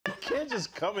can't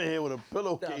just come in here with a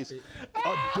pillowcase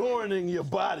adorning your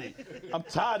body. I'm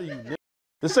tired of you, nigga.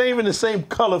 This ain't even the same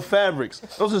color fabrics.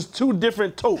 Those is two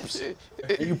different taupes. And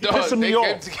you pissing me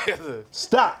off. Together.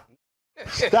 Stop.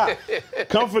 Stop.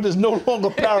 Comfort is no longer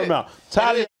paramount.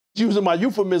 Tired of using my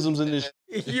euphemisms in this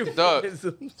shit. Dog,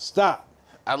 Stop.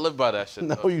 I live by that shit.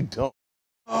 No, though. you don't.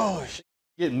 Oh, shit.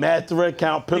 Get mad thread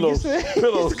count pillows,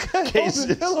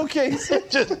 cases. Pillowcase.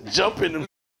 Just jump in them.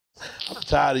 I'm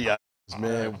tired of y'all,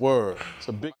 man. Word. It's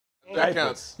a big diaper.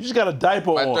 Counts. You just got a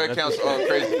diaper My on. thread counts all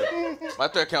crazy. My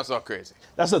thread counts all crazy.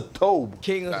 That's a thobe.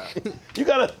 King of You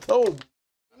got a thobe.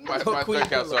 My thread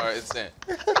counts are insane.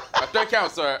 My thread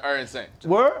counts are insane.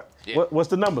 Word? Yeah. What's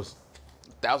the numbers?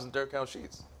 1,000 thread count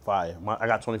sheets. Fire. I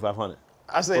got 2,500.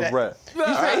 I say that. Brad.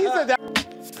 He said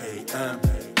that.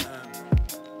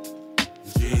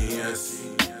 GS.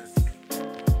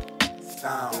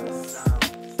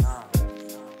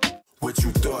 What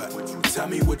you thought? Tell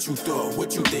me what you thought.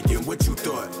 What you thinking? What you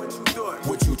thought?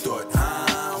 What you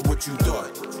thought? What you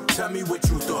thought? Tell me what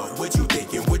you thought. What you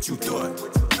thinking? What you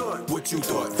thought? What you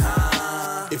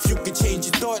thought? If you could change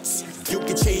your thoughts, you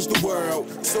could change the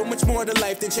world. So much more to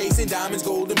life than chasing diamonds,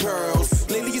 gold, and pearls.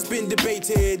 Lately it's been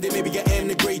debated that maybe I am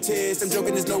the greatest. I'm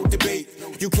joking, there's no debate.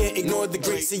 You can't ignore the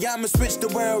great. See, I'ma switch the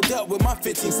world up with my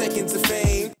 15 seconds of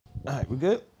fame. All right, we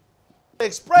good?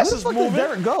 Express is Where the fuck moving. did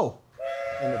Derek go?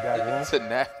 In the back room. It's a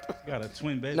nap. Got a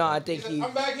twin baby. No, I think he.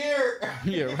 I'm back here.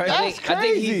 Yeah, right. I think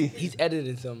crazy. he's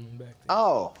editing something back there.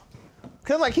 Oh.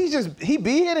 Cause like he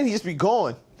be here and he just be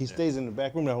going. He stays in the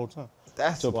back room that whole time.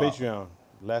 That's So wild. Patreon.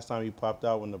 Last time he popped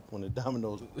out when the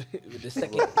Domino's. With the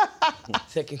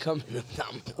second coming of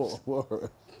Domino's.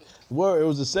 Word. It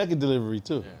was the second delivery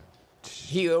too.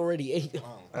 He already ate them.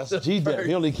 That's G-Dep.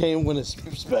 He only came when it's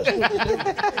special.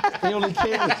 He only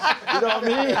came, you know what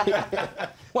I mean?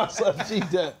 What's up,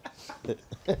 G-Dep?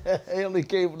 He only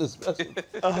came with the special.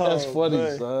 That's funny,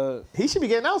 man. son. He should be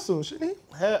getting out soon, shouldn't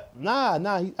he? Nah.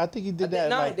 I think he did that.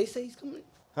 Nah, like, they say he's coming.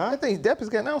 I think Depp is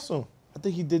getting out soon. I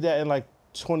think he did that in like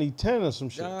 2010 or some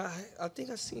shit. Nah, I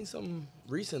think I seen something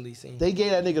recently. They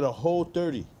gave that nigga the whole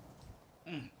 30.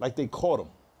 Like they caught him.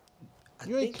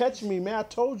 You ain't think catching me, man. I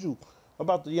told you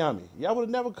about the Yami. Y'all would have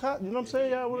never caught. You know what I'm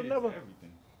saying? Y'all would have never.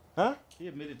 Everything. Huh? He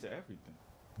admitted to everything.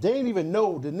 They didn't even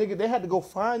know the nigga. They had to go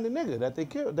find the nigga that they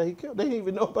killed. That he killed. They didn't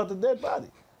even know about the dead body.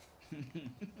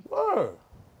 Word.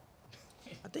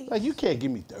 I think Like you can't give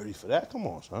me 30 for that. Come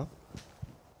on, son.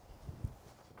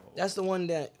 that's the one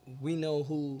that we know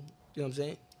who. You know what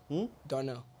I'm saying?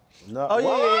 Darnell. No. Oh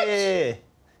What? yeah.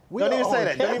 We Don't are even say on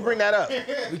that. Don't even camera. bring that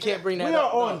up. We can't bring that We are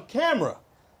up. on camera.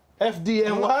 FDNY.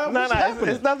 No, What's happening?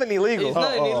 it's nothing illegal. It's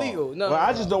nothing illegal. No. Well,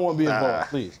 I just don't want to be involved,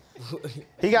 please.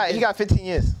 He got 15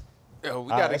 years. Yo, we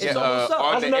gotta that's get almost up.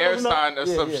 on That's the enough, air that's enough. sign or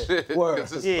Yeah, some yeah. shit. Word.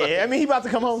 'Cause it's Yeah, I mean he about to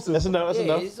come home soon. That's enough. That's Yeah,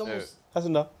 enough. it's almost. That's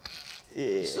enough. Yeah.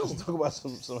 Let's talk about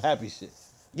some happy shit.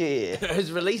 Yeah.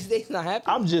 His release date's not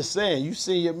happening. I'm just saying, you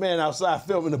seen your man outside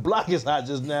filming The Block is Hot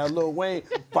just now, Lil Wayne,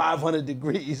 500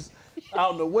 degrees. I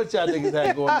don't know what y'all niggas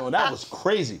had going on. That was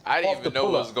crazy. I didn't Off even the know what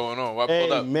pull-up. was going on. When I Hey,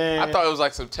 pulled up, man. I thought it was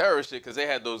like some terror shit because they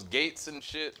had those gates and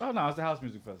shit. Oh no, it's the House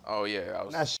Music Festival. Oh yeah, I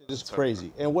was. That shit is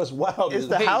crazy. And what's wild It's is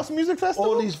the House Music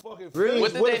Festival? all these fucking fiends.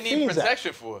 What did where they the need fiends at?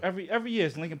 protection for? Every year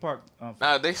it's Lincoln Park.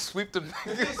 Nah, they sweep them.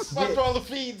 Fucked all the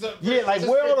feeds up. Yeah, like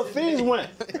where all the fiends went.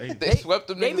 They swept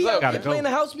them They be niggas out up. Gotta there go. playing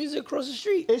the house music across the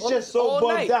street. It's all- just so all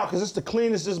bugged night. out because it's the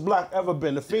cleanest this block ever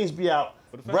been. The fiends be out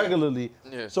regularly.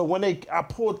 Yeah. So when I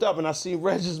pulled up and I see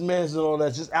Regis Mans and all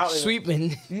that just out in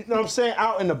Sweeping. you know what I'm saying?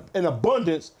 Out in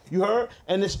abundance, you heard?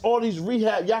 And it's all these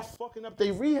rehab, y'all fucking up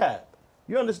they rehab.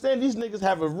 You understand? These niggas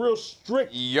have a real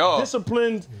strict,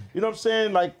 disciplined, you know what I'm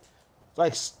saying? Like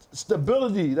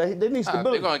stability. They need They're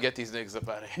stability. gonna get these niggas up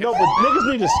out of here. No, but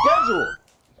niggas need a schedule.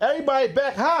 Everybody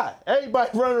back high.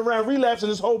 Everybody running around relapsing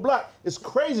this whole block. It's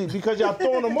crazy because y'all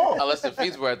throwing them off. Unless the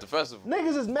feeds were at the festival.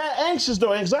 Niggas is mad anxious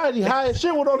though. Anxiety high as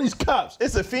shit with all these cops.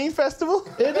 It's a fiend festival?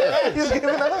 It is.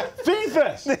 Fiend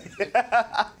Fest.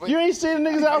 You ain't seeing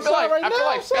the niggas outside right now?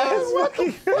 I feel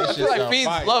like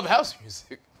fiends love house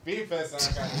music. Fiend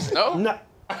Fest, I No? Nah.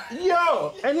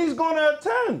 Yo, and he's gonna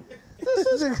attend. This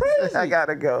is crazy. I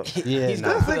gotta go. Yeah, This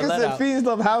nigga said fiends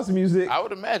love house music. I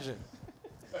would imagine.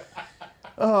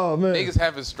 Oh man. Niggas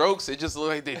having strokes, it just look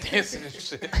like they dancing and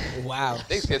shit. Wow.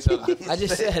 Niggas can't tell the I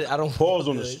just said I don't pause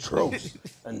on the strokes.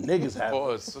 And niggas have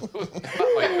pause. Not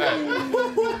like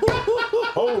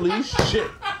that. Holy shit.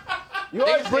 You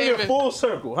always Niggas bring even- it full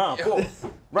circle, huh? Pause.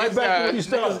 Right back to where you Niggas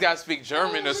started. gotta speak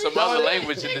German or some other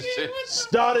language in this shit.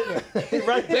 Started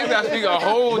right there. Niggas gotta speak a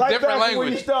whole right different back to where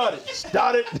you language. started.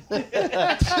 Started.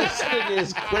 This nigga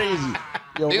is crazy.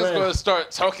 Niggas gonna start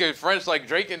talking French like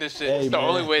Drake and this shit. Hey, it's the man.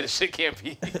 only way the shit can't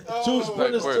be. Two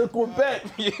sprinters to Quebec.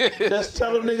 Just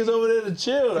tell them niggas over there to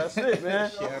chill. That's it, man.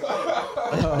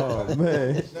 Oh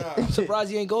man. I'm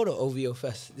surprised you ain't go to OVO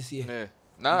Fest this year. Yeah.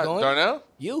 Nah, going? Darnell?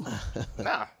 You?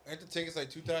 Nah. Ain't the tickets like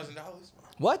 $2,000?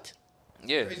 What?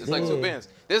 Yeah, it's like 2 bands.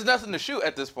 There's nothing to shoot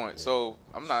at this point, so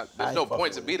there's no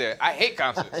point to be there. I hate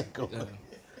concerts.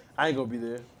 I ain't gonna be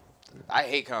there. I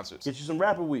hate concerts. Get you some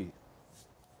rapper weed.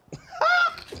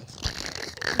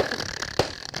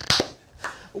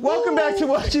 Welcome back to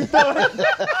What You Thought.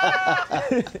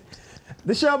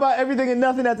 The show about everything and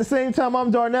nothing at the same time. I'm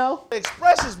Darnell.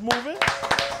 Express is moving.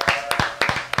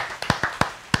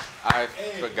 I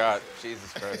forgot.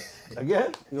 Jesus Christ.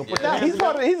 Again? You gonna put Nah,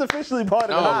 that he's officially part of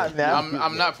the hive now.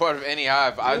 I'm not part of any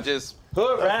hive. I just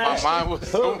Hood my Rash. mind was Hood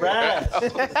somewhere Rash.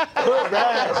 Hood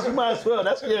Rash. You might as well.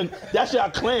 That's your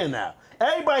clan now.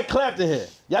 Everybody clapped in here.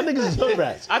 Y'all niggas is Hood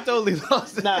Rats. I totally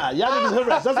lost it. Nah, y'all niggas Hood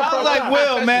Rats. That's the I was first like, time.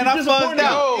 Will, man, I buzzed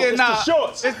out. It's Nah. the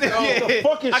shorts. It's the, the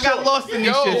fucking I got shorts. lost in these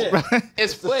Yo. shits, bro.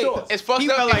 It's shorts. it's fucked He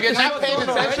up. felt If like you're a not paying short.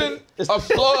 attention,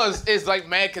 applause is like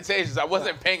mad contagious. I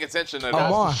wasn't paying attention to that.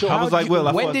 Omar, I was like, Will,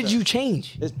 I when fucked did up. you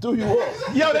change? It threw you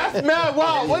off. Yo, that's mad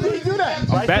wild. When did he do that?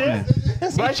 Right Batman. there.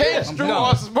 He Right changed there. Drew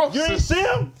Osmosis. You ain't see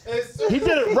him? He did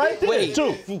it right there, Wait,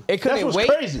 too. it couldn't That's what's wait?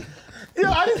 crazy. Yo,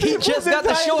 I didn't see He him just move got the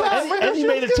entire shorts. time. And he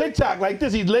made a TikTok like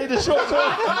this. He laid the shorts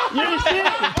on. You ain't see it?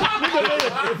 Nigga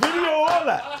made a video, all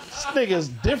that. This nigga's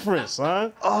different,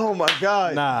 son. Oh my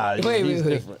God. Nah, Wait, he's wait.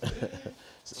 different.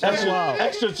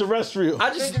 Extraterrestrial.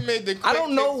 I just, Nigga made the I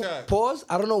don't know, TikTok. pause.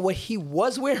 I don't know what he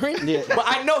was wearing, Yeah. but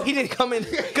I know he didn't come in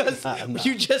because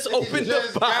you just opened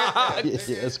the pod.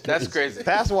 Yeah, That's crazy.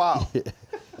 That's wild.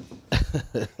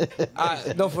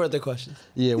 No further questions.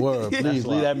 Yeah, word. Please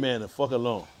leave that man the fuck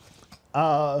alone.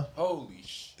 Holy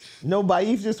shit. No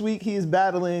Baif this week. He is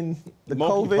battling the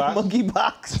Monkey COVID pox.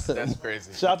 monkeypox. That's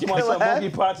crazy. Shout out to my You son, know what? Monkey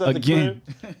Pots at Again.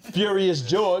 the crib. Furious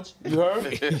George, you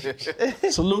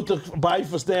heard? Salute to Bite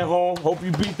for staying home. Hope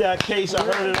you beat that case. I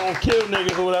heard it on Kill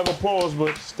Niggas or whatever, pause,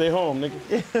 but stay home, nigga.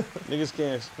 Niggas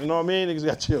can't, you know what I mean? Niggas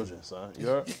got children, son. You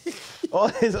heard? all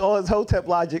his Hotep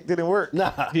logic didn't work.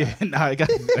 Nah. Yeah, nah, I got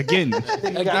again.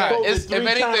 Nigga got Nah, COVID it's- if 3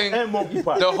 times anything, and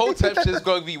monkeypox. The whole type shit is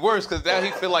going to be worse because now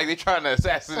he feel like they trying to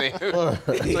assassinate him.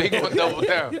 So he going to double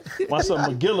down. My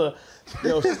son McGilla,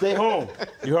 yo, stay home.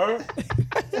 You heard?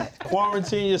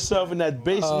 Quarantine yourself in that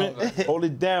basement. Hold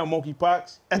it down,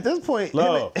 monkeypox. At this point,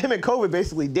 Love. him and COVID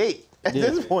basically date. At Yeah.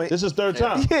 this point. This is third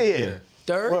time. yeah.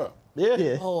 Third? Word. Yeah.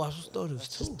 Yeah. Oh, I just thought it was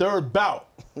two. Third bout.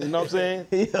 You know what I'm saying?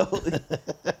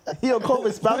 Yo,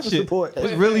 COVID spousal Shit. support.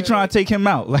 It's really trying to take him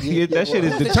out. Like that shit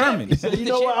is determined. So you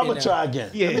know what? I'm gonna try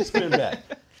again. Yeah. Let me spin back.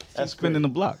 That's Spinning the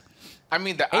block. I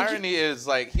mean, the irony is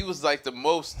like he was like the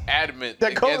most adamant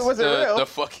That COVID against wasn't real. the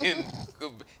fucking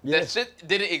Yeah. that shit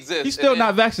didn't exist. He's still And not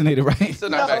then- vaccinated, right? He's still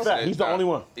not No, vaccinated. he's the only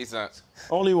one. He's not.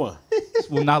 Only one.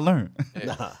 Will not learn.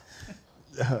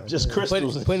 Just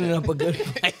crystals. Putting up a good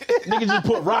fight. Nigga just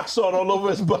put rock salt all over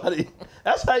his body.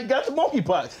 That's how he got the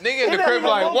monkeypox. Nigga in the It ain't crib even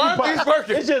like, what? monkeypox. He's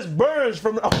working. It just burns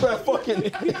from all that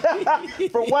fucking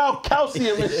from wild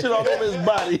calcium and shit all over his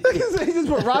body. He just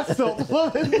put rock salt all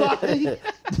over his body.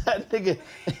 That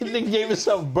nigga gave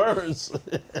himself burns.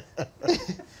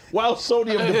 Wild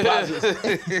sodium deposits.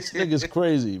 This nigga's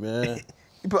crazy, man.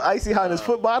 He put icy hot in his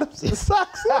foot bottoms and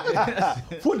socks.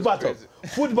 Foot bottom.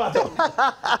 Foot bottom.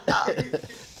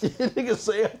 Nigga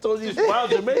say I told you he's wild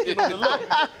Jamaican on the look.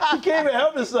 He can't even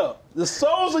help himself. The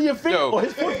soles of your feet Yo. or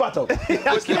his foot bottom.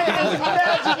 It's mad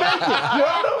Jamaican. You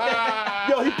heard him?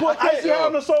 Yo, he put icy hot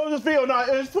on the soles of his feet. Oh, no,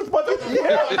 his foot bottom.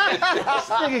 Yeah. This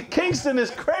nigga Kingston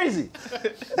is crazy.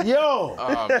 Yo.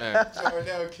 Oh man.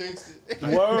 Darnell Kingston.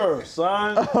 Word,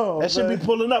 son. Oh, That should be man.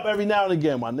 pulling up every now and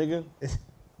again, my nigga.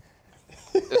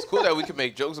 It's cool that we can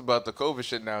make jokes about the COVID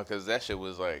shit now because that shit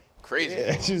was like crazy.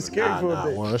 Yeah, she was scary for a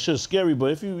bit. Well, that shit's scary,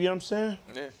 but if you know what I'm saying?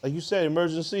 Yeah. Like you said,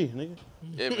 emergency, nigga.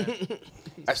 Yeah, man.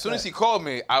 As soon as he called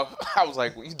me, I was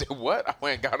like, "You did what?" I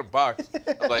went and got a box.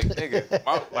 I was like, "Nigga,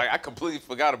 I completely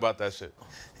forgot about that shit."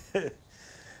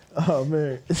 Oh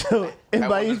man. So in I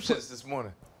won them Baif's shits this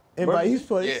morning.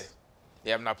 place. Yeah.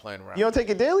 Yeah, I'm not playing around. You don't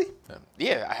take it daily?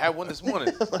 Yeah, I had one this morning.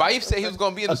 Baif said he was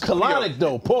gonna be in the A studio. colonic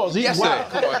though, pause. He's Yesterday. wild.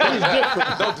 Come on, he's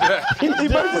different. Don't do that.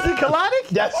 Emergency colonic?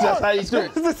 That's how you do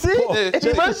it. The see?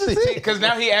 Emergency? Because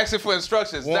now he asking for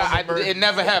instructions. Nah, it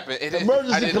never happened. I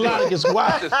Emergency didn't do colonic it. is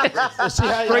wild. See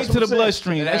how Straight to the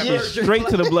bloodstream. That shit straight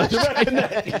to the bloodstream.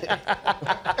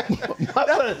 My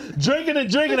son drinking and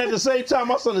drinking at the same time.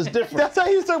 My son is different. That's how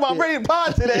he was talking about Brady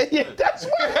Pod today. Yeah, that's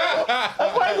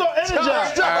why he gonna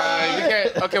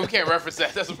energize. Okay, we can't reference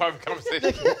that. That's a private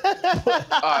conversation.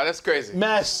 That's crazy.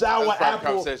 Mash sour That's private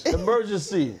apple conversation.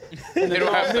 emergency. They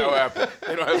don't have sour apple.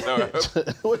 They don't have sour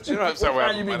apple. What They don't have sour what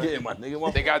apple. kind you man. be getting, my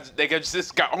nigga? They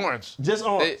just got orange. Just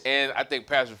orange. And I think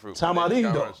passion fruit.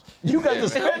 Tamarindo. You got the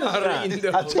Spanish Tamarindo.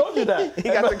 kind. I told you that. He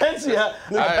got the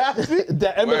Emergencia.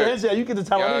 That emergencia, you get the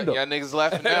tamarindo. Y'all niggas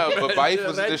laughing now, but Baif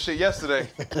was this shit yesterday.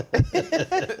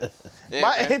 Yeah,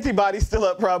 My man. antibody's still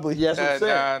up, probably. Yes, I'm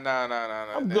saying.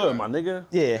 Nah. I'm good, my nigga.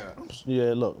 Yeah.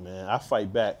 Yeah, look, man, I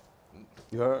fight back.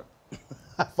 You heard?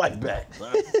 I fight back,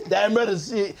 son. That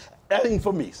emergency, that ain't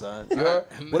for me, son. You heard?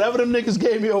 Whatever them niggas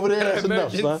gave me over there, that's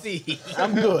enough, son. Emergency.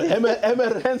 I'm good.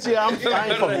 Emergencia, I'm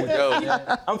fighting for me.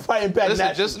 Yo, I'm fighting back. listen,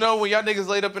 naturally. just know when y'all niggas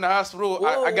laid up in the hospital,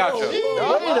 I got you. Wait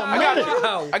a I got minute.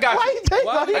 you. I got you.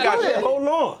 I got you. Hold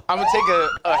on. I'm gonna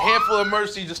take a handful of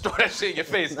mercy, just throw that shit in your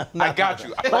face. I got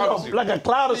you. I promise you. Like a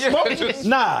cloud of smoke? just-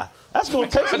 Nah, that's gonna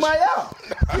take somebody out.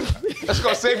 That's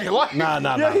gonna save your life. Nah.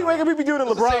 Yeah, he waking up, he be doing a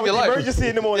LeBron save with your life. emergency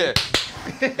in the morning. Yeah.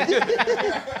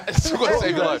 It's gonna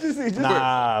save your life. Emergency, just-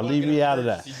 Nah, leave me out of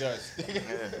that. He does.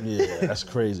 Yeah, that's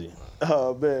crazy.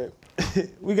 Oh, man.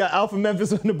 We got Alpha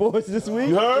Memphis on the boards this week.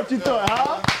 You heard? What you thought,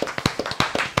 huh?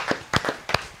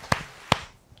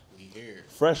 We here.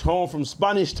 Fresh home from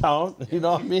Spanish Town, you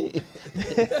know what I mean?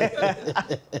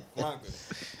 Manga.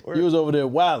 He was over there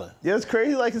wilding. Yeah, it's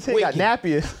crazy. Like his head got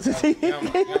nappier since he came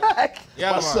back.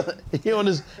 Yeah, My man. son, he on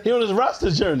his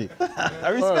roster journey. I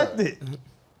respect it.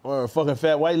 Or fucking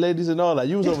fat white ladies and all that.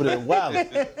 You was over there wilding.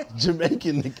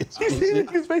 Jamaican niggas. You see the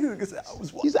nigga's face? He said, I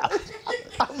was He's out.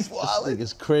 I was wilding.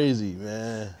 This nigga's crazy,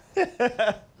 man.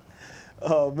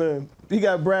 Oh, man. You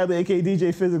got Bradley, a.k.a.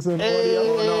 DJ Physics, on the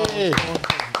audio. Hey.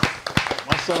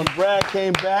 My son Brad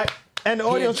came back. And the Yeah,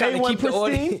 audio trying to A1 keep the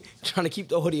audio, pristine. trying to keep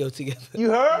the audio together. You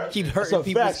heard? Keep That's hurting a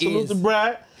people's fact. Salute ears. to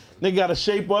Brad. Nigga got to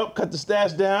shape up, cut the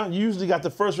stash down. You usually got the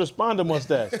first responder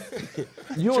mustache.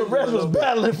 You and Rez was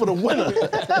battling for the winner.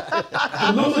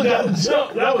 The loser got to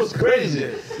jump. That was crazy.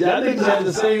 Y'all niggas had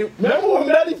the same. Remember when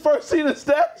Melly first seen the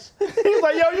stash? He was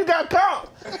like, yo, you got comp.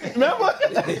 Remember?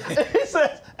 He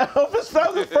said, that was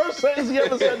the first sentence he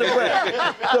ever said to Brad.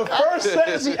 The first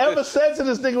sentence he ever said to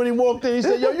this nigga when he walked in, he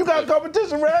said, yo, you got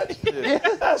competition, Red?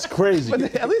 That's crazy. But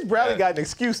at least Bradley got an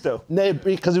excuse, though.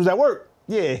 Because he was at work.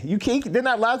 Yeah, you can't. They're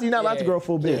not allowed to. You're not allowed to grow a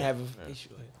full They beard. have an issue.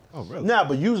 Nah,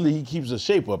 but usually he keeps the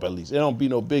shape up at least. It don't be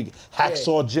no big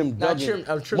hacksaw Jim Nah, Duggan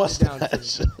I'm trimming it down.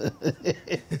 mustache.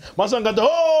 My son got the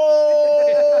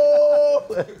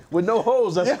hole with no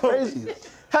holes. That's crazy.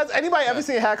 Has anybody ever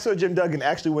seen Hacksaw Jim Duggan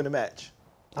actually win a match?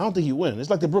 I don't think he win. It's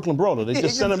like the Brooklyn Brawler. They he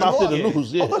just send just him out there to lost.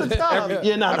 lose. Yeah, All the time.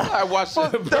 yeah, nah. I watched it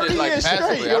 30 like years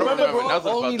passively. straight. I don't Remember remember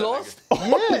nothing Only about lost?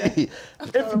 Yeah.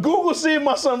 If Google seen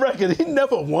my son record, he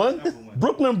never won.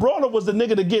 Brooklyn Brawler was the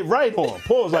nigga to get right on.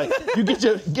 Pause. Like you get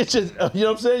your you know what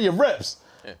I'm saying, your reps.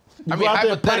 that. You I go mean, out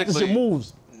there and practice your hypothetically,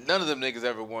 moves. none of them niggas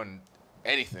ever won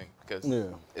anything because Yeah.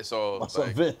 it's all My son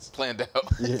like, Vince. planned out.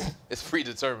 Yeah. It's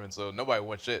predetermined, so nobody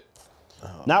won shit.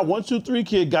 Now 1, 2, 3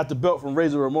 kid got the belt from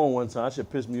Razor Ramon one time. That shit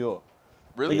pissed me off.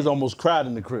 Really? Niggas almost cried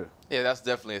in the crib. Yeah, that's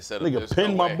definitely a setup. Nigga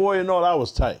pinned my boy and all. That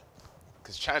was tight.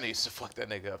 Because China used to fuck that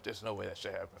nigga up. There's no way that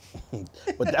shit happened.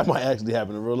 But that might actually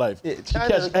happen in real life. Yeah, You China-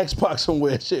 catch X-Pac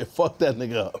somewhere, shit, fuck that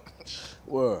nigga up.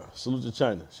 Word. Salute to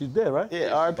China. She's dead, right?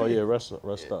 Yeah, R.I.P. Oh yeah, rest up,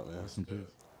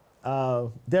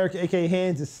 man. Derek, a.k.a.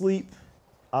 Hands, is asleep.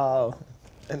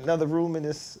 Another room in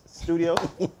this studio.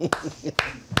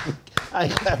 I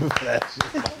ain't clapping for that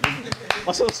shit.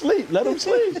 My son sleep. Let him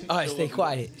sleep. All right, stay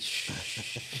quiet.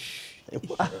 Shh.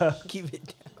 Keep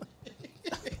it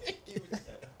down.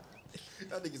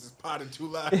 That niggas is potting too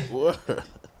loud. Word.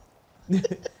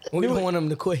 We don't want him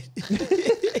to quit.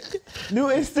 New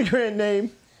Instagram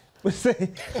name. What's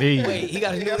saying? Hey, Wait, he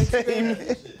got a new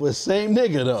Instagram? But same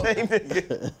nigga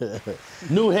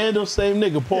though. New handle, same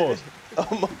nigga. Pause.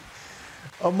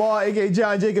 Amar, a.k.a.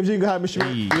 John Jacob Jingleheimer Schmidt.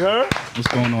 hey, You heard? what's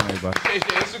going on, everybody? Hey, is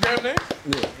your Instagram name?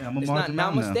 Yeah, I'm a It's not Marjamal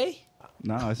now. Namaste?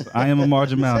 No, I am a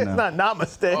Marjamal It's now. not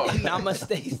Namaste.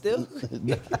 Namaste still?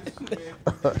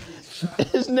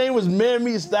 His name was Man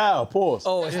Me Style. Pause.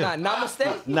 Oh, it's not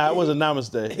Namaste? Nah, it wasn't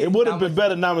Namaste. It would have been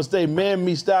better Namaste. Man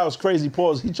Me Style is crazy.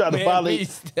 Pause. He tried to Man violate. Me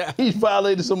Style. He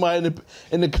violated somebody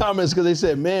in the comments because they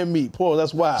said man meat. Pause.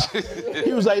 That's wild.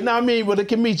 He was like, nah, I mean, but it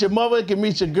can meet your mother, it can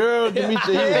meet your girl, it can meet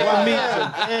your. He was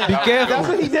wild. Be careful. That's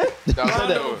what he did?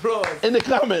 In the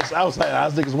comments, I was like, I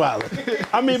was niggas wild.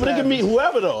 I mean, but it can meet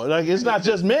whoever though. Like it's not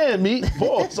just man meat.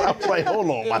 Pause. I was like, hold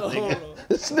on, my nigga.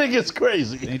 This nigga's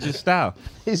crazy. Ain't just style.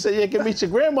 He said, "Yeah, can meet your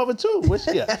grandmother too." Where's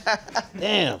she at?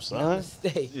 Damn, son.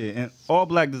 Yeah, and all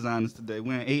black designers today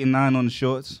wearing 8 and 9 on the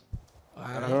shorts. 8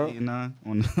 and 9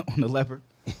 on the leopard.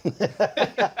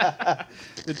 The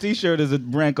T-shirt is a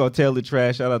brand called Tailored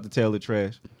Trash. Shout out to Tailored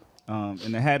Trash. And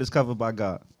the hat is covered by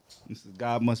God. It says,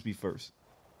 God must be first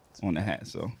on the hat.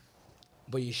 So,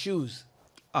 But your shoes.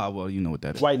 oh well, you know what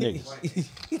that is. White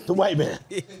niggas. The white man.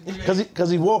 Cause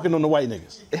he's walking on the white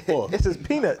niggas. Oh, It's his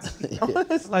peanuts.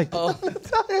 It's like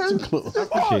too close. I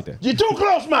appreciate that. You're too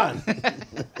close, man.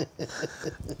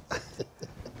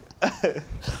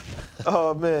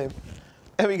 Oh man.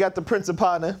 And we got the Prince of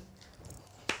Pana.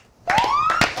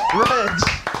 Reg.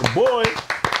 The boy.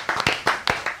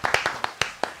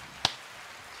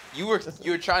 You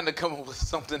were trying to come up with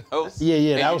something else. Yeah,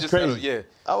 and that you was just crazy. said, yeah,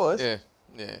 I was. yeah.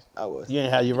 I was. You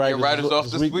ain't had your writers. Your writers off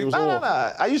this week? It was No.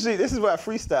 off. I usually, this is where I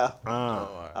freestyle.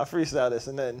 Ah. I freestyle this,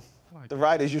 and then the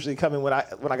writers usually come in when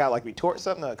I got like retort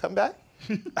something or come back.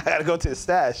 I gotta go to the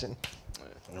stash, and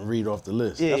And read off the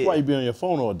list. Yeah, That's yeah. why you be on your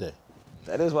phone all day.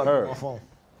 that is why I'm Heard. on my phone.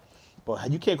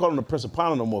 But you can't call him the Prince of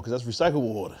Pana no more, because that's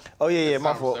recyclable water. Oh yeah,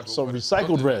 my fault. So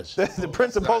recycled Reg. The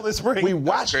Prince of Poland Spring. We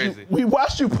watched you. crazy. We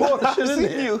watched you pour that shit in seen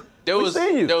there. you. There We was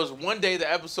seen you. there was one day the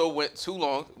episode went too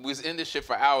long. We was in this shit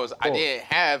for hours. I didn't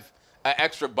have an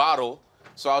extra bottle,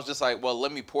 so I was just like, well,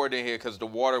 let me pour it in here because the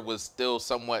water was still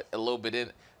somewhat a little bit in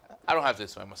it. I don't have to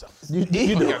explain myself. You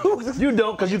don't. You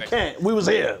don't, because you can't. We was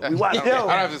here. We I watched don't, you. I don't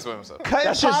have to explain myself. Cutting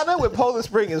That's just- Pana with Poland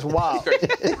Spring is wild.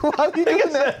 Why are you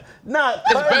doing that? Nah,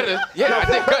 It's better. Yeah, I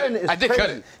did cut cutting it. is I did cut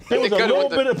crazy. it. There I was did a cut it little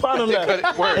with bit of Pana I did cut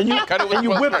left. it. Word. And you, Cut it with and you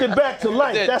Poland whipped Spring. it back to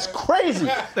life. did. That's crazy.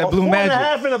 That blue a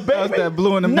magic. 4.5 in a baby. That's that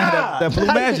blue in the that blue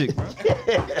magic.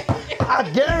 I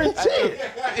guarantee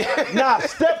it. Nah,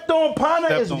 stepped on Pana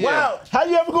is Stepped on. wild. How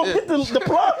you ever gonna get the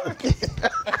plug?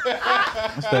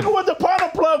 Nigga with the Pana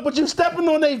plug, but you stepping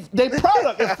on they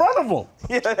product in front of them.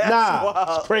 Yeah, that's Nah,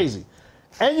 wild. it's crazy.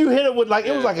 And you hit it with like,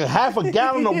 it was like a half a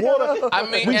gallon of water. I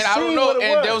mean, We and I don't seen know. what it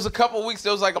And was. there was a couple weeks,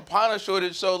 there was like a Pana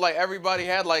shortage, so like everybody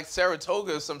had like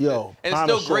Saratoga or something. Yo, and it's Pana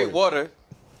still great shortage. water.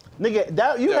 Nigga,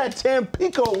 that you Yeah. had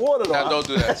Tampico water though. Nah, don't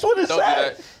do that. That's what it Don't do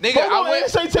said. that. Nigga, Hold on, I went. it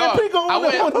say dog, Tampico I on the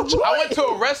went joint. to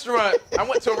a restaurant. I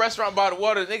went to a restaurant by the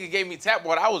water. The nigga gave me tap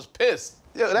water. I was pissed.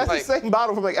 Yo, that's Like, the same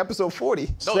bottle from like episode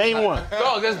 40. no, Same one.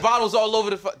 Dog, there's bottles all over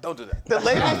the. Don't do that. The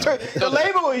label,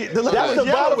 the label That's is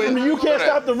the bottle yellow. from You Can't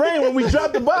Stop the Rain when we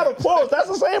dropped the bottle. Pause. That's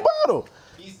the same bottle.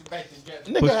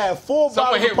 Nigga had 4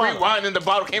 Someone bottles hit of Pana. rewind and the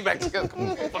bottle came back together.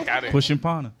 Come on, fuck out of here. Pushing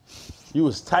Pana. You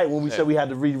was tight when we said we had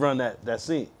to rerun that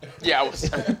scene. Yeah, I was. You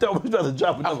thought we was about to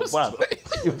drop another bottle.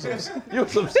 You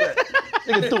was upset.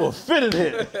 Nigga threw a fit in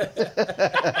here.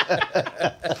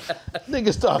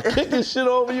 Nigga start kicking shit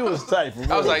over. You was tight. For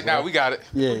real, I was like, bro. nah, we got it.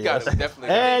 Yeah, we got yeah. it. Definitely.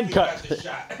 Got it. And cut.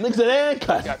 Nigga said, and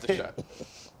cut. Got the shot.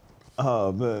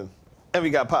 Oh man. And we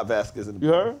got Pop Vasquez in the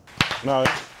You heard? No.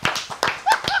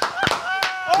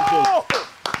 Oh!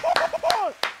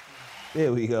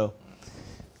 There we go.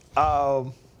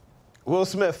 Will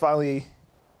Smith finally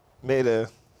made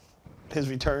his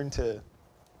return to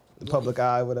the public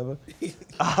eye, whatever.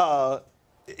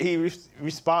 He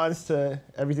responds to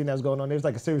everything that's going on. There's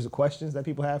like a series of questions that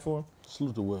people have for him,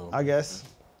 Salute the Will. I guess.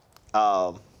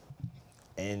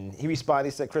 And he responded.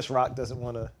 He said Chris Rock doesn't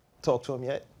want to talk to him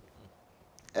yet,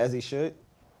 as he should.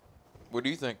 What do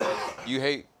you think? You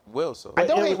hate Will, so. I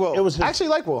don't It hate was- Will. it was his- I actually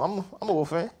like Will. I'm a Will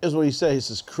fan. That's what he said. He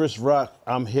says, Chris Rock,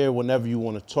 I'm here whenever you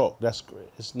want to talk. That's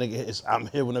great. This nigga is, I'm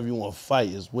here whenever you want to fight,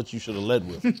 is what you should have led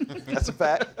with. That's a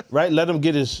fact. Right? Let him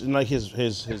get his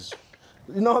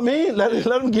you know what I mean? Let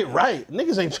him get right.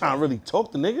 Niggas ain't trying to really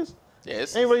talk to niggas. Yeah,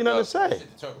 it's, Ain't really nothing to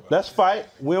say. Let's fight.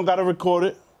 We don't got to record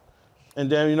it. And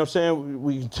then, you know what I'm saying?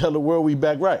 We can tell the world we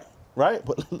back right. Right?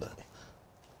 But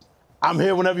I'm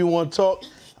here whenever you want to talk.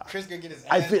 Chris gonna get his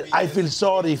I feel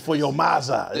sorry for your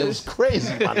Maza. It was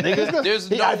crazy, my nigga. There's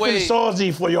no I way- feel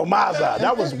sorry for your Maza.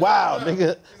 That was wild,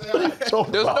 nigga. What are you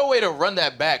talking There's about? no way to run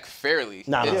that back fairly.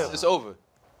 Nah, nah. It's over.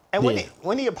 And Yeah.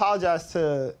 when he apologized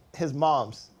to his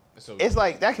moms, it's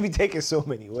like that can be taken so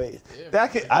many ways.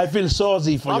 That could. I feel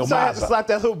sorry for I'm your sorry I have to Maza. slap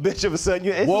that little bitch of a son.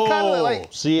 It's Whoa. kind of like.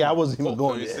 See, I wasn't even Oh,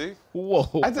 going you there. see? Whoa.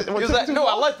 He was like, no,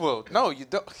 I like Will. No, you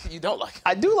don't. You don't like him.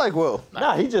 I do like Will.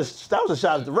 Nah, that was a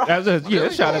shot at the rock. That was a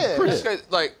shot Yeah. at Chris.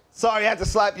 Like, Sorry, I had to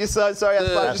slap your son. Sorry, I had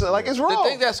to slap your son. Like it's wrong. the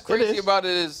thing that's crazy is. about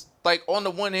it is, like, on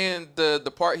the one hand,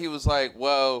 the part he was like,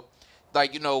 well,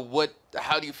 like, you know,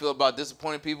 how do you feel about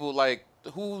disappointing people? Like,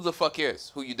 who the fuck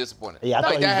cares who you disappointed? Yeah, I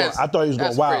like, thought he was going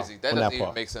that's wild crazy. That on that doesn't even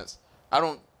part. make sense. I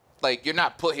don't, like, you're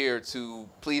not put here to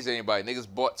please anybody. Niggas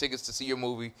bought tickets to see your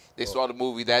movie. They saw the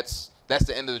movie. That's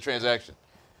the end of the transaction.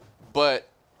 But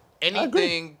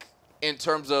anything in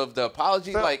terms of the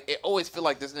apology, like it always feel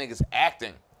like this nigga's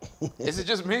acting. Is it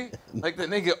just me? Like the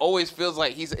nigga always feels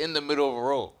like he's in the middle of a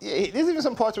role. Yeah, there's even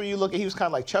some parts where you look and he was kind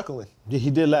of like chuckling. Yeah,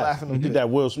 he did laugh. Laughing a He did bit. that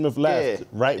Will Smith laugh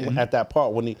at that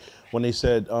part when they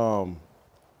said,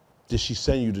 did she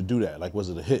send you to do that? Like, was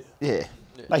it a hit? Yeah.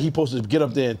 Like he supposed to get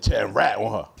up there and rat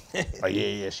on her. Like,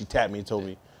 yeah, she tapped me and told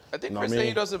me. I think You know Chris what I mean?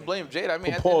 He doesn't blame Jada. I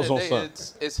mean, Put at the end pause of the on day,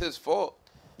 something. it's his fault.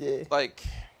 Yeah. Like,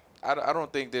 I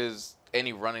don't think there's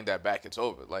any running that back. It's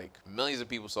over. Like, millions of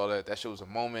people saw that. That shit was a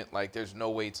moment. Like, there's no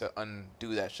way to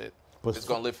undo that shit. But It's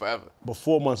gonna live forever. But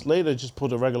 4 months later, just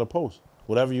put a regular post.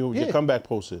 Whatever your comeback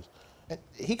post is. And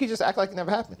he could just act like it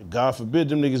never happened. God forbid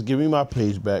them niggas give me my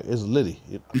page back. It's Liddy.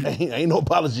 Ain't no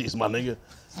apologies, my nigga.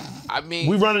 I mean,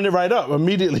 We running it right up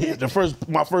immediately.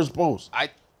 My first post. I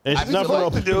It's feel nothing like-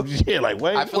 up to do. Yeah, like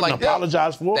wait. I feel like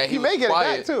apologize for. that He was may get it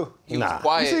quiet. back, too. He Nah. was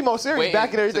quiet. You see Mo Series waiting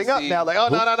backing to everything up see- now. Like, oh,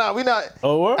 no, we not.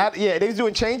 Oh, what? Yeah, they was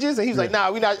doing changes, and he was like, nah,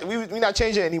 we not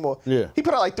changing it anymore. Yeah. He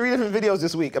put out like 3 different videos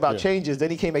this week about Yeah. changes. Then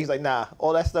he came back, he's like, nah,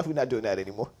 all that stuff, we not doing that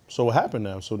anymore. So what happened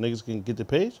now? So niggas can get the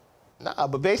page? Nah,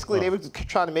 but basically they were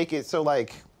trying to make it so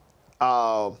like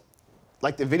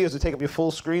the videos would take up your full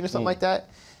screen or something like that.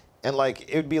 And like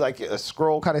it would be like a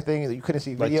scroll kind of thing that you couldn't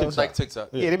see Like videos. TikTok. Like TikTok.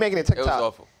 Yeah, they're making it It TikTok. was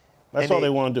awful. That's And all they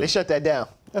want to do. They shut that down.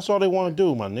 That's all they want to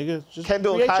do, my nigga. Just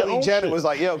Kendall and create your Kylie own Jenner shit. was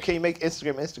like, yo, can you make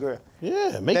Instagram?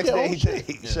 Yeah, make Next your day own he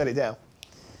shit. shut it down.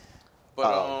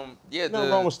 But yeah,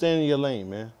 Nothing wrong with staying in your lane,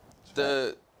 man.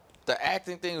 the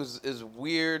acting thing is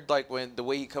weird. Like when the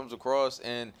way he comes across,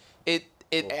 and it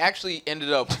actually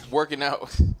ended up working out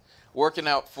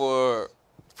for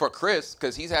Chris,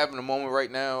 because he's having a moment right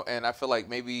now, and I feel like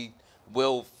maybe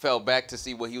Will fell back to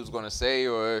see what he was going to say,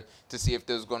 or to see if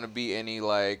there's going to be any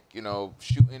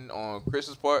shooting on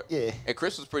Chris's part. Yeah. And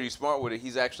Chris was pretty smart with it.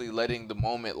 He's actually letting the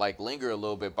moment like linger a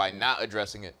little bit by not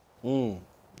addressing it.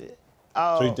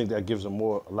 So you think that gives them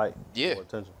more light, Yeah. more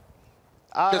attention?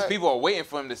 Because people are waiting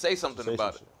for him to say something Say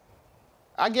about some it.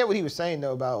 I get what he was saying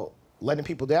though about letting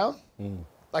people down.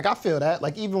 Like I feel that.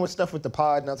 Like even with stuff with the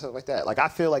pod and stuff like that. Like I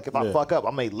feel like if I Yeah. fuck up,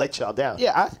 I may let y'all down.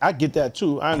 Yeah, I get that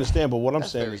too. I understand, but what I'm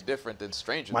That's saying very is, different than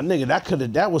strangers. my nigga,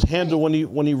 that was handled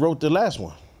when he wrote the last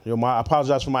one. I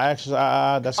apologize for my actions.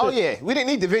 That's Oh it. yeah, we didn't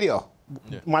need the video.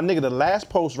 My nigga, the last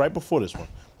post right before this one,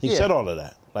 he Yeah. said all of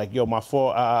that. Like, yo, my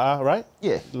fault, right?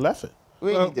 Yeah. He left it. We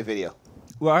didn't Well- need the video.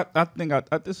 Well, I think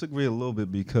I disagree a little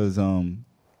bit because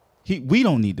we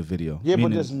don't need the video. Yeah, but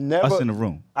meaning there's never us in the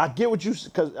room. I get what you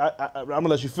because I'm gonna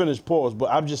let you finish. Pause, but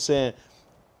I'm just saying,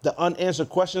 the unanswered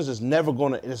questions is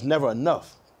never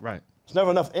enough. Right. It's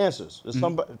never enough answers. There's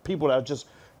some people that are just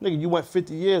nigga. You went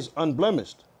 50 years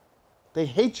unblemished. They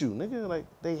hate you, nigga. Like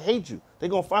they hate you. They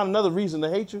gonna find another reason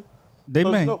to hate you. They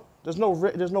may. There's no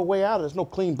way out. There's no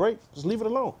clean break. Just leave it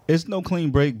alone. It's no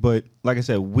clean break, but like I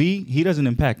said, he doesn't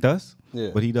impact us, Yeah.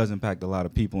 but he does impact a lot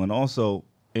of people. And also,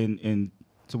 in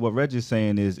to what Reg is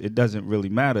saying is, it doesn't really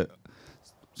matter.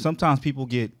 Sometimes people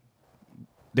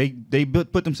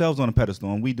put themselves on a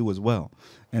pedestal, and we do as well.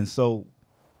 And so,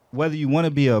 whether you want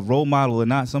to be a role model or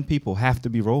not, some people have to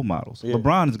be role models. Yeah.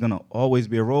 LeBron is gonna always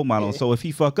be a role model. And so if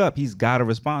he fuck up, he's got to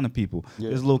respond to people. Yeah.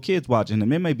 There's little kids watching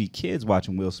him. It may be kids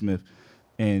watching Will Smith.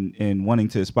 And wanting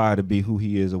to aspire to be who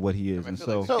he is or what he is. I And feel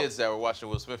so, like the kids that were watching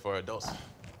Will Smith are adults.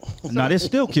 now there's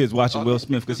still kids watching Will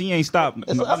Smith because he ain't stopped.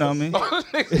 You know what I mean? Nah,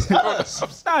 it's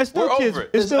still We're kids. over it.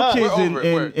 It's still We're kids over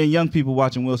it. and young people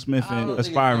watching Will Smith and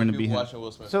aspiring to be him. Watching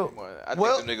Will Smith So, anymore. I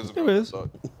well, think them niggas are there grown is. up,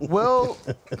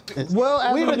 dog. Well,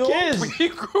 as We we the know, kids. We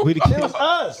grew We the up. It kids. was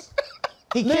us.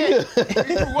 he can't. We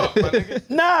grew up, my nigga.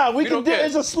 Nah, we We can don't do care.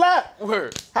 It's a slap.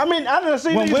 Word. I mean, I didn't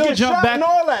see When niggas Will get jumped shot back, and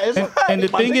all that. It's and the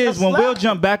my thing nigga, is, when slap. Will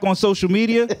jumped back on social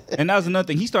media, and that was another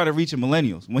thing, he started reaching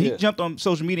millennials. When he Yeah. jumped on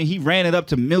social media, and he ran it up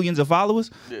to millions of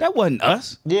followers. That wasn't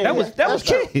us. Yeah, that was yeah. that was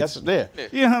That's kids. That's there.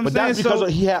 You know what I'm But saying? that's because So-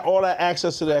 he had all that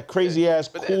access to that crazy ass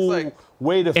But cool that's like-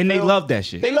 way to and they feel. loved that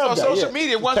shit. They was on love that, social yeah.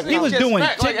 media once He was niggas get doing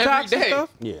smacked, like, every TikToks and day. stuff.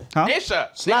 Yeah. Huh? And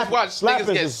shot. Slap- Niggas watch slap niggas is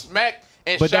get just- smacked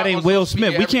and But shot that ain't on Will social Smith.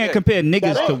 media We every can't day. compare niggas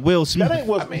That to ain't- Will Smith. That ain't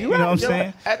what I mean, you you know what I'm right,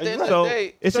 saying? At the end So, of the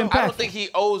day, it's I don't impactful. think he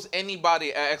owes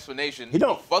anybody an explanation. He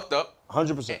don't. Fucked up.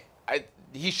 100%.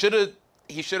 He should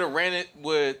have ran it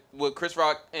with Chris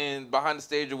Rock and behind the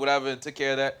stage or whatever and took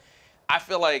care of that.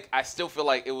 I still feel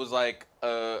like it was like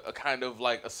a kind of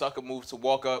like a sucker move to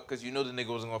walk up because you know the nigga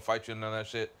wasn't gonna fight you and none of that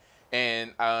shit.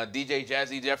 And DJ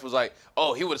Jazzy Jeff was like,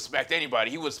 "Oh, he would have smacked anybody.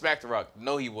 He would have smacked The Rock."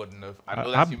 No, he wouldn't have. I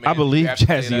know that's humanity. I believe You have to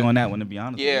say Jazzy that. on that one, to be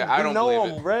honest. Yeah, I don't He know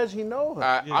believe him, it. Reg. He know her.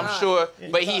 I'm sure,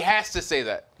 but he has to say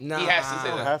that. Nah. He has to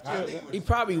say that. Have to. He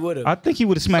probably would have. I think he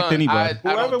would have smacked Son, anybody. I don't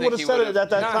Whoever think would have he said would've. it at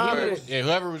that Nah, time. he would've. Yeah,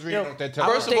 whoever was reading off that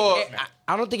First telephone. of all,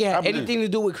 I don't think it had I believe anything to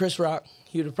do with Chris Rock.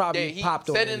 He would have probably he popped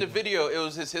on said in him. the video it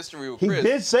was his history with He Chris.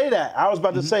 did say that. I was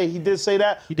about to say he did say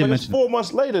that. He did but it's mention 4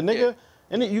 months later, nigga. Yeah.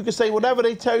 And then you can say whatever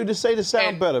they tell you to say to sound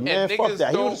And- better, and man. Fuck niggas that.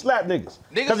 He don't- would have slapped niggas.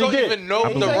 Niggas 'Cause he don't did. even know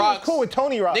He The said he was Rock's. cool with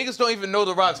Tony Rock. Niggas don't even know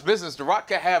The Rock's business. The Rock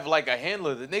could have like a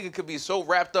handler. The nigga could be so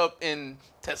wrapped up in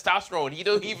testosterone he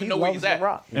don't even know where he's loves at. The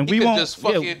Rock. And he we could won't. just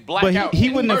fucking black but out. he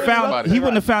and wouldn't have murder found. somebody. He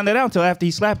wouldn't have found that out until after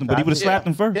he slapped him. But he would have slapped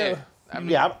him first. Yeah. I mean,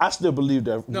 Yeah, I still believe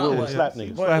that No, Will would but- have slapped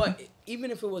niggas. But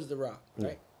even if it was The Rock,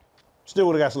 right? Still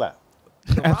would have got slapped.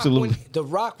 The Rock Absolutely. wouldn't- The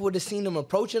Rock would have seen him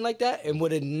approaching like that and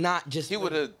would have not just. he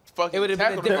would have It fucking would've been a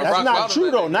tackled him. different- and That's rock not bottomed true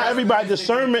that though. nigga. Not everybody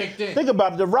discernment. Think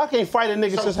about it. The Rock ain't fighting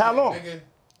niggas since how long?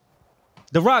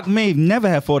 The Rock may never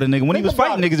have fought a nigga. When he Think was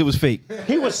fighting about it. niggas, it was fake.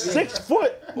 He was 6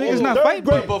 foot. Niggas in not third fighting.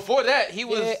 grade. But before that, he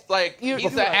was Yeah, like you're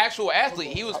he's an right. actual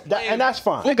athlete. He was playing. And that's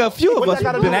fine. Nigga, a few of What us that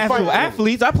gotta have been do with actual fighting?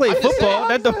 athletes. I played I'm just football. saying.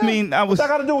 That don't mean I was. What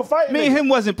that got to do with fighting? Me and niggas? him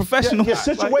wasn't professional. Your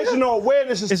situational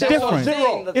awareness is It's still different.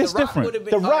 zero. It's different.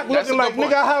 The Rock That's looking a like, good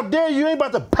point. nigga, how dare you? Ain't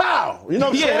about to pow. You know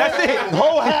what I'm Yeah, saying? that's it.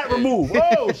 Whole hat removed.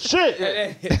 Oh, shit.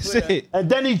 That's it. And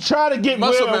then he tried to get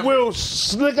Muscle Will, and memory. Will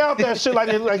slick out that shit like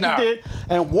Nah. he did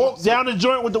and walk down the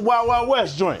joint with the Wild Wild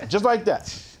West joint. Just like that.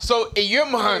 So in your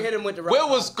mind, hit him with the rock Will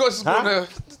was just gonna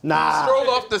Nah. stroll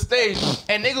off the stage,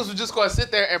 and niggas was just gonna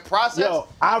sit there and process. Yo,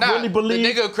 I really believe-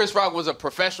 the nigga Chris Rock was a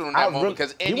professional in I that moment really-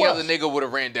 because he any was. other nigga would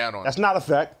have ran down on him. That's not a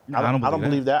fact. I don't believe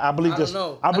believe that. I believe I there's,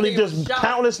 don't know. I I believe think it was there's shock.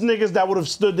 countless niggas that would have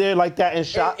stood there like that and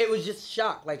shot. It was just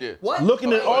shock. Like, Yeah. what?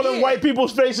 Looking at Oh, all them yeah. white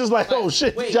people's faces like, oh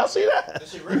shit, Wait. did y'all see that?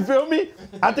 You feel me?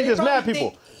 I think They it's mad probably people.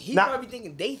 think- He Now, probably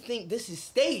thinking they think this is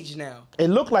staged now. it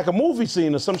looked like a movie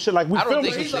scene or some shit like we I don't filmed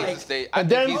think some he's shit. like, stage. I And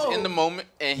think then- he's in the moment,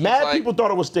 and he's Mad like, people thought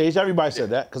it was staged. Everybody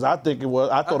said that because I think it was.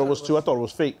 I thought it was too. I thought it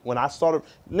was fake. When I started,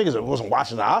 niggas wasn't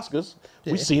watching the Oscars.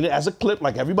 We seen it as a clip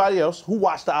like everybody else who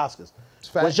watched the Oscars.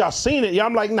 fact. Once y'all seen it, yeah,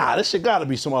 I'm like, nah, this shit gotta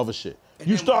be some other shit.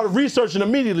 You started researching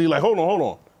immediately, like, hold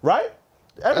on, right?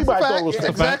 Everybody thought it was fact.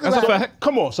 fake. Exactly That's a right. fact.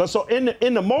 Come on, so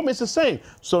in the moment it's the same.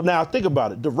 So now think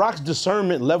about it. The Rock's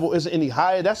discernment level isn't any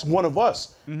higher. That's one of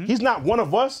us. He's not one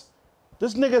of us.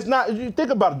 This nigga's not. You think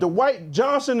about it. Dwight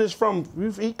Johnson is from.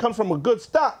 He comes from a good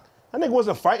stock. That nigga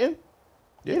wasn't fighting.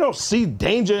 You don't see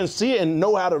danger and see it and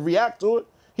know how to react to it.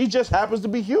 He just happens to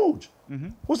be huge.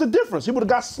 What's the difference? He would have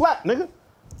got slapped, nigga.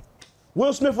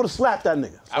 Will Smith would have slapped that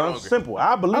nigga. I don't It's agree. simple.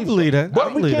 I believe that. I But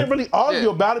we believe can't that. really argue Yeah.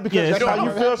 about it because Yeah, that's it's how you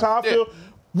not. feel, that's how I Yeah. feel.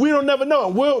 We don't never know.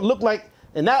 And Will look like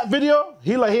in that video,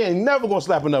 he ain't never gonna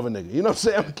slap another nigga. You know what I'm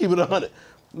saying? I'm keep it 100.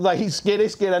 Like he's scared, they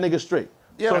scared that nigga straight.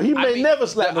 So he I may mean, never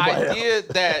slap the nobody idea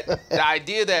the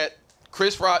idea that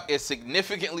Chris Rock is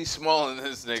significantly smaller than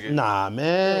this nigga. else. Nah,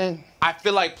 man. I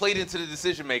feel like played into the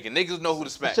decision making. Niggas know who to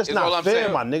smack. just Is not all I'm fair,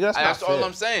 saying. my nigga. That's not all fair.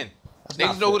 I'm saying. not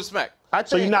Niggas know fair. who to smack.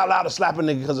 So you're not allowed to slap a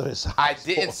nigga because of his size. I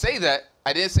didn't say that.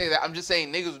 I didn't say that. I'm just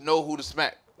saying niggas know who to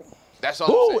smack. That's all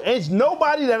Who? I'm saying. It's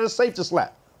nobody that is safe to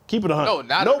slap. Keep it 100. No,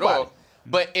 not nobody. at all.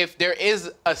 But if there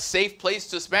is a safe place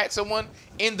to smack someone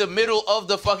in the middle of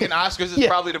the fucking Oscars, is Yeah,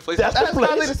 probably the place. that's to the smack. place.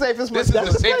 Probably the safest This is place. the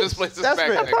That's the safest place. place to That's smack.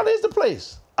 fair. That nigga. probably is the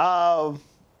place.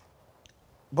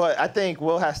 But I think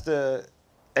Will has to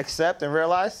accept and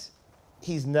realize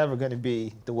he's never going to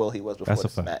be the Will he was before That's a the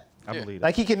fact. smack. I believe that.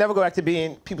 Like he can never go back to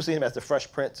being people see him as the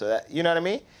Fresh Prince or that. You know what I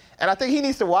mean? And I think he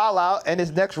needs to wild out, and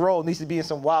his next role needs to be in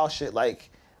some wild shit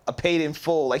like a Paid in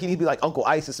Full. Like he needs to be like Uncle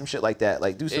Ice or some shit like that.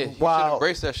 Like do some Yeah, he should wild.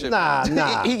 embrace that shit. Nah, man.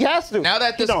 nah. He has to. Now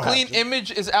that this don't have clean to.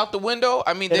 image is out the window,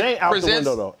 I mean, It it ain't out the presents,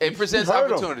 window though. it presents You heard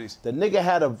him. opportunities. The nigga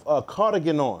had a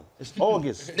cardigan on. It's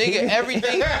August. Nigga,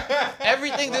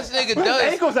 everything this nigga does,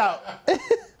 Ankles out.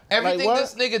 everything what?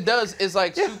 this nigga does is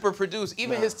like super produced.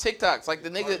 Even his TikToks, like the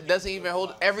nigga doesn't even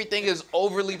hold. Everything is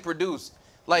overly produced.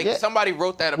 Like Yeah. somebody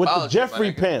wrote that With the apology. my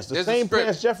Jeffrey nigga. pants, the There's a same script.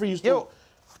 pants Jeffrey used Yo.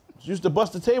 to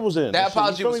bust the tables in. That shit,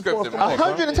 apology you was feel me? scripted, For- man.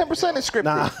 110% is scripted.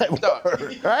 Nah,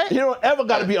 Right? you don't ever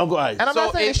gotta be Uncle Ice. And I'm So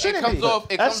not saying it it shouldn't comes be. off.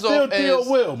 It That's comes still off Theo as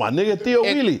Will, my nigga. Theo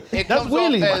it- Wheelie. it That's comes off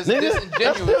Wheelie, my as nigga. That's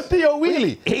disingenuous. still Theo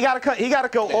Wheelie. He gotta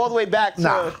go all the way back to.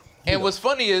 Nah. And what's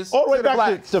funny is All the way To the back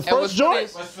black. to the And what's first funny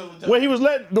joint where he was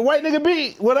letting the white nigga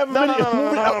be whatever video.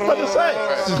 I was about to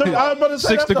say. I was about to say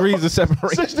 6 that's the- degrees of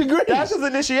separation. 6 degrees. That's his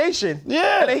initiation.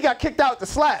 Yeah. And then he got kicked out to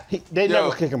slap. They Yo.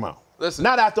 never kick him out. Listen.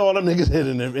 Not after all them niggas hit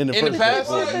in the in first the past,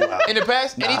 place. in the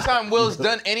past, anytime Will's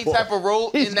done any type of role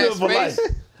He's in that good for life.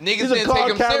 space, niggas He's a didn't take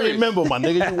card him carrying serious. member, my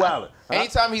nigga. You wildin'.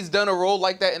 Anytime he's done a role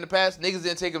like that in the past, niggas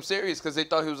didn't take him serious because they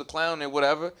thought he was a clown and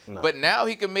whatever. No. But now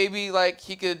he could maybe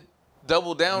he could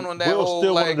double down on that Will's whole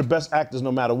still one of the best actors,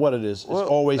 no matter what it is. It's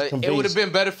always it conveyed. would have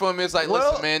been better for him. It's like, Will-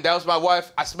 listen, man, that was my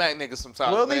wife. I smack niggas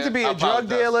sometimes. Will man. needs to be I a drug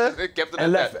apologize. dealer. Kept it and at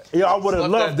left. that. Yeah, I would have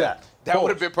Slept loved at that. That would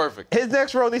have been perfect. His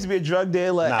next role needs to be a drug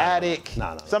dealer, Nah, addict,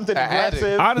 nah. something An addict.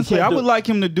 aggressive. Honestly, can't I do would it. like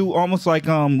him to do almost like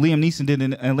Liam Neeson did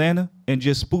in Atlanta and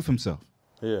just spoof himself.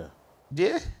 Yeah.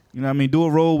 Yeah. You know what I mean? Do a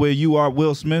role where you are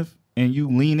Will Smith and you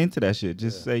lean into that shit.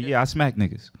 Just say, yeah, I smack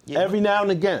niggas. Every now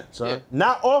and again, son. Yeah.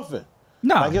 Not often.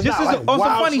 Nah, Like, it's just not as like on some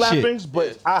wild funny shit. slappings,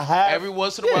 but I have. Every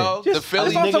once in a while, just- the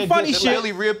Philly just on some funny the shit.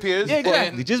 Philly reappears. Yeah,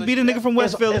 exactly. and- Just be the nigga from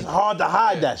West it's, Philly. it's hard to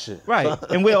hide that shit. Right.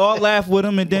 And we'll all laugh with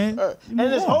him and then. And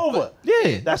it's over. Yeah,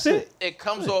 That's that's it. it. It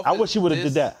comes off. I wish he would've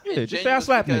did that. Yeah, just say I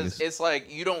slap because niggas. It's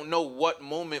like you don't know what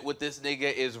moment with this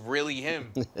nigga is really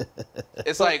him.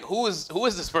 It's like who is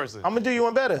this person? I'm gonna do you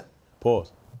one better.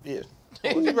 Pause. Yeah.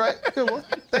 You right. Good one.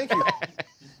 Thank you.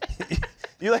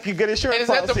 You like a good insurance And it's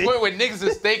at the policy. point where niggas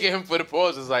is thanking him for the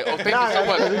pause. It's like, oh, thank Nah, you so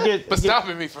much it for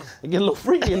stopping me from. It get a little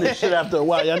freaky in this shit after a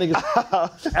while. Y'all niggas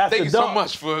after Thank you dark. so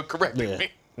much for correcting Yeah.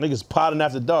 me. Niggas potting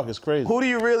after dark is crazy. Who do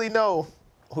you really know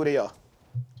who they are?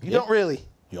 You don't really.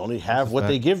 You only have what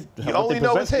they give. You only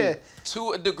know what's here.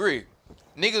 To a degree.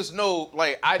 Niggas know,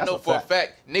 like, I know a for fact. a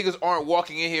fact, niggas aren't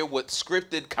walking in here with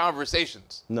scripted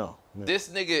conversations. No. Yeah. This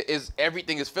nigga is,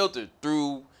 everything is filtered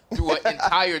through an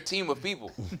entire team of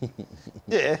people.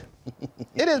 Yeah.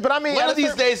 It is, but I mean, One at of a these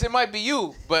certain- days it might be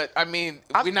you, but I mean,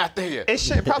 we're not there yet.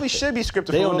 it probably should be scripted.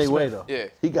 They for on Will their way Smith. though. Yeah.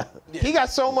 He got He got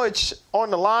so much on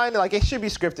the line, like it should be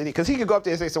scripted because he could go up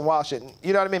there and say some wild shit.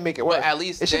 You know what I mean? Make it work. But at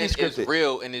least it should then be it's scripted.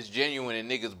 real and it's genuine and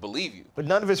niggas believe you. But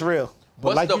none of it's real.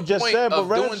 What's like the you just point said, of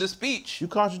but Reg, doing the speech? you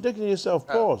contradicting yourself.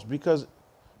 Pause because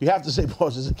you have to say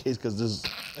pause just in case because this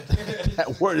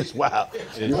that word is wild.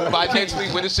 By next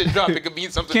week when this shit drop, it could mean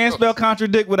something. Can't else. spell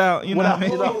contradict without, you know what I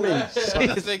mean? You know what I mean? This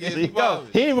nigga is Yo, wild.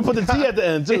 he didn't even put the T at the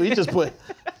end too. He just put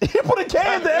a K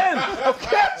at the end.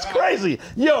 That's crazy.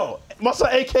 Yo, my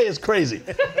son AK is crazy.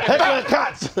 Heckler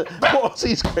Cots. Pause,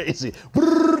 he's crazy.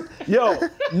 Yo,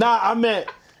 nah, I meant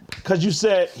because you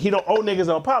said he don't owe niggas an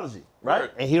apology, right?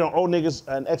 Right. And he don't owe niggas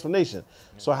an explanation.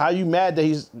 So how you mad that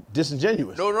he's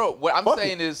disingenuous? No. What I'm Fuck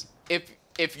saying it. is,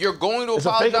 if you're going to It's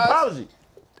a fake apologize,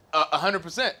 apology.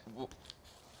 100%.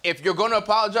 If you're going to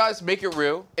apologize, make it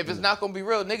real. If it's not going to be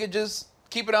real, nigga, just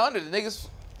keep it 100. The niggas talk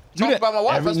didn't- about my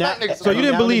wife. every I smack now- niggas. So you Now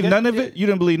didn't and believe again? none of it? You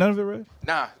didn't believe none of it, Red?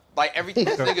 Nah, like everything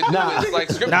this nigga do Nah. is like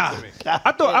scripted Nah. to me.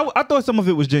 I thought some of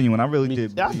it was genuine. I really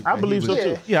did. I believe so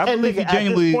too. Yeah, I And believe nigga, he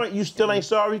genuinely. At this point, you still ain't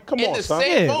sorry. Come In on, the son.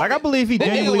 same Yeah, moment, like, I believe he the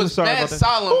genuinely nigga was sorry mad about that.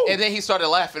 solemn, Ooh. and then he started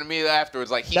laughing immediately afterwards.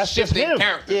 Like he That's just shifted him.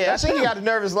 character. Yeah, I think he got a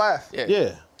nervous laugh.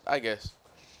 Yeah. I guess.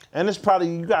 And it's probably,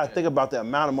 you gotta think about the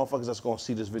amount of motherfuckers that's gonna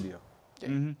see this video.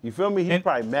 You feel me? He's And-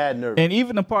 probably mad nervous. And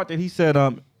even the part that he said,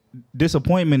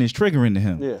 disappointment is triggering to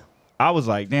him. Yeah. I was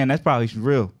like, damn, that's probably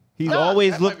real. He's Nah,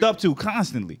 always that might looked be- up to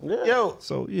constantly. Yeah. Yo,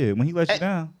 So yeah, when he let you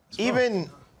down, it's wrong.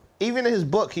 even in his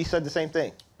book, he said the same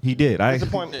thing. he did. I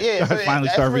Disappointment. Yeah, I finally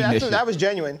started reading this shit. that was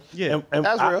genuine. Yeah. And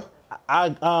That's real. I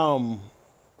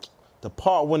the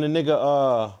part when the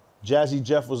nigga Jazzy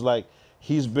Jeff was like,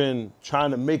 he's been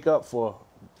trying to make up for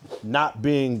not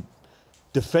being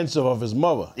defensive of his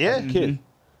mother Yeah. as a kid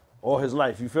all his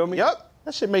life. You feel me? Yup.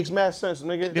 That shit makes mad sense,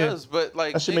 nigga. It does, but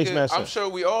like, That shit makes nigga, mad I'm sense. sure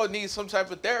we all need some type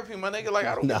of therapy, my nigga. Like,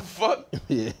 I don't give a fuck.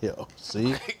 Yeah, yo.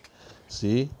 See?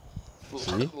 See?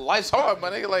 Life's hard, my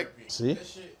nigga. Like, See? That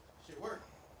shit work.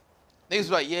 niggas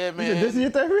be like, yeah, man. This is your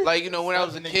therapy? Like, you know, when I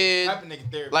was a kid, Type of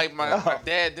nigga therapy. like my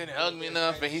dad didn't hug me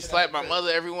enough, and he slapped my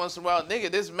mother every once in a while.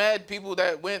 Nigga, there's mad people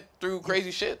that went through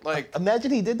crazy shit. Like,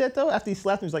 Imagine he did that though. After he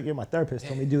slapped him, he's like, "You're my therapist.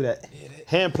 Told me to do that."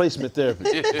 Hand placement therapy.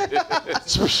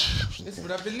 This is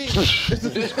what I've been needing.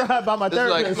 Described by my this is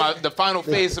therapist. like the final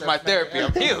phase of my therapy.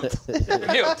 I'm healed. I'm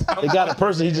healed. They got a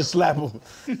person, he just slap him.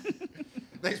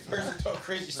 Next person talk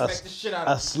crazy, smack the shit out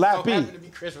a of him. slappy. So happen to be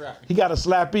Chris Rock. He got a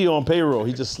slappy on payroll.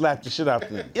 He just slapped the shit out of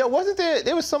him. Yo, wasn't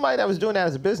there was somebody that was doing that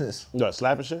as a business? You know,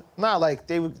 slapping shit? Nah, like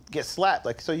they would get slapped.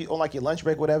 Like so, you on like your lunch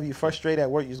break, whatever. You frustrated at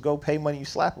work, you just go pay money, you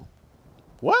slap them.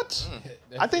 What?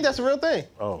 I think that's a real thing.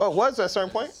 Oh. It was at a certain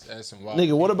point. That's some wild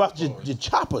Nigga, what about your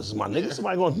choppers, my nigga?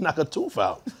 Somebody gonna knock a tooth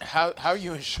out. How are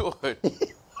you insured?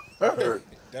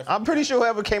 I'm pretty sure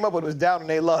whoever came up with it was down on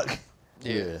their luck.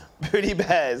 Yeah. Pretty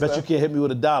bad. Bet son. you can't hit me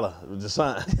with $1 with the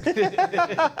sign.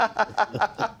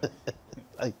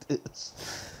 Like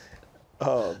this.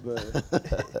 Oh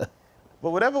man. But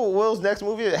whatever Will's next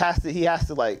movie, it has to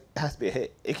be a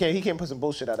hit. He can't put some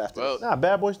bullshit out after Well, this. Nah,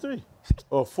 Bad Boys 3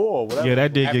 or 4 or whatever. Yeah,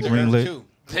 that did After get Earth greenlit. 2.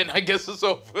 then I guess it's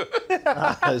over.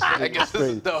 I guess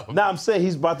it's dumb. Now I'm saying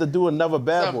he's about to do another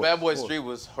Bad Boy. Bad Boy 3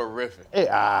 was horrific. Hey,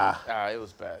 it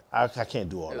was bad. I can't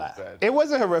do all It was that. bad. It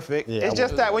wasn't horrific. Yeah, It's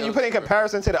just it that was- when it you was put in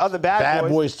comparison to the other Bad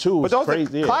Boys 2 was but those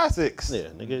crazy. are Yeah. classics. Yeah,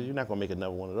 nigga, you're not gonna make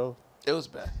another one of those. It was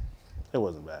bad. It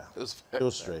wasn't bad. It was It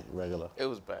was straight, regular. It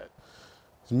was bad.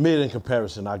 It's mid in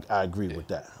comparison. I agree with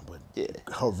that, but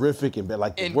horrific and bad.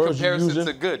 Like the In words you comparison using,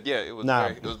 to good, yeah, it was Nah.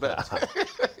 it was bad.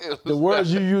 It was the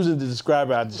words bad. you using to describe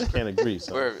it, I just can't agree.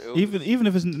 So Where it was- Even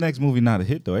if his next movie not a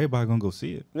hit though, everybody gonna go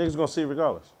see it. niggas gonna see it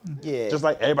regardless. Yeah. Just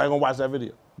like everybody gonna watch that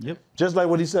video. Yep. Just like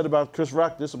what he said about Chris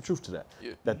Rock, there's some truth to that.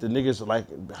 Yeah. That the niggas are like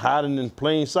hiding in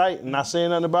plain sight and not saying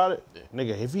nothing about it.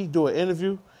 Nigga, if he do an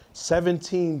interview,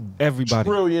 17 Everybody.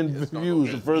 trillion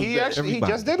views the first He day. actually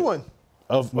Everybody. just did one.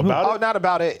 About Oh, it? not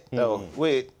about it though.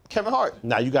 With Kevin Hart.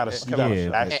 Nah, you gotta Yeah.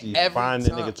 actually Every find the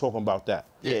time. nigga talking about that.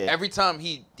 Yeah. Every time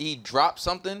he drops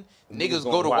something, niggas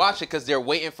gonna go to watch watch it because they're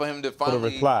waiting for him to For finally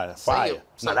the reply. say Fire. Now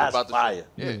something that's about the fire. shit.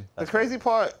 Yeah. The crazy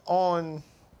part on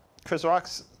Chris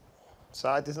Rock's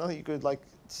side, there's nothing you could like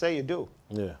say or do.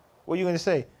 Yeah. What are you gonna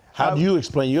say? How do you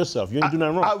explain yourself? You ain't do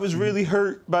nothing wrong. I was really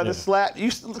hurt by the slap.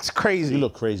 You looks crazy. You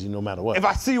look crazy no matter what. If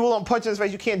I see you while I'm punching his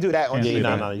face, you can't do that on Can't TV. do nah,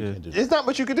 that. nah, you Yeah. can't do that. It's not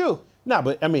much you could do. Nah,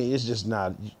 but I mean, it's just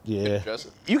not. Yeah. Address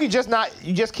it. You can just not.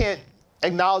 You just can't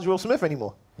acknowledge Will Smith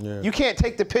anymore. Yeah. You can't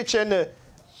take the picture and the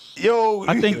yo.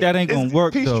 I think that ain't it's gonna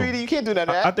work Peace though. treaty. You can't do none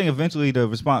of that. I think eventually the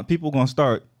response, people gonna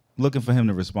start looking for him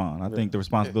to respond. I think the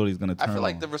responsibility is gonna turn. I feel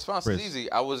like on the response Chris. is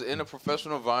easy. I was in a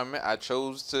professional environment. I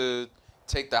chose to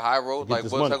take the high road. Like,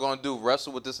 this what was money. I gonna do?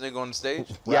 Wrestle with this nigga on the stage?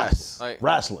 yes. Like,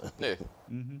 Wrestling. yeah.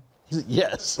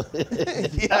 Yes.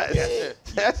 Yes.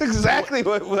 That's exactly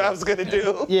what I was gonna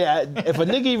do. Yeah. If a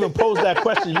nigga even posed that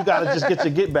question, you gotta just get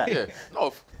your get back. Yeah.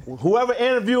 No. Whoever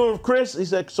interviewed Chris, he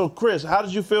said, "So Chris, how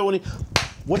did you feel when he?"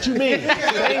 What you mean?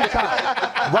 Same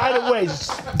time, right away, just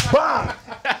bam,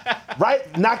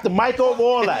 right, knock the mic over,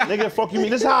 all that. Nigga, fuck you mean?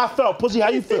 This is how I felt, pussy. How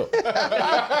you feel? You know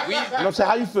what I'm saying?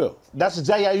 How you feel? That's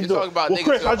exactly how you do it. talking about Well, niggas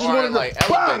Chris, who I just are, wanted to like, bang.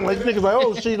 Like elevated. niggas like,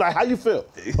 oh shit, like how you feel?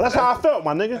 Well, that's how I felt,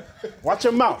 my nigga. Watch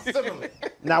your mouth.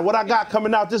 Now what I got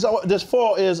coming out this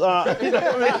fall is, you know what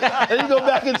I mean? And you go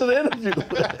back into the interview.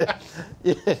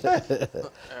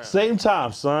 Yeah. Same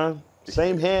time, son.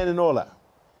 Same hand and all that.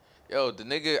 Yo, the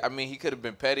nigga, I mean, he could have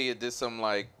been petty and did some,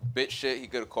 like, bitch shit. He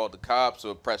could have called the cops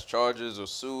or pressed charges or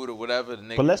sued or whatever. The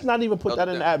nigga But let's not even put held that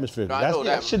it in the down. atmosphere. No, I That's, know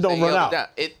that that. shit They don't run held it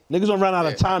out. down. Niggas don't run out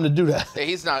of time to do that. Yeah,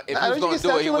 he's not. If I he was don't going you to get do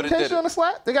it, he statute would have did limitation on it. the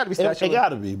slap? They gotta be statute. It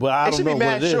gotta be, but I It don't should know be what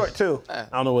mad it is. short too. I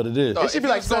don't know what it is. No, It should if be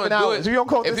he like was gonna 7 do hours. it- If you don't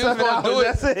call it if to he was 7 gonna do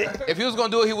hours, it- that's it. If he was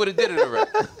going to do it, he would have did it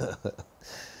already.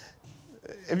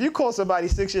 If you call somebody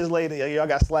 6 years later, y'all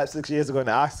got slapped 6 years ago in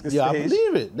the Oscar Yeah, I stage,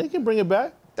 believe it. They can bring it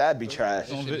back. that'd be trash.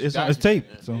 It's on his tape.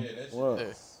 So Well,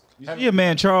 yeah,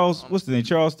 man, Charles, what's the name?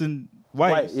 Charleston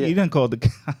White. White, yeah. He done called the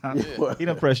cop. He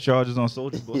done pressed charges on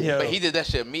Soulja Boy. Yeah. But he did that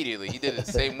shit immediately. He did it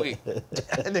the same week.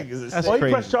 Niggas is That's oh, he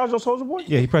crazy. pressed charge on Soulja Boy?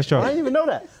 Yeah, he pressed I didn't charges. even know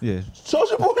that. Yeah.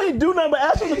 Soulja Boy ain't do nothing but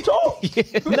ask him to talk.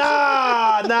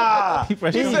 Nah. He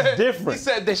pressed He's charges. different. He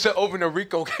said they should open a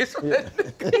RICO case on that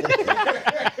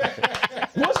nigga.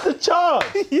 What's the charge?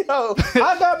 Yo,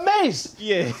 I got mace.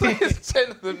 Yeah. It's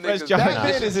 10 of them Press niggas. charges. that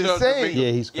man is They should charge the insane. RICO.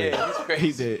 Yeah, he's crazy. Yeah, he's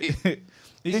crazy. He did.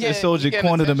 He can't- said Soldier can't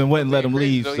cornered him and attention wouldn't let him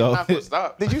crazy, leave. though. So He's not gonna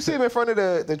stop. Did you see him in front of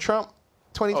the Trump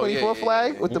 2024 yeah,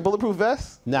 flag yeah. with the bulletproof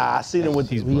vest? Nah, I seen him with,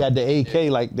 he had the AK,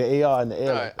 like the AR in the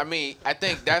air. I mean, I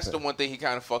think that's the one thing he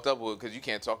kind of fucked up with because you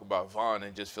can't talk about Vaughn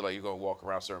and just feel like you're gonna walk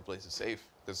around certain places safe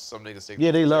because some niggas take Yeah,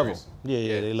 that they shit love him. serious.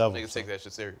 Yeah, they love some him. Niggas take that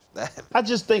shit serious. I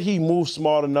just think he moves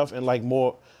smart enough and like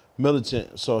more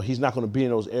militant, so he's not going to be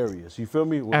in those areas. You feel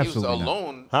me? He was Absolutely not.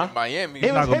 alone Huh? in Miami. It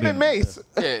was not gonna him be and in- Mace.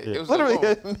 yeah, it was Literally,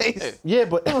 alone. Mace. Yeah,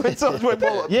 but Soulja Boy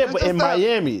pull up. yeah, but Just in stop.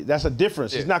 Miami, that's a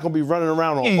difference. He's Yeah. not going to be running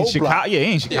around on He ain't O Chicago. Block. Yeah, he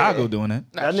ain't Chicago doing that.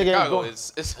 Nah, That nigga ain't Chicago going-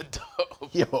 it's a dope.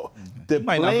 Yo, the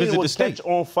might not plane visit will the state. catch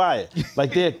on fire.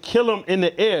 Like they'll kill him in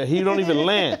the air. He don't even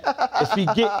land. If he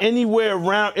get anywhere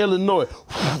around Illinois,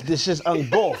 this just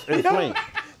engulfed in flames.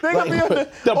 They gonna be on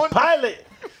The on- pilot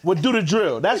would do the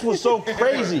drill. That's what's so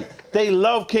crazy. They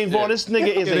love King Vaughn. This nigga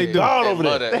is they a do. god They over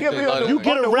love there. that. They gonna be love on that. You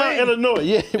get On the around wing. Illinois,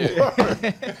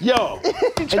 yeah. Yo,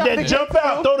 and then jump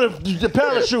out, throw the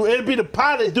parachute. It'll be the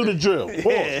pilot do the drill.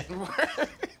 Pause.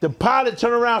 The pilot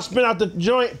turn around, spin out the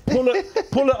joint, pull it,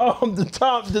 the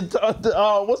top,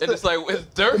 what's And the it's like it's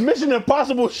dirt. Mission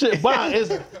Impossible shit? Bang,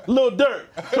 it's little dirt.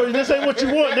 So this ain't what you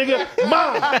want, nigga.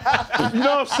 Bang, you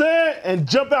know what I'm saying? And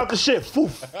jump out the shit,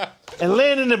 foof, and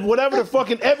land in the whatever the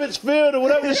fucking Ebbets Field or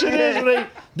whatever the shit is when they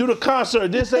do the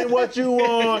concert. This ain't what you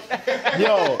want,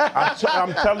 yo.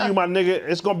 I'm telling you, my nigga,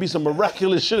 it's gonna be some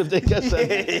miraculous shit if they get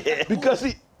that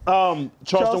because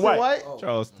Charleston White.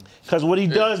 Charleston. Because what he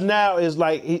does now is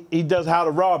like he does How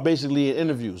to Rob basically in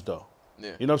interviews though.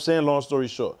 Yeah. You know what I'm saying? Long story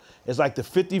short, it's like the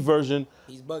 50 version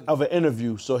of an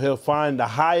interview. So he'll find the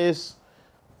highest,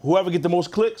 whoever get the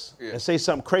most clicks, and say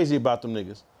something crazy about them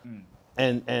niggas.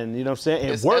 And you know what I'm saying?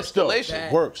 It works escalation. though.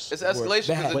 It works. It's escalation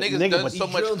because the But niggas done but so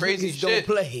much crazy shit.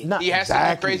 Not He has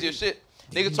exactly. to do crazier shit.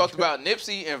 Niggas talked about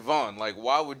Nipsey and Vaughn. Like,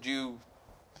 why would you?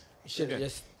 Should have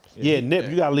just. Yeah, Nip,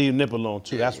 you gotta leave Nip alone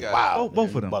too. That's wild.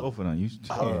 Both of them. But Both of them. You,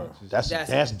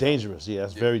 that's dangerous. Yeah,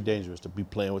 that's very dangerous to be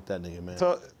playing with that nigga, man.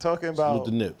 Talking Salute about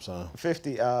the Nips, huh?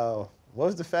 50. What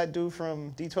was the fat dude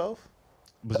from D12?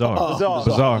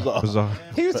 Bizarre.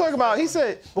 He was talking about. He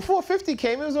said before 50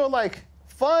 came, it was all like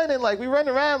fun and like we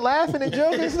running around laughing and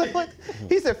joking and stuff like.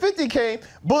 He said 50 came,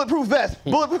 bulletproof vest,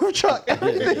 bulletproof truck,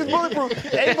 everything is bulletproof.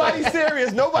 Everybody's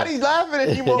serious. Nobody's laughing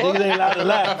anymore. Niggas ain't allowed to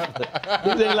laugh.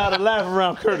 Niggas ain't allowed to laugh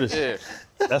around Curtis. Yeah.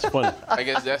 That's funny. I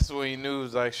guess that's when he knew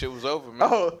like shit was over, man.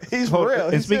 Oh, he's for real.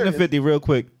 And He's speaking serious. of 50, real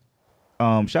quick,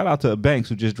 shout out to Banks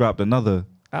who just dropped another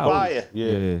album. Fire.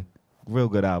 Yeah. Real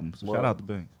good album. So shout out to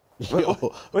Banks.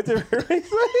 What did Ray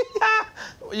say?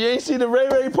 You ain't see the Ray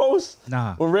Ray post?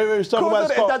 Nah. When Ray Ray was talking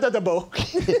about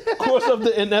Course of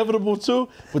the Inevitable too,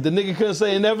 but the nigga couldn't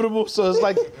say inevitable, so it's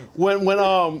like when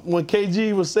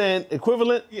KG was saying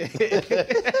equivalent, the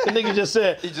nigga just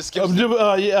said, He just skips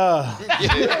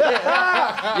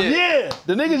yeah.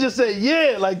 The nigga just said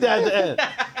yeah like that at the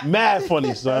end. Mad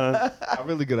funny, son. A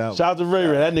really good album. Shout out to Ray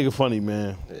Ray, that nigga funny,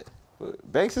 man.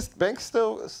 Banks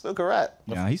still can rap.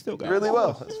 Yeah, he still got Really it.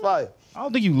 well. It's fire. I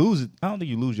don't think you lose it. I don't think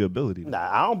you lose your ability. Nah,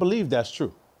 I don't believe that's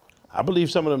true. I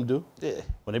believe some of them do. Yeah.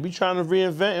 When they be trying to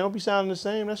reinvent, it don't be sounding the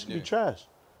same. That should be trash.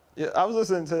 Yeah, I was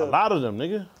listening to A lot of them,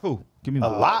 nigga. Who? Give me A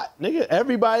one. lot, nigga.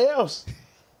 Everybody else.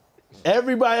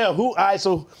 Everybody else.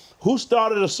 So who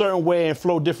started a certain way and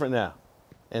flow different now?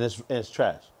 And it's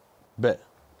trash. Bet.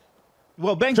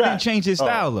 Well, Banks Trash. didn't change his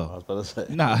style I though. was about to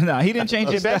say. Nah, he didn't change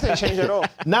his Banks style. ain't changed at all.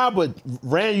 Nah, but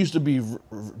Rand used to be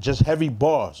just heavy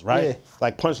bars, right? Yeah.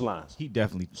 Like punchlines. He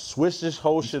definitely. Switch this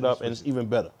whole shit up and it's even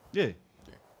better. Yeah.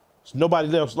 So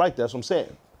nobody else like that. That's what I'm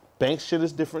saying. Banks shit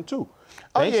is different too.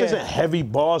 Oh, Banks yeah. isn't heavy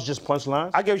bars, just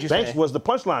punchlines. I get what you're Banks saying. was the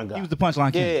punchline guy. He was the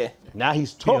punchline king. Yeah. Now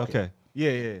he's Yeah, talking. okay.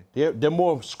 Yeah. They're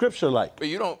more scripture-like. But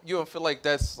you don't feel like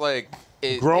that's like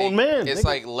Grown man, It's nigga.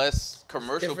 like less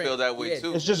commercial Different. feel that way Yeah.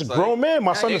 too. It's just a like, grown man.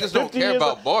 My son is niggas 50 don't care years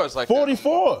about old. bars like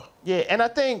 44. Yeah, and I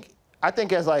think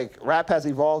as like rap has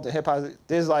evolved and hip hop,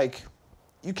 there's like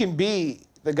you can be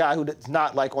the guy who's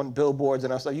not like on billboards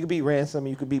and stuff. You could be Ransom,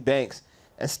 you could be Banks,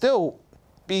 and still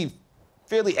be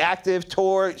fairly active,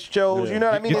 tour shows. Yeah. You know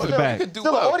what I mean? Get to the Still- bag. You could do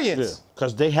Still well. an audience.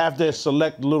 Because they have their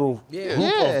select little Yeah. group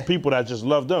Yeah. of people that just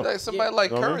love them. Like somebody like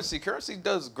You know what I mean? Currency. Currency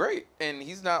does great, and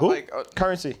he's not Who? like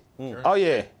Currency. Oh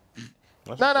yeah.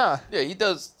 Nah. yeah, he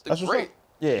does That's what's great. up.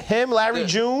 Yeah, him, Larry Yeah.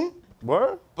 June.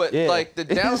 Word? But Yeah. like the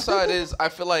downside is, I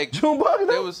feel like Junebug,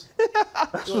 there was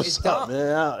What's up,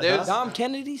 man? there's Dom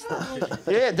Kennedy still?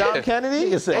 Yeah, Dom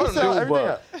Kennedy. Nigga said He sell everything Junebug.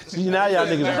 up. See, now y'all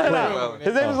niggas is playing. Well,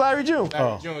 His name is Larry June.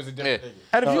 Larry June was a different Yeah. nigga.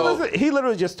 And if you Oh. listen, he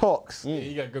literally just talks. Yeah,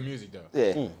 he got good music though.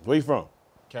 Yeah, Where you from?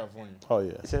 California. Oh,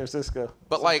 yeah. San Francisco.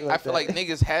 But like, I feel that. like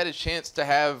niggas had a chance to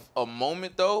have a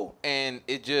moment though, and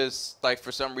it just like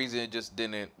for some reason it just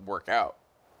didn't work out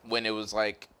when it was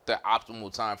like the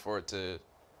optimal time for it to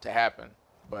happen.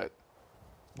 But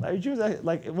Larry June's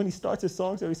like when he starts his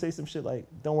songs, he always say some shit like,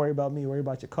 "Don't worry about me, worry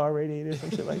about your car radiator," some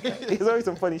shit like that. He's always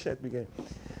some funny shit at the beginning.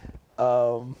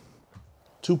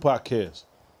 Tupac cares.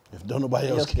 If don't nobody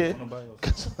else care.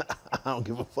 I don't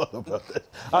give a fuck about that.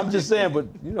 I'm just saying, but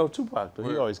you know, Tupac, though,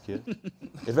 he always cared.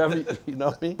 If ever, you know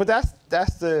what I mean? But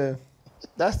that's the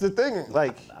thing.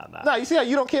 Like, nah, you see how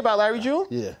you don't care about Larry June?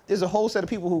 Yeah. There's a whole set of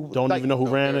people who Don't like, even know who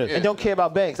Ran is. and don't care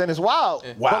about Banks, and it's wild.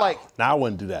 Wow. But like, now I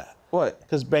wouldn't do that. what?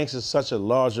 Because Banks is such a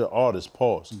larger artist,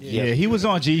 pause. Yeah, he was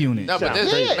on G Unit. no, but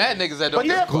there's Yeah. mad niggas that But don't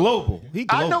yeah, give a fuck. Global. He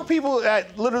global. I know people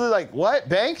that literally like, what?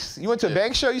 Banks? You went to a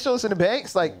Banks show? You still listen to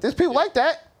Banks? Like, there's people like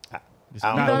that. It's I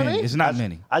don't not know what I many. mean? It's not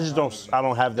many. I just don't. I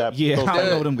don't have that. Yeah, those I don't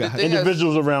know them The guys. thing is-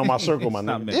 individuals around my circle, my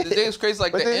not nigga. many. The thing is crazy,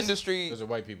 like But the there's- industry. Those are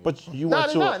white people. But you No, went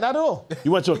they're to not. Not at all.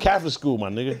 you went to a Catholic school, my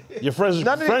nigga. Your friends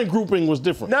None of friend grouping was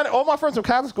different. None, all my friends from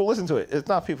Catholic school listen to it. It's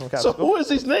not people from So Catholic school. who is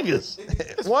these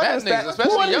niggas? One Mad was niggas, that.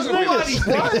 especially Who are younger these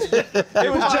niggas?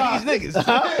 It was John. These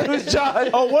niggas. It was John.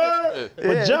 Oh, word?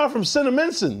 But John from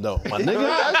Cinnamon, though, my nigga.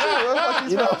 That's true.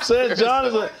 You know what I'm saying? John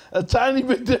is a tiny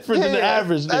bit different than the Yeah,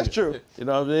 average nigga. that's true. You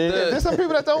know what I mean? There's some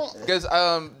people that don't. Because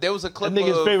there was a That clip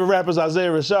nigga's of favorite rapper is Isaiah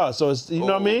Rashad, so it's, you know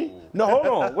what I mean? No, hold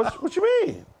on. What you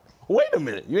mean? Wait a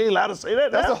minute. You ain't allowed to say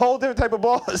that That's now. a whole different type of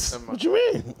boss. What you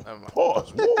mean?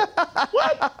 Pause. Whoa.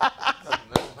 What?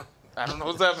 I don't know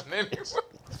what's happening.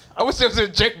 I wish there was a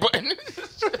Jake button.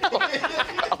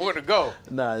 I want to go.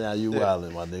 Nah, you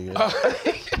wildin', my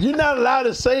nigga. You're not allowed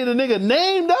to say the nigga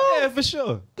name, though? Yeah, for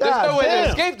sure. There's no way to damn.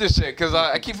 escape this shit because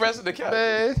I keep pressing the cap.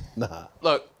 Man, Nah.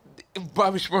 Look,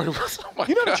 Bobby Shmurda was, oh my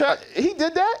you know the God. he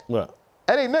did that. What?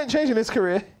 That ain't nothing changing his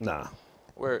career. Nah.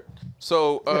 Word.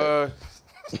 So,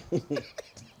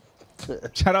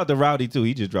 Shout out to Rowdy too.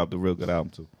 He just dropped a real good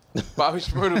album too. Bobby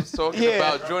Shmurda was talking Yeah.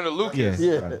 about Joyner Lucas.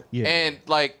 Yeah. And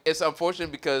like it's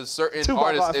unfortunate because certain Tupac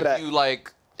artists, off of that.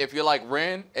 if you're like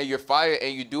Ren and you're fire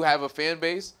and you do have a fan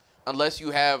base, unless you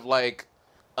have like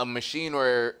a machine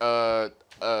or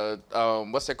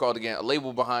what's that called again? A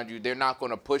label behind you, they're not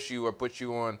gonna push you or put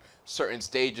you on certain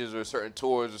stages or certain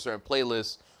tours or certain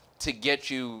playlists to get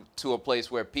you to a place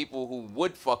where people who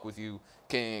would fuck with you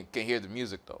can hear the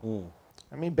music though.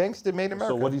 I mean, Banks did Made in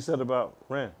America. So what he said about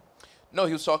Ren? No,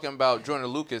 he was talking about Joyner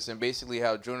Lucas and basically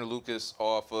how Joyner Lucas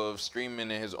off of streaming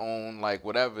in his own like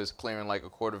whatever is clearing like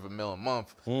 $250,000 a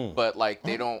month, but like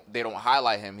they don't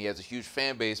highlight him. He has a huge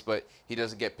fan base, but he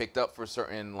doesn't get picked up for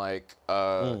certain like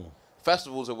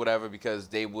festivals or whatever because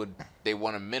they want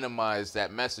to minimize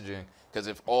that messaging. Because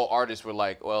if all artists were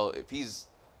like, well, if he's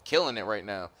killing it right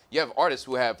now, you have artists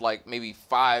who have like maybe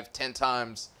 5-10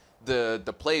 times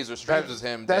the plays or streams as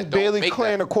him. That's that don't barely make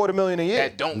clearing that. $250,000 a year.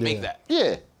 That don't make that.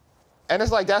 Yeah. And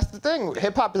it's like, that's the thing.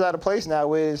 Hip hop is at a place now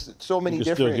where there's so many You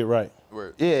can different still get right.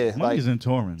 Word. yeah, like Money's in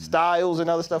touring. styles and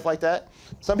other stuff like that.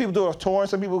 Some people do it off touring,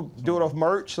 some people do it off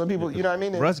merch, some people, you know what I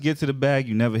mean? Russ get to the bag,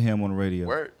 you never hear him on the radio.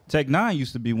 Word. Tech Nine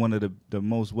used to be one of the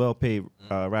most well-paid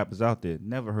rappers out there.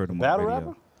 Never heard him Battle on the radio.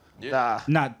 rapper? Yeah.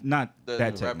 Not The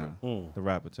that Tech rapper. Nine. The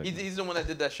rapper Tech Nine. He's the one that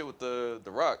did that shit with the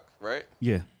Rock, right?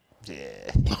 Yeah.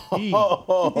 Yeah. He-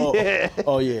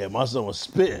 Oh yeah, my son was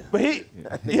spitting. But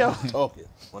yo, Talking.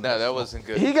 No, that wasn't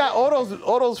good. he got all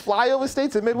those flyover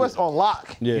states in Midwest on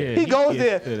lock. Yeah. He goes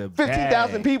there, gets to the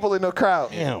 15,000 bag. people in the crowd.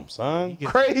 Damn, son.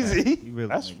 Crazy. He really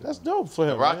That's dope for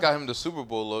him. Rock man. got him the Super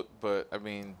Bowl look, but I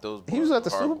mean those. He was at the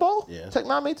Super Bowl? Yeah. Tech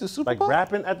Nine made it to the Super Like Bowl?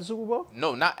 rapping at the Super Bowl?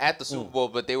 No, not at the Super Bowl,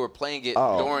 but they were playing it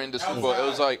Oh. during the Super Bowl. It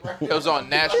was like it was on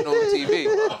national TV.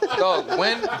 Dog,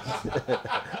 when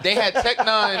they had Tech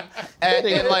Nine at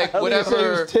in like I think he said he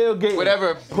whatever, was tailgating,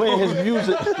 whatever. playing his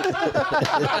music.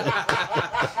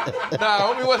 Nah,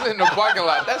 homie wasn't in the parking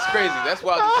lot. That's crazy. That's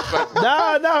wild. disrespectful.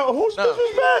 Nah, who's No.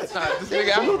 disrespect? Nah, this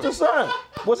nigga Salute out. the son.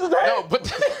 What's his name? No, but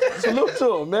Salute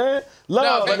to him, man. no,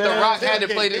 Love, but man. The Rock had to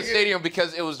play in the stadium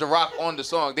because it was The Rock on the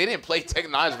song. They didn't play Tech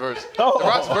Nine's verse. Oh. The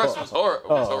Rock's verse was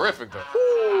horrific though.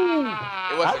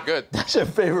 It wasn't good. That's your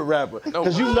favorite rapper. No.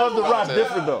 Because you love the Rock Nah.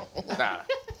 different, though. Nah.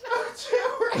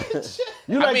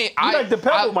 You like, mean, you like the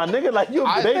Pebble, I- my nigga. Like, you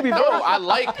a baby no, verse. I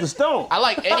like the Stone. I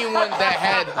like anyone that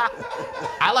had.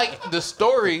 I like the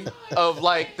story of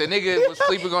like the nigga was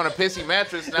sleeping on a pissy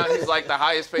mattress. Now he's like the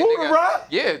highest paid Who, nigga. The Rock?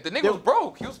 Yeah, the nigga was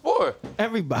broke. He was poor.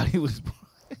 Everybody was.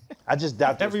 I just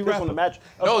doubt there Every was piss on the rapper. mattress.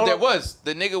 No, there was.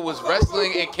 The nigga was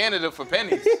wrestling in Canada for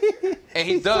pennies, and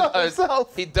he saw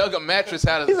himself. dug a mattress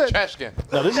out of the said- trash can.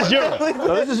 No, this is urine.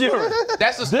 No, this is urine.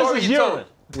 That's the story is he told. urine.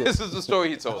 This is the story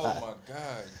he told. Oh my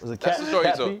God. Was it That's cat, the story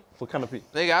cat he told. pee? What kind of pee?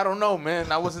 Nigga, I don't know,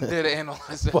 man. I wasn't there to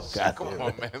analyze that shit. out Come there,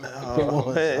 on,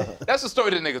 man. Man. That's the story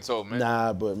the nigga told, man.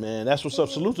 Nah, but man, that's what's up.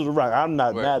 Salute to the Rock. I'm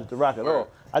not Word. mad at the Rock at Word. all.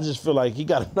 I just feel like he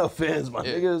got enough fans, my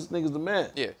Yeah. nigga. This nigga's the man.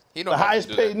 Yeah, he don't The have highest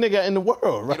to do paid that. nigga in the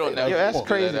world, right? He don't Like, never that's do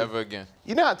crazy. that ever again.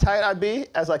 You know how tight I'd be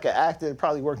as like an actor that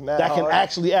probably worked mad that can hard?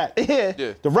 actually act. Yeah.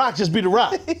 Yeah. The Rock just be the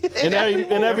Rock in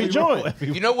every joint.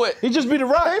 You know what? He just be the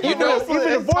Rock. You Even know-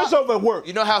 the voiceover work.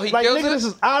 You know how he like kills nigga, it? this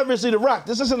is obviously the Rock.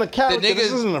 This isn't a character. nigga-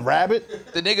 This isn't a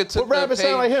rabbit. The nigga took What rabbit the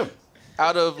sound like page him?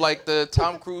 out of like the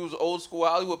Tom Cruise old school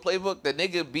Hollywood playbook. The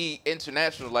nigga be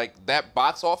international. Like that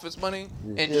box office money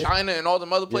in China and all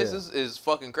them other places is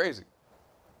fucking crazy.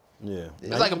 Yeah.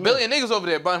 There's like a billion niggas over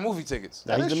there buying movie tickets.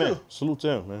 Nah, he's is the man. true. Salute to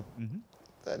him, man.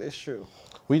 That is true.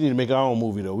 We need to make our own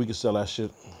movie though. We can sell that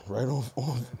shit right on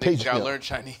Niggas gotta Patreon. learn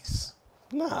Chinese.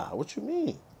 Nah, what you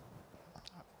mean?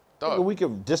 Dog. We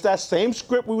could just that same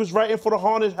script we was writing for the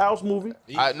Haunted House movie.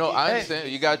 I understand.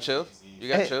 You gotta chill. You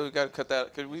gotta Hey. chill. You gotta cut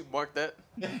that. Could we mark that?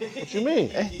 What you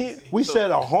mean? We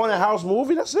said a Haunted House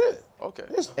movie. That's it. Okay.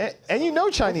 And you know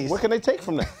Chinese. What can they take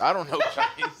from that? I don't know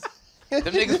Chinese.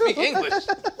 Them niggas speak English.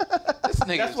 This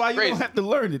nigga That's is why you crazy. don't have to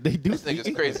learn it. They do. This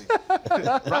nigga's crazy.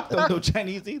 Rock don't know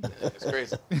Chinese either. It's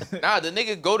crazy. Nah, the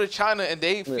nigga go to China and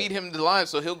they feed him the line,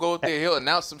 so he'll go up there, he'll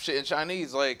announce some shit in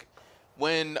Chinese. Like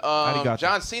when got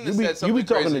John Cena You said be something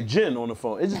talking crazy. to Jin on the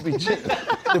phone. It just be Jin,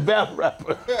 the battle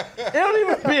rapper. It don't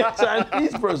even be a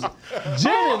Chinese person.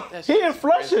 Jin, he in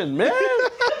Flushing, man.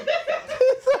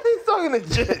 He's talking to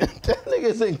Jin. That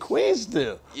nigga's in Queens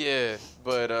still. Yeah,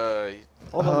 but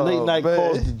All the late night man.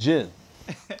 calls to Jin.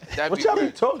 That'd What be y'all be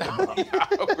weird. talking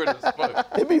about? Awkward as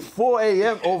fuck. It be 4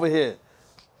 a.m. over here.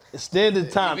 It's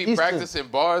standard time. You be Eastern. practicing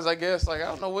bars, I guess. Like, I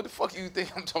don't know what the fuck you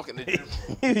think I'm talking to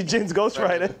you. Jin's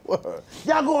ghostwriter. Word.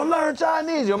 Y'all gonna learn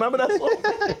Chinese. You remember that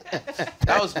song?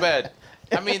 That was bad.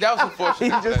 I mean, that was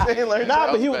unfortunate. He just saying learn Nah,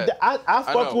 That but was bad. I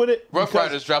fuck know. with it. Rough because-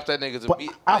 Riders dropped that niggas But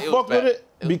immediately. I fuck with it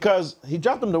was because he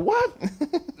dropped them to what?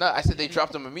 No, I said they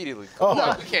dropped them immediately. Oh. Come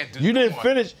on, we can't do You didn't come on.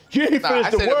 finish. You didn't Nah, finish I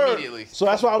the said word. immediately. So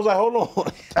that's why I was like, hold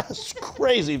on. That's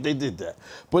crazy if they did that.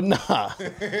 But nah.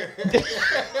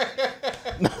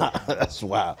 Nah, that's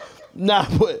wild. Nah,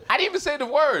 but I didn't even say the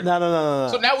word. no.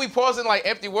 So now we pausing like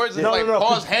empty words and No, like no, no,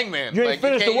 pause 'cause Hangman. you ain't like,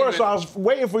 finished the can't word, so I even- was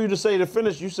waiting for you to say to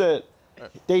finish. You said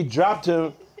they dropped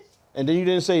him, and then you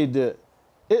didn't say the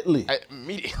Italy.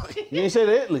 Immediately. You didn't say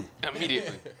the Italy.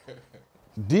 Immediately.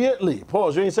 The Italy.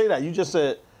 Pause. You didn't say that. You just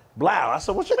said blow. I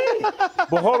said, what you mean?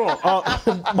 But hold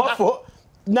on. My fault.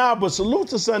 Nah, but salute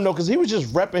to son though, because he was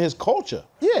just repping his culture.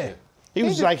 Yeah. He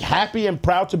was like happy and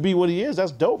proud to be what he is.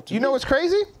 That's dope. to You me. know what's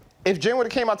crazy? If Jin would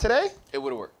have came out today, It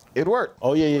would have worked. it'd work.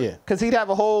 Oh yeah. Because he'd have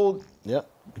a whole. Yep.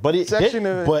 But it Section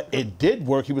did, of it. but it did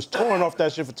work. He was touring off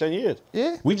that shit for 10 years.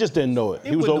 Yeah. We just didn't know it.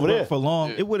 He was wouldn't over have there. worked for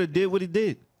long. It would have did what it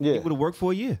did. Yeah. It would have worked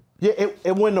for a year. Yeah,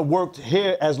 it wouldn't have worked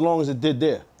here as long as it did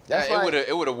there. That's it like-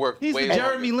 would have worked. He's way the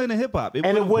Jeremy longer. Lin of hip hop. It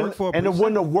And it wouldn't wouldn't work for a and it person.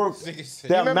 wouldn't have worked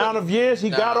the amount of years he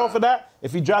got off of that.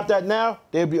 If he dropped that now,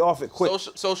 they'd be off it quick.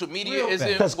 Social media isn't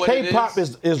Because what it K-pop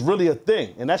is. is really a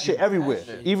thing, and that shit everywhere,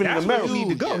 even That's in where America. he need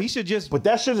to go. He should just. But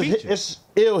that shit is feature. it's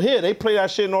ill here. They play that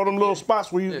shit in all them little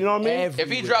spots where you know what I mean. If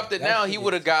he dropped it now, he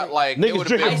would have got like Niggas it would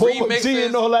have been drinking boba tea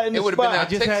and all that in remixes. the It would have been spot. on I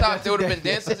just had TikTok. that There would have been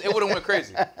today. dances. It would have went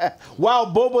crazy.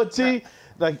 Wild boba tea,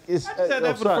 like it's. I said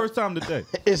that for the first time today.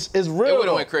 It's It real. would have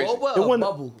though. went crazy. Boba It or wouldn't-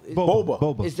 bubble? Boba.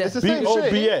 Boba. Is that It's the same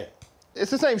shit. B-O-B-A. It's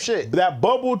the same shit. That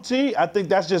bubble tea, I think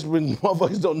that's just when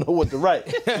motherfuckers don't know what to write.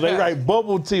 So they write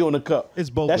bubble tea on the cup. It's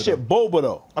boba, That shit boba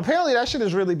though. Apparently, that shit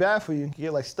is really bad for you. You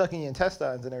get like stuck in your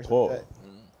intestines and everything Whoa. like that.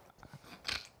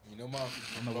 You know, mom.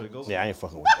 I know where to go. Yeah, I ain't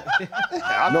fucking with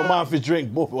that. No mom fit drink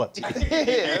boba tea.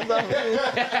 Yeah,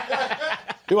 that's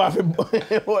You want fit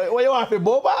what you want fit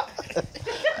boba?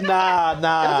 Nah.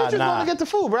 just going to get the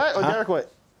food, right? Or Derek went?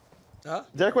 Huh?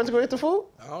 Derek went to go get the food?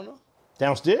 I don't know.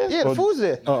 Downstairs? Yeah, the Or- food's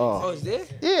there. Oh, it's there?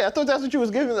 Yeah, I thought that's what you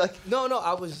was giving. Like, No,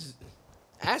 I was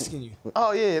asking you.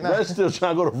 oh yeah, nah. Red's still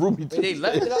trying to go to Ruby They Tuesday.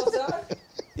 left it outside?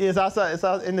 Yeah, it's outside. It's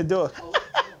out in the door.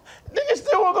 Niggas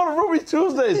still want to go to Ruby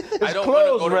Tuesdays. It's I don't want to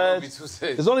closed, go to Red. Ruby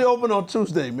Tuesdays. It's only open on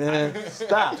Tuesday, man. I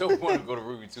Stop. don't want to go to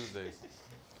Ruby Tuesdays.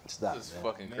 Stop. It's Man.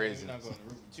 fucking crazy. Not going to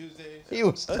Ruby Tuesdays. He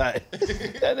was tight.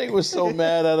 That nigga was so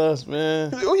mad at us,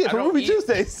 man. Oh yeah, for don't Ruby eat-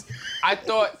 Tuesdays. I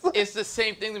thought it's the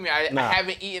same thing to me. I Nah.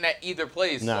 haven't eaten at either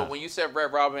place. Nah. So when you said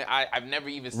Red Robin, I've never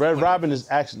even seen Red one. Robin is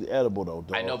actually edible, though,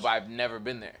 dog. I know, but I've never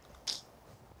been there.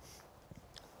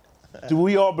 Do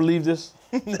we all believe this?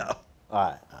 No.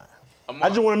 All right. I'm I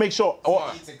just want to make sure.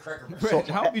 on. Eats a cracker. Reg,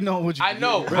 I hope you know what you. I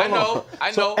know, Reg.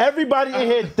 I So know. everybody in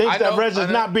here thinks I that know, Reg I is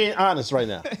know. not being honest right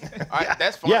now. All right,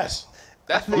 that's fine. Yes.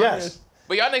 That's fine. Yes.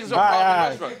 But y'all niggas don't All follow right, the all right.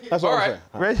 restaurant. That's what All I'm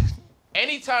right. saying. Reg,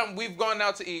 Anytime we've gone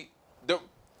out to eat,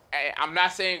 I'm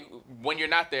not saying when you're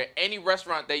not there, any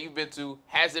restaurant that you've been to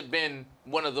hasn't been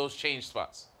one of those change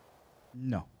spots.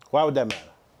 No. Why would that matter?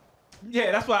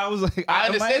 Yeah, that's why I was like. I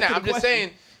understand that. answer I'm the just question.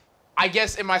 saying. I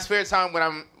guess in my spare time when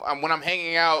I'm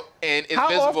hanging out and it's How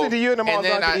visible. often do you and the mom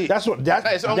then go out to eat? That's what.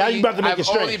 It's Now you about to make I've it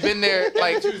straight. only been there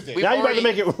like Tuesday. we've Now you about to already-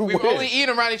 make it We've weird. only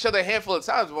eaten around each other a handful of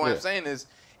times. But what Yeah. I'm saying is,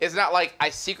 it's not like I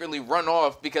secretly run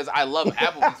off because I love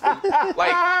Applebee's food.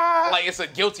 like it's a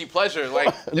guilty pleasure.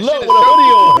 Like the Look shit with is a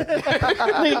hoodie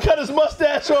on. Nigga cut his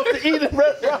mustache off to eat at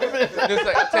Red Robin. It's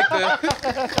like I take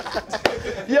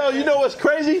the Yo, you know what's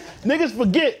crazy? Niggas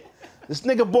forget. This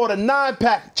nigga bought a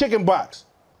 9-pack chicken box.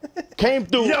 Came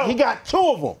through, he got 2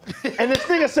 of them. And this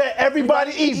nigga said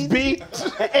everybody eats B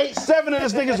and ate 7 of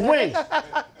this nigga's wings.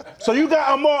 So you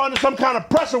got Amar under some kind of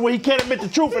pressure where he can't admit the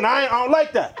truth, and I don't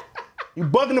like that. You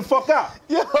bugging the fuck out.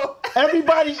 yo,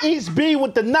 Everybody eats B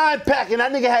with the 9-pack, and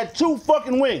that nigga had 2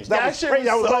 fucking wings. That That was shit crazy.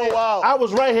 was I was so right here. wild. I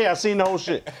was right here. I seen the whole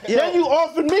shit. Then you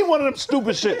offered me one of them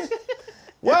stupid shits.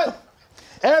 What?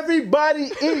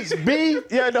 Everybody eats B.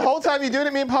 yeah. The whole time you doing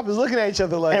it, me and Pop is looking at each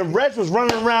other like. And Reg was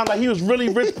running around like he was really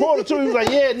Rich Porter too. He was like,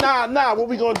 yeah, nah, what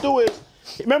we gonna do is,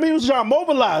 remember he was trying to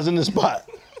mobilize in this spot.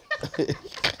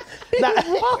 Nah,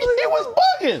 he was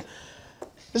bugging.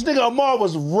 This nigga Amar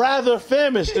was rather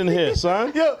famished in here,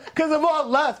 son. Yo, because Amar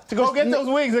left to go get those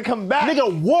wings and come back.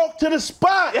 Nigga walked to the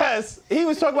spot. Yes. He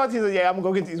was talking about these. Like, yeah, I'm gonna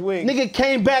go get these wings. Nigga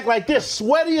came back like this,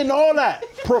 sweaty and all that,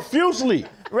 profusely.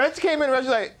 Reg came in. Reg was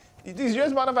like, these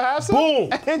yours mind if I have some? Boom.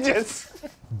 And just.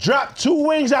 Dropped 2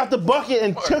 wings out the bucket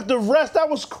and took the rest. That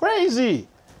was crazy.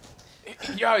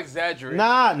 Y'all exaggerating.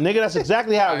 Nah, nigga, that's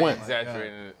exactly how I it ain't went.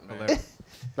 exaggerating it, man. Hilarious.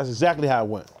 That's exactly how it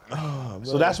went.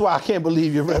 So that's why I can't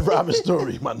believe your Red Robin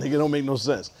story, my nigga. It don't make no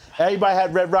sense. Everybody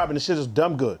had Red Robin. The shit is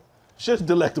dumb good. Shit's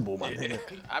delectable, my nigga.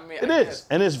 I mean, It is,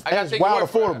 and it's I gotta take your wild word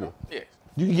for it. affordable. Yeah.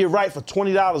 You can get right for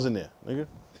 $20 in there, nigga.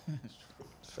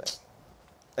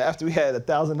 After we had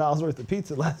 $1,000 worth of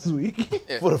pizza last week.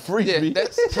 Yeah. For the frisbee. Yeah,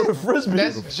 that's- for the frisbee.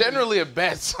 That's generally a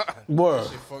bad sign. Word.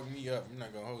 Shit fucked me up. I'm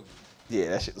not gonna hold you.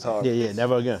 Yeah, that shit was hard. Yeah,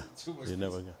 never again. Too much Yeah,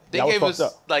 never again. They That was gave fucked us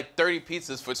up. like 30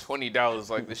 pizzas for $20.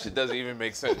 Like, this shit doesn't even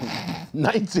make sense.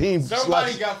 19 Somebody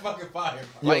slices. got fucking fired.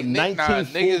 Yo, Like, 19 nah, full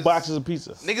niggas- boxes of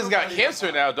pizza. Niggas got cancer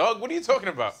now, dog. What are you talking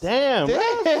about? Damn, man.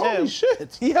 Holy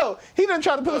shit. Yo, he done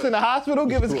tried to put us in the hospital,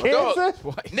 give us Dog,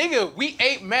 cancer. nigga, we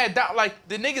ate mad dog. Like,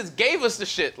 the niggas gave us the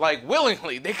shit, like,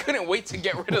 willingly. They couldn't wait to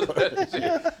get rid of that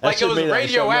shit. Like, shit it was made that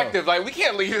radioactive. Like, we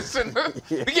can't leave this in the,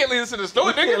 we can't leave this in the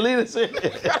store, Can't nigga. leave us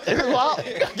in. Wow.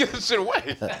 Get this shit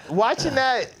away. Watching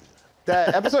that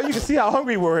episode, you can see how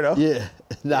hungry we were, though. Yeah.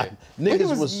 Nah, niggas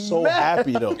was was so mad.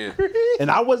 happy, though. Yeah.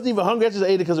 And I wasn't even hungry. I just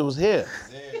ate it because it was here.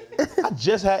 I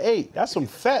just had 8. That's some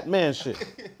fat man shit.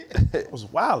 It was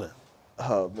wildin'.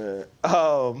 Oh,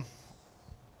 man.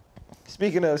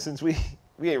 Speaking of, since we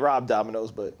ain't robbed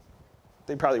Domino's, but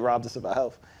they probably robbed us of our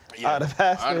health. Yeah, The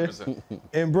pastor 100%.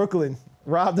 in Brooklyn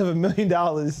robbed of $1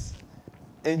 million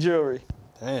in jewelry.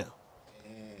 Damn.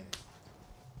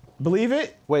 Believe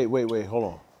it? Wait, hold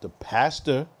on. The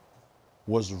pastor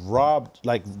was robbed,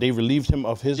 like they relieved him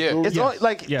of his Yeah. jewelry? It's only,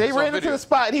 like Yes. they It's ran on into video. the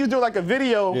spot and he was doing like a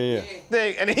video Yeah.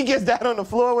 thing, and then he gets down on the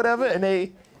floor or whatever, and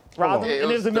they robbed on. him, Yeah, it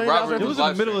and was there's $1 the million. robbery It was in the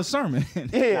Live middle of sermon. Now,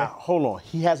 Yeah. hold on.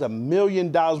 He has $1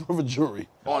 million worth of jewelry.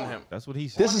 On him. That's what he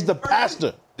said. This is the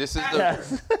pastor. This is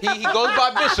the, he goes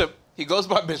by Bishop. He goes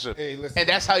by Bishop. Hey, listen. And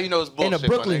that's how you know it's In bullshit. a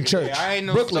Brooklyn my nigga. church. Yeah, I ain't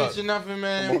no Brooklyn. snitch or nothing,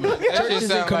 man. That Church shit is in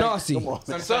sound like Canarsie.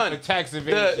 some Son, type of tax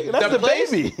evasion. That's the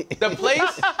place, baby. the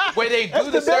place where they do the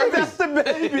the baby. service. That's the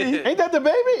baby. Ain't that the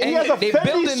baby? He And has a they Fendi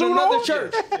built in suit another on?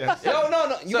 church.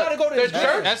 No. You gotta go to the this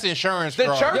church. That's insurance The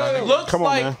fraud. church my nigga. looks Come on,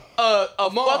 like man. a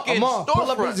fucking Amar,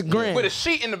 pull up his storefront gram. with a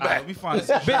sheet in the back. We find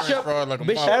Insurance Bishop- fraud like a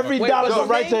Bishop- motherfucker. Every Wait, dollar what's go his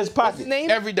right name? to his What's pocket. his name?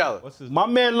 Every dollar. What's his My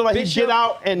man look like he Bishop, get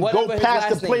out and go whatever his pass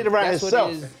the last plate name. around That's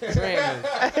himself. What his gram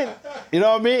is. You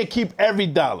know what I mean? And keep every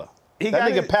dollar. He That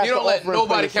got nigga it. passed You don't the let offering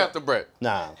nobody plate count the bread.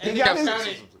 Nah. He got got his-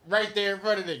 counted right there in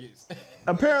front of niggas.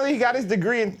 Apparently, he got his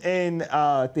degree in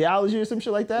theology or some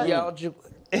shit like that. Yeah,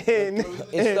 In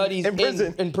studies in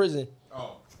prison. in prison.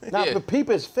 Nah, Yeah. but peep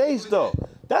his face though.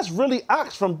 That's really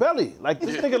Ox from Belly. Like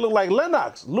this nigga look like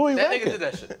Lennox, Louis That nigga Rankin. did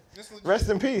that shit. Rest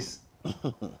in peace.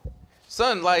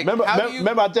 Son, like, Remember, how do you,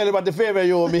 remember I tell you about the favor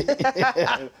you owe me?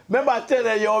 Remember I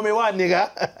tell you owe me what,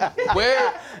 nigga?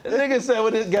 where The nigga said,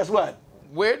 well, guess what?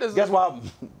 does Guess what?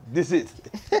 This is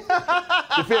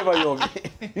the favor you owe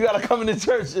me. You gotta come into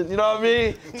church and, you know what I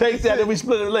mean? Take that and we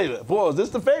split it later. Boy, this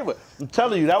the favor. I'm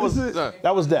telling you, that was Son,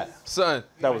 that. Was that. son,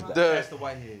 That was that. That's the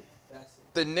whitehead.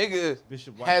 the nigga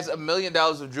Bishop White. has $1 million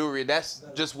of jewelry. That's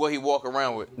just what he walk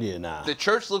around with. Yeah, nah. The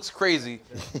church looks crazy.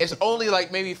 It's only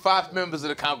like maybe 5 members of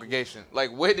the congregation.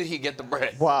 Like, where did he get the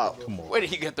bread? Wow. Where did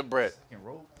he get the bread?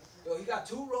 Yo, he got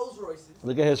 2 Rolls Royces.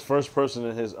 Look at his first person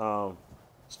in his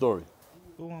story.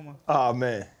 Who am I? Oh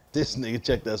man. This nigga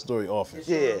checked that story off.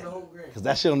 Yeah. Cause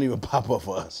that shit don't even pop up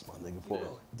for us, my nigga. Boy.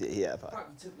 Yeah.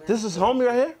 This is homie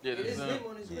right here? Yeah, this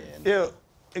is him. Yo,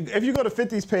 if you go to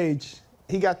 50's page,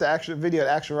 he got the actual video, the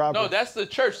actual robbery. No, that's the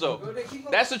church though.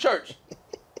 That's the church.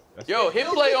 Yo, him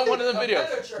play on one of the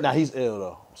videos. Nah, he's ill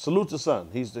though. Salute to son.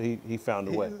 He found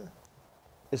a way.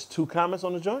 It's 2 comments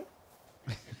on the joint?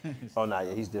 Oh nah,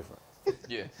 yeah, he's different.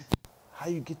 Yeah. How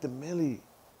you get the millie?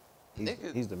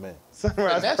 Nigga. He's the man.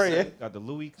 Sunrise Finesse prayer. it. Got the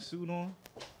Louis suit on.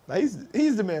 Nah, he's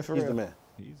the man for He's real. the man.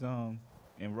 He's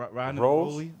and riding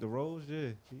Rose? the Rose, yeah.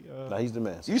 He, Nah, he's the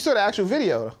man. You saw the actual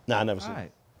video. Though. Nah, I never seen all right.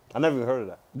 it. I never even heard of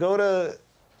that. Go to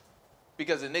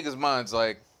Because in niggas' minds,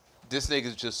 like, this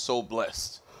nigga's just so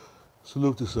blessed.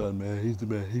 Salute to son, man. He's the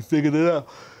man. He figured it out.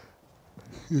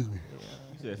 Excuse me.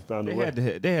 He said Found a they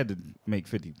way. had to make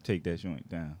 50 take that joint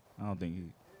down. I don't think he.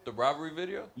 The robbery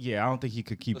video? Yeah, I don't think he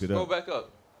could keep Let's it go up. back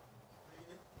up.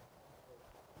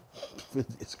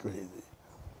 It's crazy.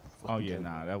 Oh yeah,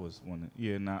 nah, that was one.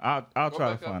 Yeah, nah, I'll Go try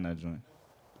to back up. find that joint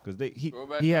because Go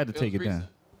back he up. had to It take was it down. recent.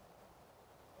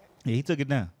 Yeah, he took it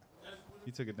down.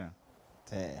 He took it down.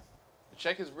 damn.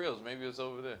 Check his reels. Maybe it's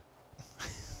over there.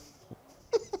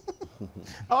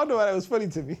 I don't know why that was funny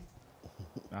to me.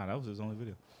 Nah, that was his only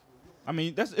video. I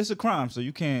mean, it's a crime, so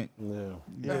you can't Yeah.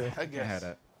 Yeah. I can't have guess.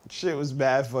 that Shit was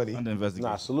bad funny. under investigation.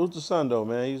 Nah, salute to son though,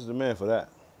 man. He's the man for that.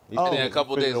 He Oh. And then a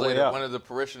couple figured days a way later, out. one of the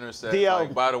parishioners said, DL.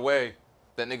 like, by the way,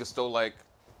 that nigga stole like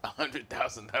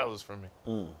 $100,000 from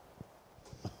me.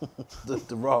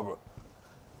 The robber.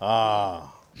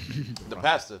 Ah. The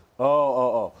pastor.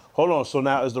 Oh. Hold on. So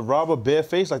now is the robber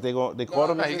barefaced? Like they caught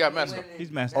him? No, he got messed up. He's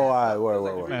messed Oh, up. all right.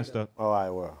 Word. Messed up. Oh, all right.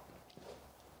 Word.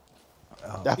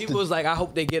 People was like, I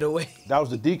hope they get away. That was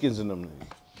the deacons in them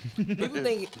niggas. People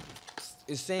think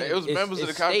it's saying It was members of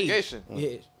the congregation.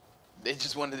 Yeah, They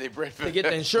just wanted their bread to back. get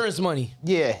the insurance money.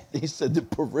 Yeah. He said the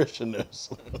parishioners.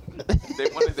 They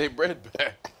wanted their bread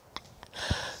back.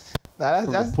 Nah,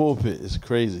 From the pulpit. It's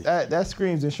crazy. that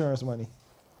screams insurance money.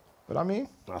 But I mean,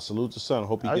 I salute the son.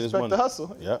 Hope he I get his respect money. the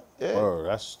hustle. Yep. Yeah.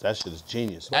 Word. That shit is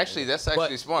genius. Actually, that's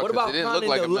actually smart what because about it didn't look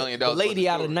like $1 million. the lady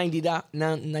out of $90.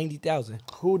 90,000?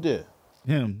 Who did?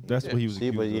 Him. That's what he was See,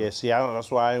 accused but of. yeah, see, that's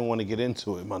why I didn't want to get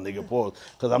into it, my nigga. Pause,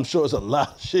 because I'm sure it's a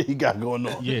lot of shit he got going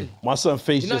on. Yeah. My son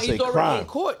face You know, just he's say already crime. in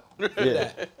court.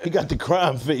 Yeah, he got the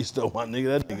crime face though, my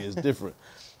nigga. That nigga is different.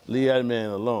 Leave that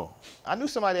man alone. I knew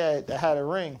somebody that had a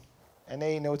ring, and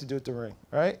they didn't know what to do with the ring,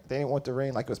 right? They didn't want the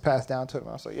ring like it was passed down to them.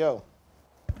 I was like, yo,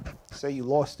 say you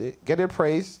lost it, get it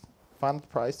appraised, find the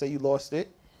price, say you lost it,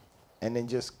 and then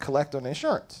just collect on the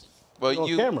insurance. Well, You're on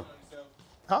you camera.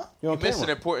 Huh? You're on missed an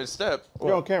camera. important step,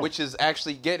 You're on camera. which is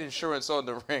actually get insurance on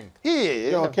the ring. Yeah,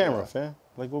 You're on camera, fam.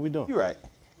 Like what we doing? You're right.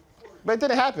 But it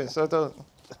didn't happen, so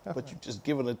But you just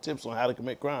giving the tips on how to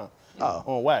commit crime. Oh.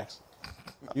 On wax.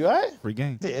 You all right? Free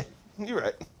game. yeah, you're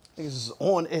right. Niggas is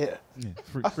on air.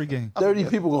 Yeah, free game. 30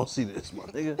 people gonna see this, my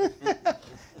nigga.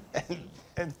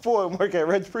 And 4 of them work at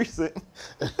Red Precinct.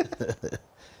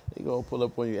 They gonna pull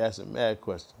up on you asking mad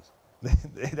questions.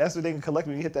 That's what they can collect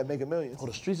when you hit that Mega Millions. Oh,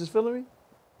 the streets is feeling me?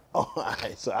 Oh, all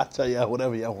right. So I tell y'all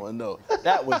whatever y'all want to know.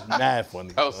 That was mad funny.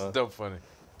 That was still funny.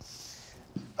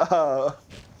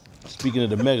 Speaking of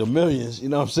the Mega Millions, you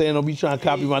know what I'm saying? Don't be trying to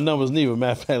copy my numbers neither.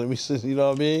 Matter of fact, let me see. You know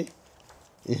what I mean?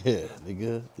 Yeah,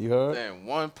 nigga. You heard? Damn,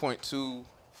 1.2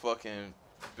 fucking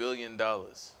billion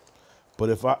dollars. But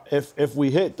if we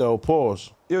hit though,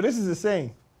 pause. Yo, this is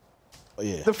insane. Oh,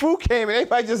 yeah. The food came and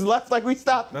everybody just left like we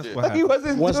stopped. That's Yeah. what Like he happened.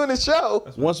 wasn't Once- doing the show.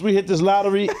 Once we hit this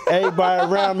lottery, everybody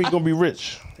around me gonna be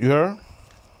rich. You heard?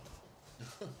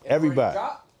 Everybody.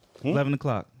 11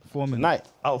 o'clock. 4 minutes. Tonight.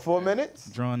 Oh, 4 minutes?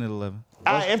 Drawing at 11.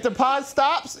 If the pod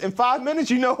stops in 5 minutes,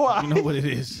 you know why. You know what it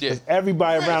is. Yeah.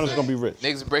 Everybody around us gonna be rich.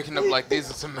 Niggas breaking up like these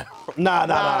is some. Nah.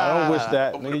 I don't wish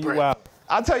that. Over the Nigga, you bread. wild.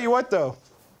 I'll tell you what, though.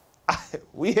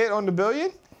 We hit on the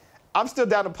billion. I'm still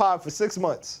down the pod for 6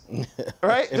 months.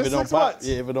 Right? If it Just don't 6 pop, months.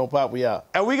 yeah, if it don't pop, we out.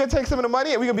 And we gonna take some of the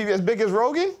money and we gonna be as big as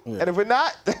Rogan. And if we're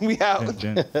not, then we out.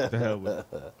 Then the hell with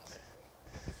it.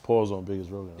 Pause on biggest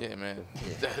Rogan. Yeah, man.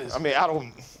 That is, I mean, I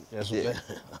don't.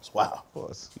 That's wild.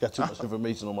 Pause. You got too much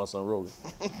information on my son Rogan.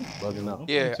 Bugging out.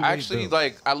 yeah, Too late, actually, though.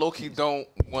 like, I low-key don't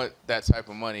want that type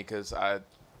of money because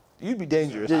You'd be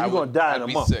dangerous. Yeah, I you're gonna would- die I'd in a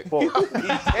be month. sick. Pause.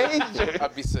 Dangerous.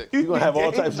 I'd be sick. You're gonna have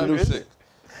all types of I'd new be shit. sick.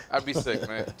 I'd be sick,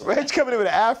 man. Reg coming in with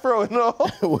an afro and all.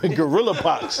 With gorilla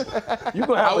pox. You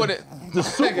gonna I have wouldn't. the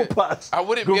super pox. I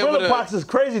wouldn't be gorilla able to. pox is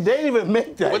crazy. They didn't even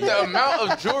make that. With yet. the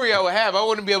amount of jewelry I would have, I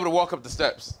wouldn't be able to walk up the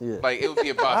steps. Yeah. Like, it would be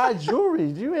Ah, impossible. jewelry.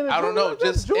 You ain't a I don't know,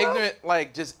 jewelry? just Jewelry?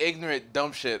 ignorant,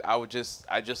 dumb shit.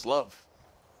 I just love.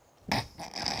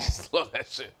 Just love that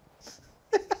shit.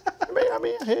 I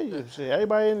mean, I hear you. Shit,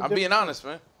 everybody in the I'm being honest,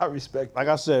 man. I respect. Like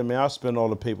I said, man, I spend all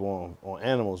the paper on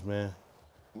animals, man.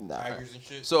 Tigers and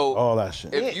shit. So All that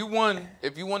shit. if you won the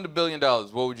 $1 billion,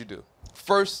 what would you do?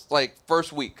 First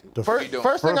week. The what you doing?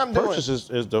 First thing I'm doing, purchase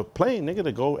is the plane, nigga,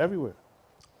 to go everywhere.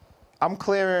 I'm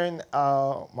clearing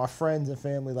my friends and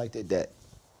family like their debt.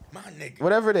 My nigga.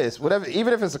 Whatever it is, whatever,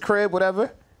 even if it's a crib,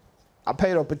 whatever, I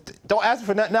paid off. But don't ask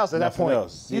for nothing else at that Nothing point.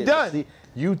 else. You Yeah, done. see,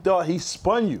 you thought he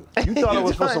spun you. You thought it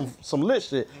was for done. some lit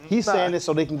shit. He's saying it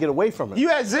so they can get away from it. You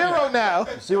at zero now.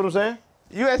 See what I'm saying?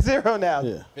 You at zero now.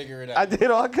 Yeah. Figure it I out.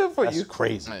 did all I could for That's you.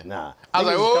 crazy. Nah. I was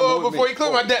like, Niggas is whoa, coming with before me. you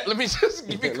clear my debt, let me just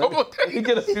give me a couple Let me days.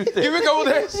 get a few things. Give me a couple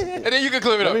days, and then you can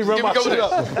clear it up. Let me run Give me my a couple shit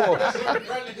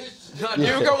days. up.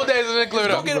 Give me a couple days and then clear it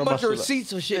Go up. get a run my bunch of shit up.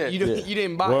 receipts or shit Yeah. you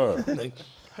didn't buy. Word.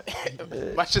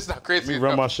 My shit's not crazy.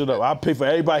 Run my shit up. I pay for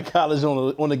everybody college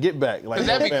on the get back. Like, Cause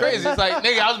that'd be crazy. It's like,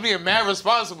 nigga, I was being mad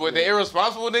responsible. The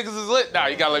irresponsible niggas is lit. Nah,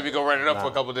 you gotta let me go run it up for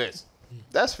a couple days.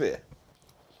 That's fair.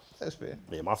 That's fair.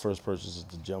 Yeah, my first purchase is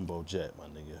the jumbo jet, my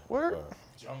nigga. Word.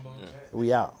 Jumbo jet.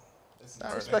 We out.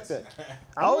 I respect that.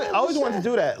 I always wanted to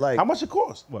do that. Like, How much it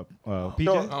cost? What? PJ?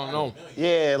 Throw- I don't know.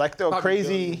 yeah, like throw Probably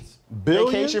crazy billions.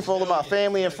 Billions? vacation for all of my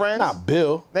family and friends. Not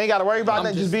Bill. They ain't got to worry about I'm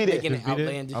nothing. Just be there. making it Just be there?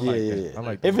 outlandish. I like Yeah, that. yeah. I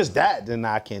like If that. it's that, then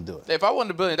nah, I can't do it. If I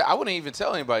wanted $1 billion, I wouldn't even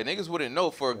tell anybody. Niggas wouldn't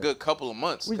know for a good couple of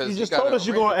months. You 'cause just gotta told us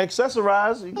you're going to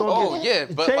accessorize. You're gonna Oh, yeah,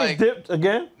 but change like- dipped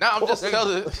again. Now I'm just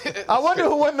telling. I wonder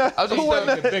who won the, I was just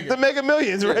telling the Mega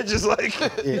Millions. Reg is like,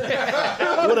 With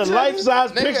a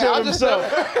life-size Nigga, picture I of just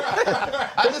himself.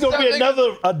 I It's going to be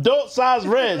another adult-sized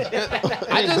Reg.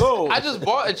 I just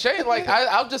bought a chain. Like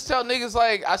I'll just tell niggas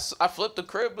like I flipped the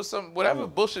crib or some whatever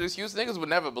bullshit excuse. Niggas would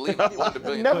never believe I won $1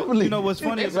 billion. Never believe You know what's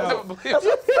funny Niggas would never about believe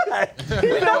it.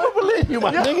 You never believe you,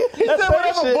 my nigga. he said That's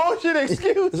whatever same shit. bullshit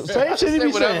excuse. Same shit he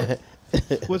be whatever.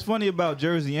 saying. what's funny about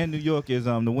Jersey and New York is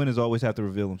the winners always have to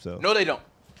reveal themselves. No, they don't.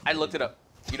 I looked it up.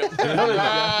 You don't. we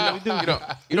do. You don't.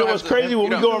 You know what's crazy? When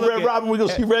we go on look Red at- Robin, we go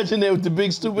see Reg in there with the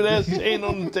big stupid ass chain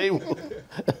on the table.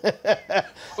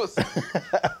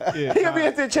 Yeah, He gonna be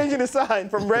out there changing the sign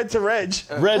from red to Reg.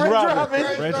 Reg Robin.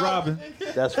 Red Robin.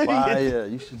 That's fire.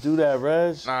 You should do that,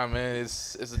 Reg. Nah, man,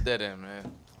 it's a dead end,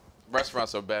 man.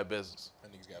 Restaurants are bad business.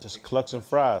 Just clucks and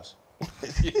fries.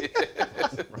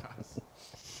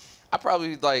 I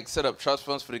probably like set up trust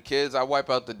funds for the kids. I wipe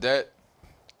out the debt.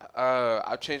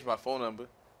 I changed my phone number.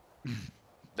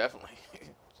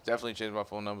 Definitely changed my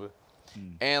phone number.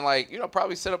 And like,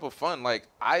 probably set up a fund. Like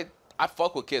I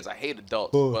fuck with kids. I hate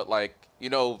adults, but like,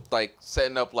 like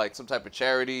setting up like some type of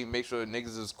charity, make sure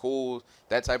niggas is cool,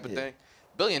 that type of thing.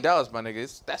 $1 billion, my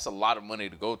nigga, that's a lot of money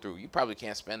to go through. You probably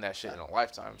can't spend that shit in a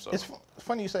lifetime. So It's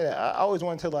funny you say that. I always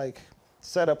wanted to like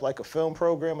set up like a film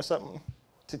program or something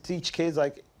to teach kids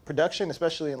like production,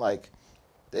 especially in like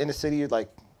the inner city, like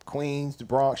Queens, the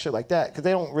Bronx, shit like that, because they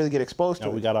don't really get exposed to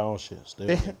No, it. we got our own shit.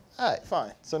 Stay All right,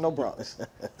 fine. So no Bronx.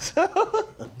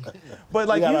 But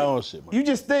like got our own shit, man. you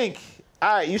just think,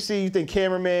 all right, you think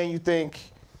cameraman, you think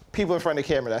people in front of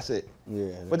the camera, that's it.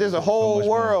 Yeah. But there's a whole much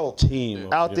more world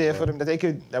team out there for them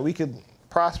that we could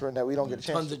prosper and that we don't get a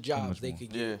chance Tons to. of jobs they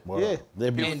could get. yeah. Yeah.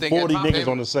 There'd be People think 40 it's niggas payment.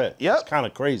 on the set. Yep. It's kind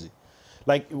of crazy.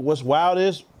 Like, what's wild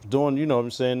is doing, you know what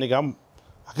I'm saying, nigga,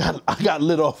 I got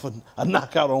lit off a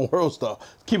knockout on World Star.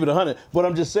 Keep it 100. But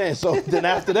I'm just saying, so then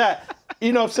after that,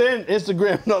 you know what I'm saying?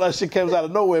 Instagram and all that shit comes out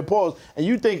of nowhere, pause. And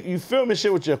you think you filming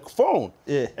shit with your phone.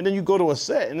 Yeah. And then you go to a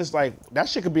set and it's like, that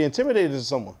shit could be intimidating to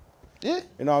someone. Yeah.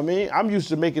 You know what I mean? I'm used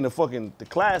to making the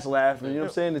class laugh, and you know what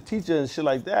I'm saying, the teacher and shit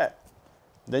like that.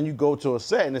 Then you go to a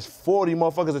set and it's 40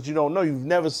 motherfuckers that you don't know, you've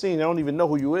never seen, they don't even know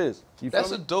who you is. You feel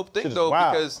That's me? a dope Shit thing is though,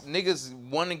 wild. because niggas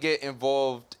want to get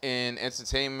involved in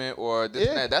entertainment or this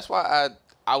and Yeah. that. That's why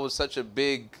I was such a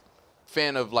big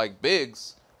fan of like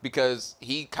Biggs, because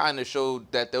he kind of showed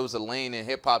that there was a lane in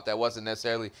hip hop that wasn't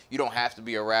necessarily, you don't have to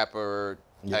be a rapper or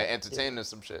an entertainer or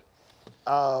some shit.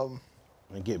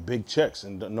 And get big checks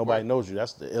and nobody knows you.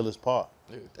 That's the illest part.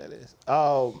 That is.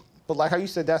 But like how you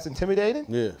said, that's intimidating.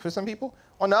 Yeah. For some people.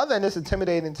 On the other end, it's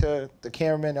intimidating to the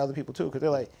cameraman and other people too, because they're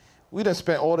like, we done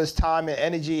spent all this time and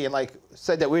energy and like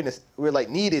said that we're like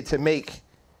needed to make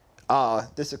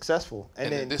this successful,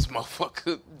 And then this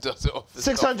motherfucker does it off his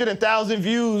 600,000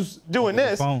 views doing Over the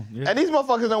this, phone, yeah. and these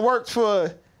motherfuckers done worked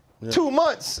for 2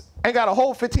 months and got a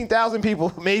whole 15,000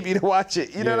 people maybe to watch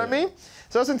it. You know what I Yeah. mean?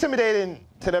 So it's intimidating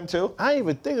to them too. I ain't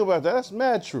even think about that. That's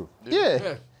mad true.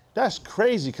 Yeah. That's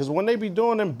crazy, because when they be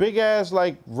doing them big ass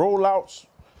like rollouts,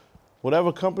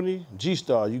 whatever company,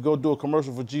 G-Star, you go do a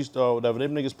commercial for G-Star or whatever,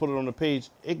 them niggas put it on the page,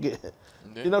 it get,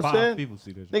 you know what I'm 5 saying? people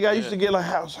see that. Nigga, I used to get like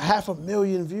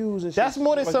 500,000 views and shit. That's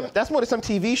more than like some. that. That's more than some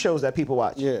TV shows that people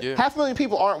watch. Yeah. Yeah. 500,000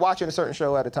 people aren't watching a certain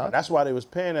show at a time. That's why they was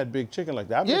paying that big chicken like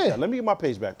that. I missed Yeah. that. Let me get my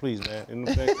page back, please, man. You know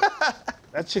what I'm saying?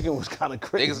 That chicken was kind of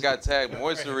crazy. Niggas got tagged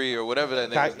Moistery or whatever that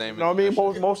nigga's name is. You know what I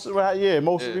mean? Most of Yeah.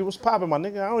 it was popping, my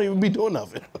nigga. I don't even be doing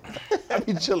nothing. I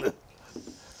be chilling.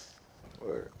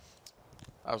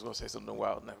 I was gonna say something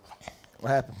wild. Never mind. What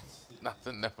happened?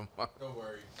 Nothing. Never mind. Don't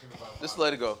worry. Just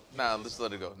let it go. Nah, let's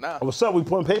let it go. Nah. What's up? We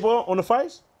putting paper on the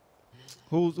fights?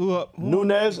 Who up?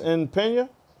 Nunez and Pena?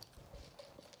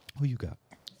 Who you got?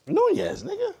 Nunez,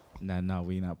 nigga. Nah,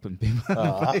 we not putting people.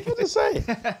 What to say?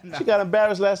 She got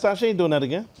embarrassed last time. She ain't doing that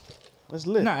again. That's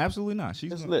lit. Nah, absolutely not.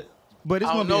 She's It's gonna, lit. But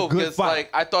it's I gonna don't be know, a good because fight. like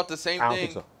I thought the same I don't thing.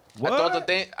 think so.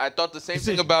 I thought the same thing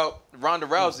Decision. about Ronda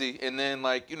Rousey, and then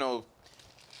like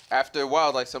after a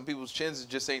while, like some people's chins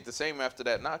just ain't the same after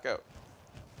that knockout.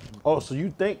 Oh, so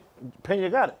you think Pena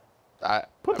got it?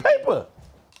 Put I mean, paper.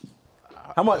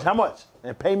 How much? How much?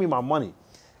 And pay me my money.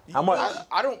 How much?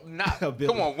 I don't not. A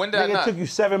billion. Come on, when did I Nigga, it not? took you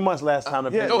 7 months last time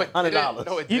to pay No, me it didn't. $100.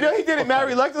 No, it You know he did it mad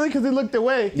reluctantly because he looked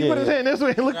away. He Yeah, put his yeah. hand this way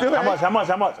and looked away. How much? How much?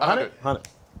 How much? 100? 100.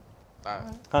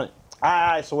 100. 100. All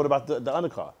right, so what about the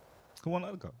undercard? Come on,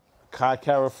 let it go. Kai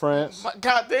Kara France.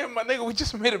 Goddamn, my nigga, we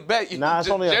just made a bet. You Nah, it's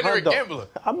only degenerate $100. gambler.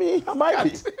 I mean, I might be.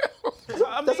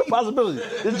 That's a possibility.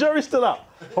 The jury's still out.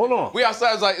 Hold on. We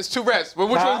outside was like, it's 2 rats, but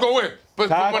which one's gonna win? But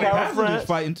Kai money. Kara Who's France,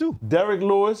 fighting too? Derek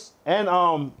Lewis, and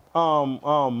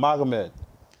Magomed.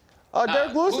 Oh,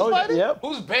 Derek Lewis is Oh, fighting? Yep.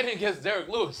 Who's betting against Derek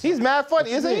Lewis? He's mad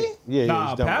funny, isn't he? Yeah, Nah,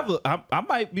 he's done. I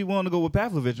might be willing to go with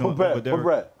Pavlovich Put on Brett. over Derek. Put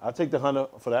Brett. I'll take the 100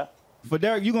 for that. For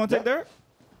Derek, you gonna take Derek?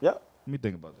 Yep. Let me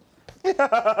think about that.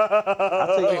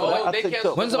 I'll take Oh, they take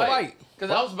canceled When's the fight?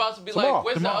 Because I was about to be Tomorrow. like,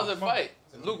 where's the other fight?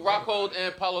 Luke Rockhold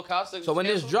and Paulo Costa. So when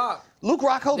this canceled? drop, Luke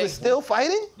Rockhold is still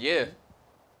fighting? Yeah.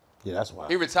 Yeah, that's why.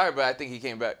 He retired, but I think he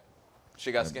came back.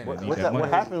 Shit got skinny. What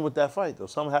happened with that fight though?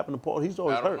 Something happened to Paul. He's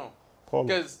always I don't hurt. know. Paul.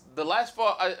 Because the last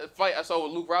fight I saw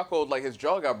with Luke Rockhold, like his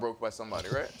jaw got broke by somebody,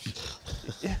 right?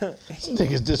 This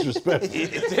nigga's disrespectful.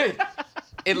 It did.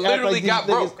 It Act literally like got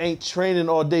these niggas broke. ain't training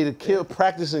all day to kill,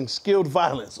 practicing skilled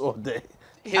violence all day.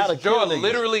 How to His jaw kill niggas.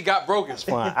 literally got broken.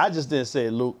 Fine. I just didn't say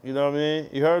it, Luke. You know what I mean?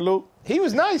 You heard Luke? He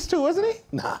was nice too, wasn't he?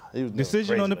 Nah. He was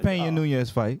Decision on the crazy Pena Nunez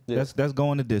fight. Yeah. That's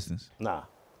going the distance. Nah.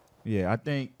 Yeah, I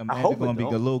think Amanda's hope it gonna be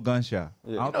a don't. little gun shy. Yeah. I don't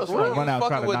You know, think she's Sway gonna run out was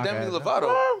try to fucking with knock her Demi ass out.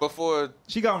 Lovato before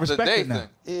She got the day respected now.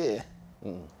 thing.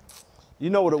 Yeah. You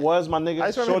know what it was, my nigga? I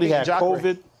just remember Shorty being had Jacare.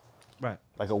 COVID Right.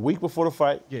 like a week before the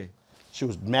fight. Yeah. She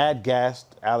was mad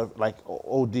gassed out of like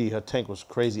OD. Her tank was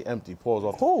crazy empty. Pause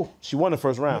off. Who? She won the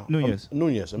first round. Nunez.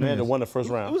 Nunez. Amanda Nunez. won the first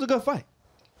It round. was a good fight.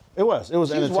 It was. It was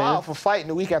She was entertaining. wild for fighting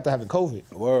the week after having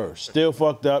COVID. Word. Still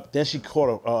fucked up. Then she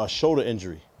caught a shoulder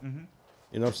injury. Mm-hmm.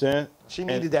 You know what I'm saying? She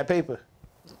needed that paper.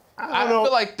 I don't know.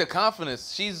 feel like the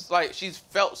confidence. She's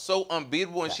felt so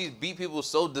unbeatable and she's beat people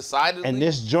so decidedly. And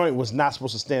this joint was not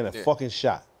supposed to stand a fucking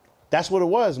shot. That's what it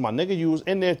was, my nigga. You was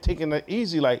in there taking it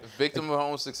easy, like victim of her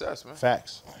own success, man.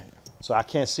 facts. So I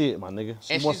can't see it, my nigga.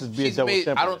 She And wants to be a she's double made,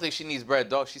 champion. I don't think she needs bread,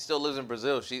 dog. She still lives in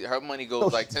Brazil. Her money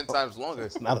goes like 10 times longer.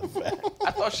 It's not a fact.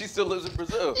 I thought she still lives in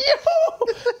Brazil.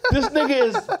 This nigga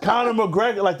is Conor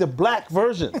McGregor, like the black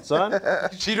version, son.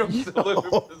 She don't still live in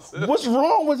Brazil. What's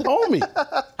wrong with homie?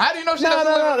 How do you know she No,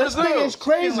 doesn't live in this Brazil? nigga is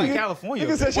crazy. Like California.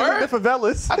 Nigga said she Word? was in the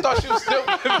favelas. I thought she was still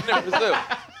living in Brazil.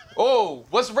 Oh,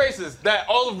 what's racist? That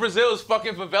all of Brazil is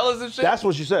fucking favelas and shit? That's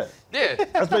what you said. yeah.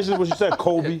 That's basically what you said,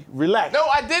 Kobe. Relax. No,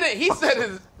 I didn't. He said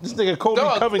it. This nigga Kobe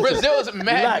Dog, Covington. Brazil is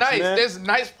mad Relax, nice. man. There's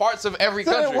nice parts of every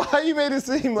So then country. why you made it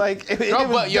seem like it No,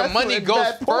 was but your money desolate, goes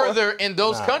bad poor? further in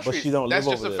those Nah, countries. But she don't That's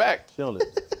live just over a there. fact. She don't live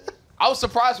there. I was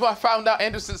surprised when I found out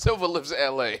Anderson Silva lives in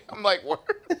LA. I'm like, what?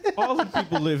 All the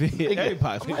people live here.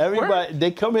 Everybody. Everybody,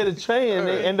 they come here to train and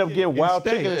they end up getting wild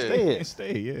chicken and stay here. And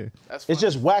stay, yeah. That's It's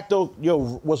just whack though. Yo,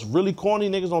 what's really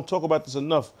corny, niggas don't talk about this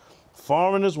enough.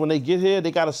 Foreigners, when they get here, they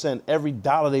gotta send every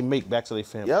dollar they make back to their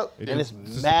family. Yep. And it's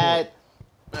mad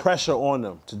pressure on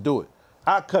them to do it.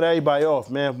 I cut everybody off,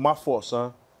 man. My fault,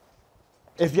 son.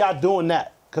 If y'all doing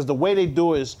that, because the way they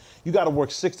do it is you gotta work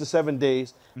 6 to 7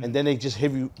 days, and then they just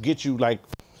get you like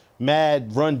mad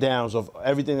rundowns of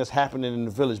everything that's happening in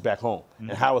the village back home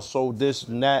and how it's sold this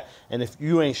and that. And if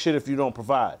you ain't shit if you don't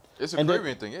provide. It's a And then-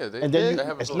 Caribbean thing, yeah. And then they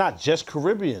have it's a- not just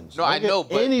Caribbeans. No, I Nigga, know,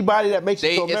 but anybody that makes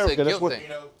it to it's America, a that's guilt what. thing.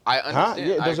 I Huh? understand.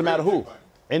 Yeah, it I doesn't agree matter with who. you.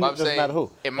 And But it I'm doesn't saying, matter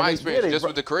who. in my And experience, they just run-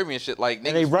 with the Caribbean shit, like and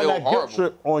they niggas run feel that guilt horrible.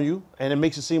 trip on you, and it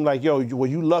makes it seem like, yo,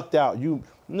 you lucked out.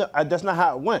 No, that's not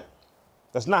how it went.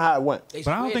 That's not how it went. But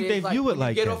I don't think they view it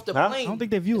like get that. off the Huh? plane, I don't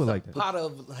think they view it like that. pot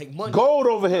of like money. Gold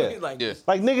over here. Like, Yeah.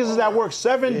 Like niggas is at work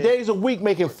 7 days a week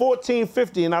making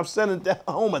 $14.50, and I'm sending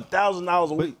home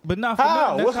 $1,000 a week. But not for How?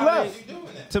 nothing. That's What's how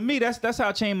left? To me, that's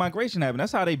how chain migration happens.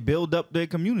 That's how they build up their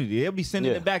community. They'll be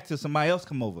sending Yeah. it back to somebody else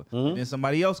come over, and then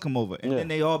somebody else come over, and Yeah. then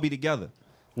they all be together.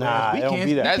 Nah, we it don't can't,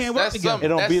 be that. we can't work That's together. some- It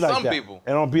don't That's be like some that. people.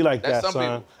 It don't be like That's that, some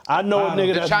son. people. I know a Wow. nigga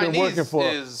The that's been Chinese working for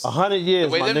is- 100 years,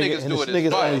 the way my them nigga, niggas and do this it is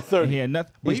nigga's fire. only 30. Yeah,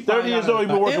 nothing. But He's he probably 30 years got old. He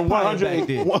been an working empire 100. back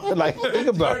then. Like, think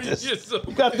about this.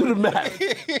 You gotta do the math.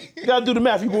 You gotta do the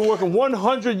math. He been working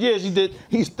 100 years.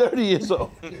 He's 30 years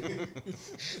old.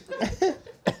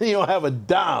 And he don't have a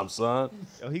dime, son.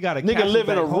 Yo, he got a Nigga live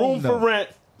in a room for rent,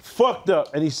 fucked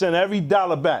up, and he sent every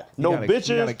dollar back. No gotta- he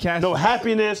gotta bitches, cash no it.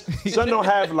 happiness. Son don't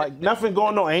have like nothing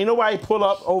going on. Ain't nobody pull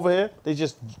up over here. They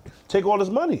just take all his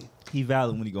money. He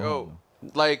valid when he go Yo, home.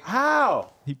 like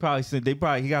How? He probably said he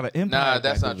got an empire. Nah,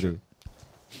 that's back not over true.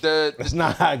 That's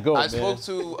not how it goes, I man.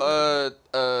 spoke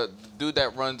to dude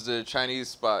that runs the Chinese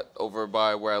spot over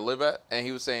by where I live at, and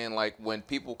he was saying like when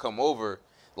people come over,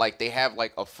 like they have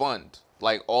like a fund,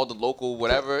 like all the local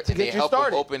whatever, and get they you help him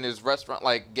started. open his restaurant,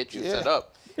 like get you Yeah. set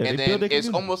up. Yeah, And they build then their it's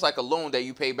community. almost like a loan that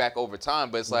you pay back over time,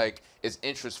 but it's like it's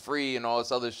interest free and all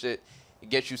this other shit.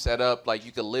 get you set up. Like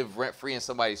you could live rent free in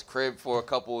somebody's crib for a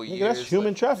couple of Nigga, years. that's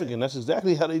human trafficking. That's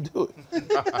exactly how they do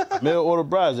it. Mail order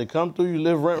brides. They come through, you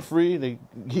live rent free. They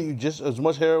give you just as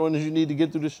much heroin as you need to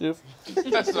get through the shift.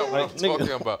 That's not what I'm nigga,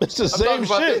 talking about. it's the I'm same talking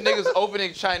about shit. the niggas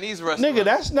opening Chinese restaurants. Nigga,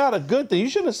 that's not a good thing. You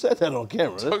shouldn't have said that on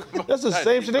camera. That's the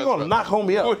same shit. They're gonna knock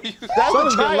homie up. What are you- That's Son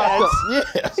is the getting locked up. triads.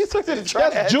 Yeah. He took to the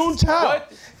triads. That's Junetao.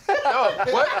 What? No,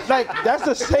 what? Like, that's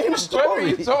the same What are story.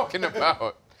 you talking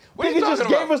about? What are you Nigga just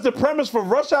talking gave about? us the premise for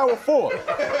Rush Hour 4.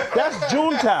 That's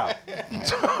Junetao.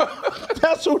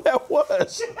 That's who that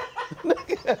was.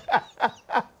 Nigga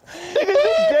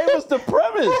just gave us the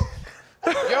premise.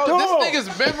 Yo, Dog. this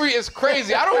nigga's memory is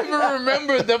crazy. I don't even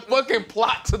remember the fucking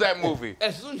plot to that movie.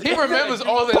 He remembers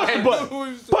all the Push the names.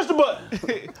 button. Push the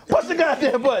button. Push the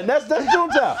goddamn button. That's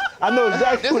Junetao. I know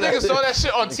exactly This what nigga that saw is. that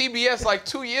shit on TBS like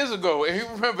 2 years ago, and he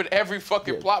remembered every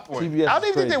fucking plot point. TBS I don't is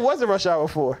even think crazy. there was a Rush Hour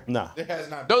 4. Nah. It has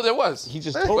not. No, there was. He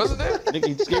just told Wasn't us. there? Nigga,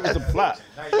 he just gave us the plot.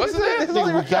 Wasn't there?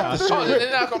 Nigga, we got the Oh, then script.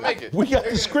 they're not gonna make it. We got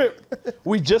the script.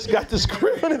 We just got the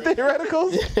script. The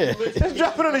theoreticals? Yeah. Let's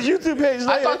drop it on the YouTube page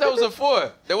later. I thought that was a 4.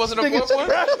 There wasn't a Nigga's 4th one?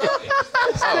 crying.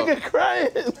 This nigga crying.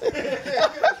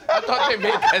 I thought they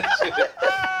made that shit.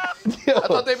 Yo, I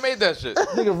thought they made that shit.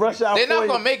 nigga, Rush Hour They're not 4,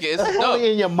 gonna make it. It's That's no.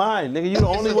 only in your mind, nigga. You the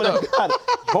only one that dope. got it.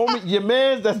 Homie, your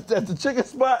man that's the chicken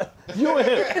spot, you and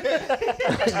him.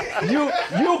 you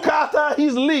Kata,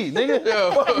 he's Lee, nigga. Yo.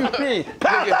 What you mean?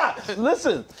 Kata,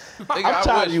 listen. Nigga, I'm I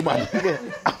tired of wish, you, my man.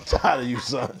 nigga. I'm tired of you,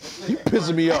 son. You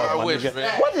pissing me off, I my wish, nigga.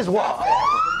 man. What is wrong?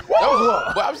 What is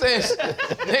wrong? But I'm saying,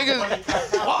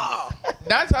 niggas,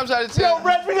 9 times out of 10. Yo,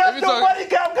 Brett, we got if to you do talk- Buddy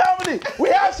Cop comedy. We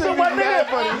have to, my mad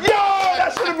nigga. Yo,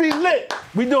 that should be lit.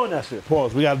 We doing that shit.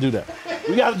 Pause. We got to do that.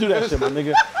 We got to do that shit, my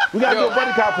nigga. We got to do a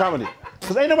Buddy Cop comedy.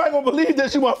 Because ain't nobody going to believe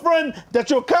that you my friend, that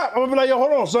you're a cop. I'm going to be like, yo,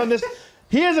 hold on, son.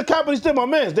 He is a cop, but he's still my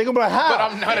man. They going to be like, how? But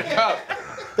I'm not a cop.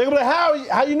 They going to be like,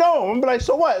 how you know him? I'm going to be like,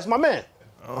 so what? It's my man.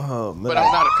 Oh, man. But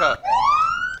I'm not a cop.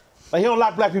 Like, he don't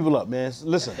lock black people up, man.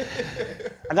 Listen,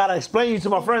 I got to explain you to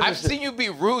my friends. I've and shit. seen you be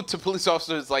rude to police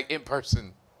officers like in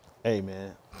person, Hey,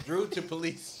 man. Rude to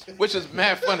police. which is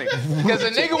mad funny. Because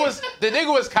the nigga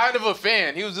was kind of a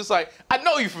fan. He was just like, I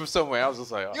know you from somewhere. I was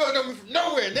just like, oh. You don't know me from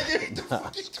nowhere, nigga. What the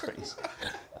fuck you talking about?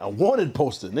 A wanted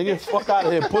poster. Nigga, fuck out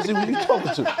of here, pussy. Who you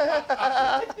talking to?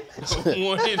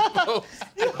 Wanted post.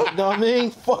 You know what I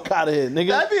mean? Fuck out of here, nigga.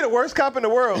 That'd be the worst cop in the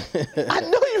world. I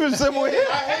know you from somewhere.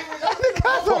 I hate when y'all The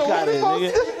cops Fuck on the out of here,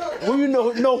 wanted nigga. poster. Who you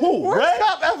know who? Worst Right?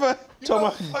 cop ever.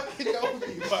 Talking fucking know me,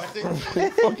 my nigga.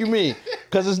 about, fuck you mean?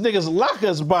 Cause this niggas lock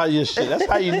us by your shit. That's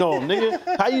how you know him,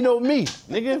 nigga. How you know me,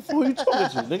 nigga? Who you talking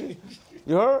to, nigga?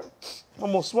 You heard?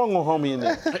 Almost swung on homie in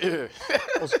there.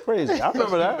 That was crazy. I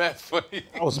remember that. Mad funny.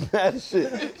 I was mad as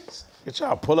shit. Get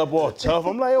y'all pull up all tough.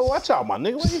 I'm like, yo, watch out, my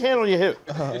nigga. Why your hand on your hip?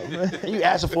 And you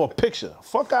asking for a picture.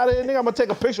 Fuck out of here, nigga. I'm gonna take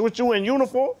a picture with you in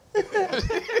uniform. What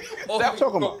you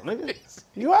talking about, nigga?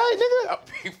 You all right, nigga? That'd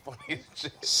be funny as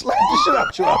shit. Slap the shit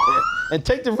out you out there and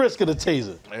take the risk of the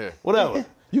taser. Yeah. Whatever.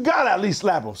 You gotta at least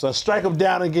slap him, son. Strike him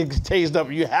down and get tased up.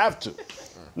 You have to.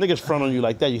 Niggas front on you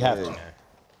like that, you have to.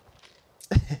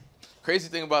 Crazy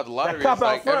thing about the lottery That cop is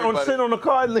like out front on everybody. sitting on the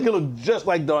car, nigga look just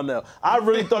like Darnell. I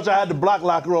really thought y'all had the block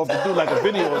locker off to do like a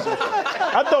video or something.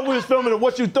 I thought we was filming a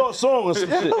What You Thought song or some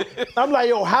shit. I'm like,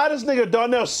 yo, how this nigga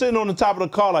Darnell sitting on the top of the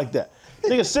car like that?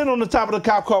 Nigga sitting on the top of the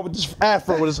cop car with this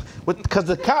afro, because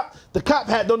the cop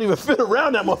hat don't even fit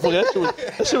around that motherfucker.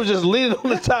 That shit was just leaning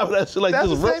on the top of that shit like That's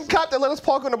this. the same cop that let us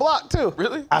park on the block, too.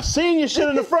 Really? I seen your shit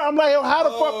in the front. I'm like, yo, how the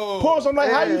fuck? Pause. I'm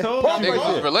like, how you park Niggas like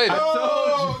was this? related.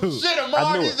 Oh, shit, I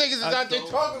Amar, knew these it. niggas is out there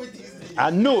talking with these niggas. I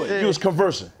knew it. You was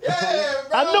conversing. Yeah,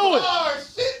 bro. I knew it. Oh,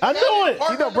 shit. I knew it.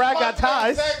 You know Brad got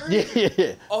ties. Yeah.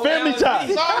 Oh, Family that was ties.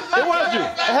 me. It was you.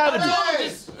 It had to be.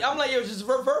 I'm like, yo, just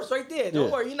reverse right there. Don't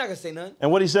Yeah. worry, you're not gonna say nothing.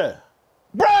 And what he said?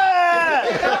 Brad!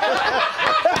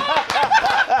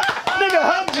 Nigga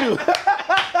hugged you.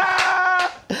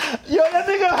 Yo, that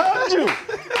nigga hugged you.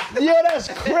 Yo, that's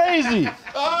crazy.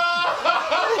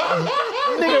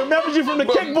 Nigga remembers you from the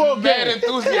kickball Mad game.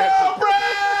 enthusiasm. Yo,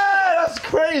 Brad! That's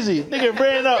crazy. Nigga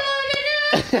ran up.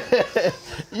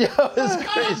 Yo, it's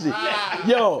crazy.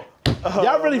 Yo,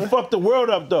 y'all really fucked the world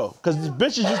up though, cause these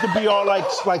bitches used to be all like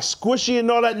squishy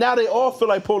and all that. Now they all feel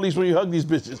like police when you hug these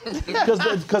bitches,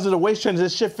 cause of the waist trainers.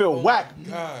 This shit feel whack.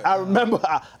 I remember.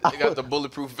 They got the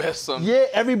bulletproof vest on. Yeah,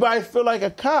 everybody feel like a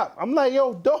cop. I'm like,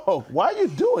 yo, dog, why are you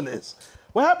doing this?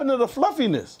 What happened to the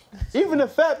fluffiness? Even the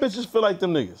fat bitches feel like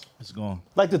them niggas. It's gone.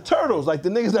 Like the turtles, like the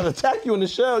niggas that attack you in the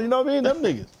shell. You know what I mean? Them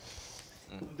niggas.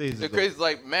 Days The ago. crazy,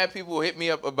 like, mad people hit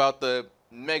me up about the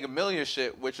Mega Millions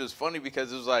shit, which was funny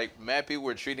because it was like mad people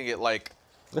were treating it like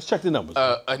Let's check the numbers.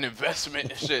 an investment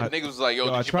and shit. Niggas was like, yo,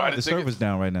 Yo, I did you buy tried. the The tickets? server's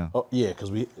down right now. Oh yeah,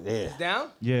 cause we Down?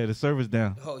 Yeah, the server's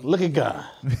down. Oh, Look at God.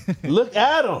 Look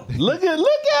at him. Look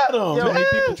at him. Yo, man.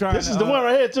 people trying This to, is the one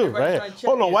right here too, everybody right trying here. to check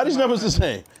Hold on, it. why these numbers the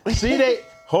same? See they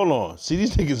hold on. See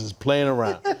these niggas is playing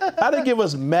around. How they give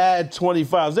us mad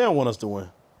 25s? They don't want us to win.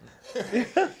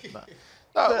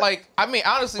 No, like, I mean,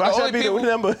 honestly, Why the should I only be the people,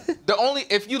 number? the only,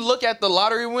 if you look at the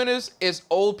lottery winners, it's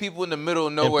old people in the middle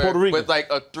of nowhere Puerto Rico. with like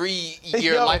a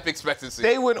 3-year Yo, life expectancy.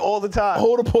 They win all the time.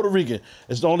 Hold a Puerto Rican.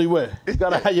 It's the only way. You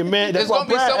gotta have your man. That's It's why gonna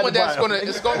be Brad had someone to buy that's him. gonna.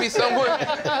 It's gonna be someone.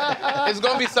 It's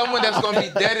gonna be someone that's gonna be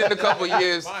dead in a couple of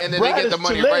years, and then Brad they get is the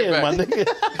money Chilean, right my back.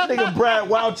 nigga. Nigga Brad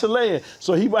wild Chilean,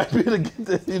 so he might be able to get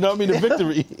the, you know what I mean, the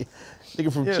victory.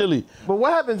 Nigga from Yeah. Chile. But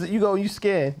what happens if you go and you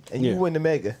scan and Yeah. you win the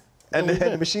mega? And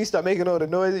the machine start making all the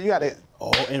noise. You gotta,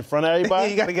 Oh, in front of everybody.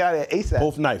 you gotta get out of there ASAP.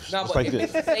 Both knives, Nah, just but like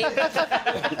if this. it's the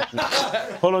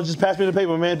same, Hold on, just pass me the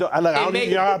paper, man. I don't make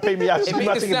need y'all to pay me out. it Give me make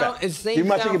my it ticket sound, back. it's the Give same me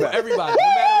my sound ticket for back. everybody, no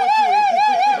matter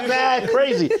what you Mad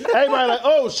crazy. Everybody like,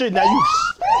 oh shit, now you,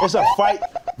 it's a fight.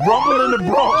 Rumble in the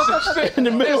Bronx in the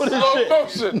middle of this Slow shit.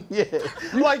 motion. Yeah.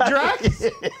 You like Drax?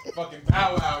 Fucking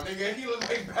Bow Wow, nigga. He look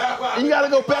like Bow Wow. You gotta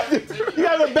go back to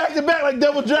back like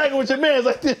Double Dragon with your mans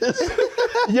like this.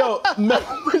 Yo,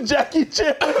 remember Jackie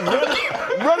Chan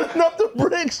running up the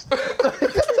bricks? That's how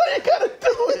you gotta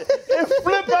do it. And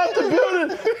flip out the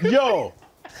building. Yo,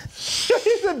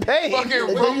 He's in pain.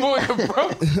 Fucking rumble in the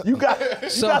Bronx. you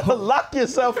gotta lock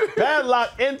yourself,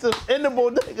 padlock in the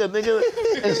bodega, nigga,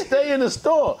 and stay in the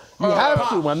store. You have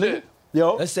to, my nigga.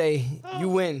 Yo, Let's say you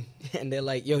win, and they're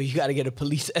like, yo, you got to get a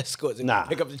police escort to Nah.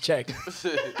 pick up the check.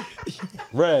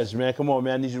 Reg, man, come on,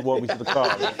 man. I need you to walk me to the car,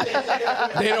 man.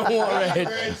 They don't want red.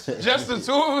 Just the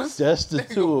two of us. Just the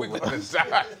two We of us. gonna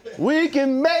die. We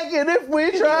can make it if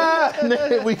we try.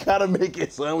 Nigga, we gotta make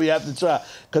it, son. We have to try.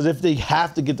 Because if they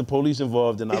have to get the police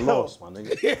involved, then I lost, my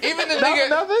nigga. Even the nigga.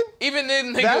 nothing? Even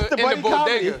the That's nigga the in the buddy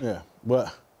comedy. bodega. Yeah,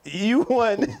 but You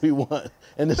won. we won.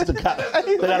 And it's the cop.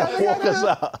 They gotta walk us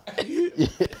out. Yeah.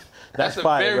 That's That's a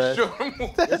fire, very man. short move.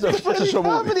 That's a short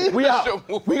movie. comedy. We out. Short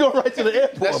movie. We go right to the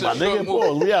airport, That's a my short nigga. movie.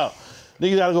 Pause. We out.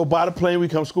 Niggas gotta go buy the plane. We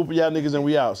come scooping y'all niggas and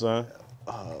we out, son.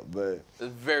 Oh, but It's a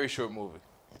very short movie.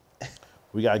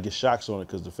 We gotta get shocks on it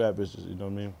because the fat bitches, you know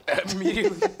what I mean?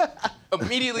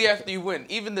 Immediately after you win,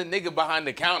 even the nigga behind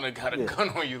the counter got a gun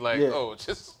on you. Like, Yeah. oh,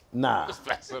 just Nah.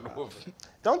 pass on the movie.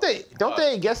 don't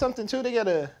they get something too? They get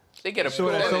a. They get a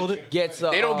Sure that sold it? Gets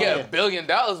They don't get $1 billion.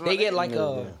 Man. They get like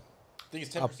I think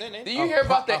it's 10%, ain't Did it? you hear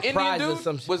about a the Indian prize or dude?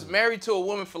 some shit. Was married to a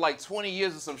woman for like 20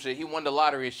 years or some shit. He won the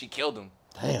lottery and she killed him.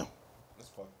 Damn. That's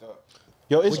fucked up.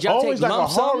 Yo, it's Would y'all always take like a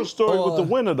lump sum horror story with the or-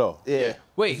 winner, though. Yeah.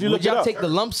 Wait, you look would it y'all up- take the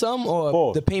lump sum or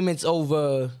Pause. the payments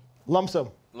over? Lump sum.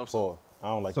 Pause. I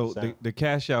don't like So the sound. the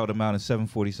cash out amount is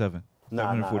 747. Nah,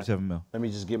 747 mil. Let me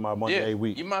just get my money Yeah, every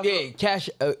week. you might as well. Yeah, cash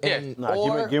and Nah,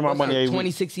 or give me my money every week.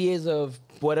 26 years of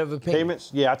whatever Payments?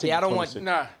 Yeah, I take Yeah, I the don't want- 26.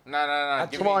 Nah.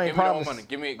 Give me Tomorrow the ain't whole promised. money.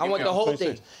 Give me I want the all. whole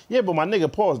 26. thing. Yeah, but my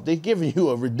nigga, pause. They giving you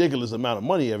a ridiculous amount of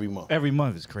money every month. Every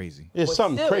month is crazy. It's But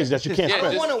something still, crazy that you can't yeah, I don't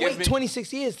spend. just want to give wait me-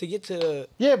 26 years to get to.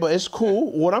 Yeah, but it's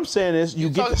cool. What I'm saying is you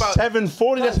get talking the about-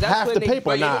 740, that's That's half when the they- paper.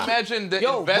 But you Nah. imagine the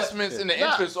Yo, but- investments and the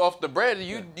interest off the bread,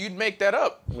 you'd make that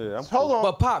up. Yeah, I'm Hold on.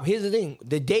 But Pop, here's the thing: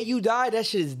 the day you die, that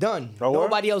shit is done. Oh, word?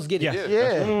 Nobody else get it. Yeah.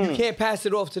 Yeah. You can't pass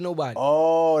it off to nobody.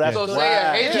 Oh, that's So right.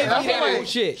 say a hater, Yeah, a hater yeah.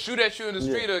 Shit. shoot at you in the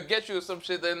street or get you or some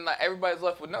shit, then like, everybody's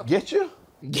left with nothing. Get you?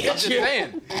 I'm just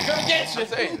saying. I'm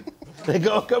just saying. They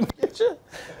gonna come get you?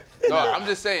 No, I'm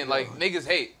just saying, like, niggas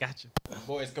hate. Gotcha.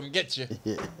 Boys, come get you.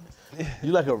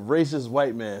 You like a racist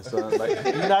white man, son. Like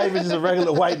you're not even just a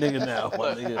regular white nigga now,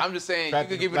 my nigga. I'm just saying, Back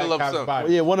you could to give me the Black lump Cops sum.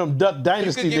 Bible. Yeah, one of them Duck You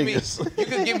Dynasty could give me, niggas. you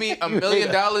could give me $1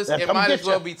 million. Yeah, It come might get as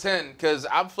well ya. be 10, cause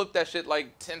I flipped that shit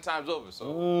like 10 times over. So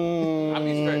I'll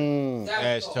be straight.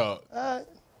 Ash talk.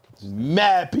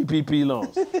 Mad PPP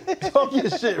loans. Talk your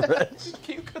shit, right?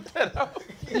 Can you cut that out?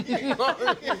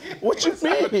 What you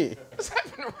mean? What's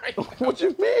happening right now? What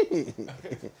you mean?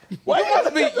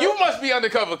 You must be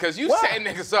undercover, cause you What? setting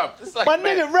niggas up. It's like, My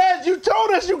man, nigga Reg, you told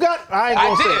us you got. I ain't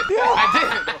gonna say.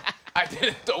 I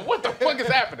didn't. Though. What the fuck is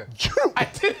happening? I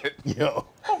did it. Yo,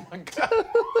 Oh my god. I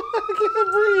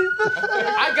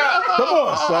got. come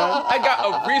on, son. I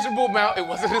got a reasonable amount. It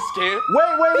wasn't a scam. Wait.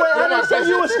 I didn't say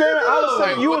you was scamming. I was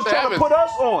saying Like, you what was the trying to heavens? put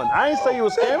us on. I ain't say you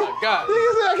was scamming. Oh my god.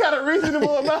 Nigga said I got a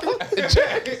reasonable amount.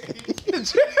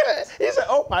 He said,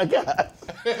 "Oh my god."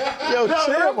 Yo,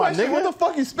 chill, my What nigga. the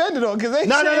fuck you spend it on? Cause they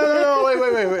No.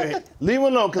 Wait. Leave him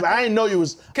alone, cause I didn't know you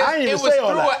was. I didn't It even was say all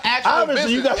through an that. actual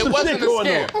Obviously, you got business. It some shit wasn't a going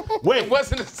scam. on. Wait, It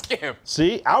wasn't a scam.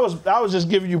 see, I was just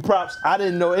giving you props. I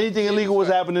didn't know anything illegal was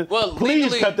happening. Well, Please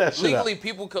legally, cut that shit legally out.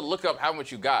 people could look up how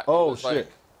much you got. It Oh was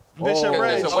shit. Bishop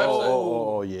Reg. There's a website.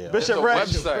 Oh, yeah. Bishop There's a Reg.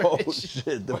 website. Oh,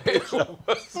 shit. The bishop.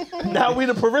 Now we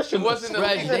the parishioners. It wasn't a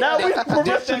Right. Now we the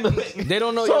parishioners. They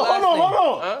don't know So your last name.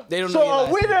 hold on. They don't So know your are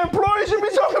last we name. the employees you be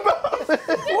talking about?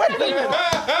 Wait a minute.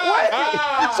 Wait.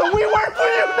 So we work for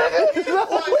you, nigga.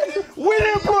 We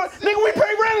the employees. Nigga, we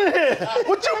pay rent in here.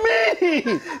 What you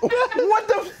mean? What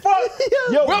the fuck?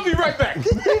 Yo, We'll be right back. we the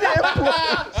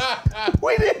employees.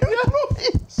 We the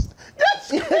employees. That's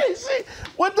crazy.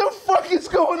 What the fuck is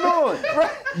going on?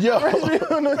 Yo. on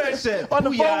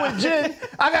the phone with Jen.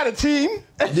 I got a team.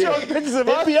 Showing pictures of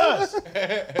It us. be us.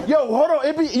 Yo, hold on.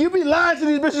 You be lying to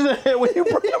these bitches in here when you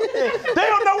bring them in. They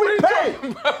don't know we pay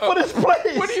for this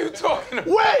place. What are you talking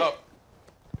about? Wait.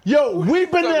 Yo,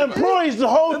 we've been the talking about? employees the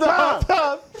whole time.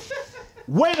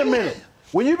 Wait a minute.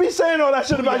 When you be saying all that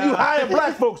shit about you hiring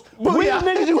black folks, we the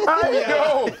niggas you hire.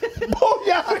 Yo.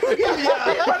 Booyah.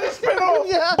 Everybody spin off.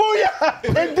 Booyah.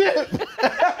 And dip.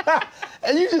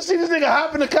 And you just see this nigga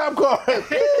hop in the cop car.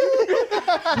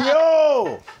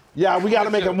 Yo. Yeah, we gotta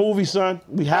make a movie, son.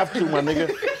 We have to, my nigga.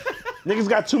 Niggas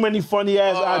got too many funny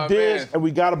ass ideas, man. and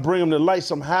we gotta bring them to light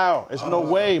somehow. There's no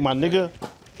way, my nigga.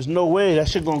 There's no way that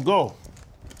shit gonna go.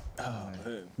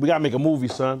 We gotta make a movie,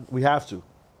 son. We have to.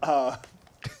 That'd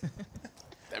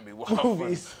be wild.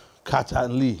 Movies. Kata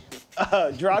and Lee,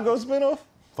 Drago spinoff.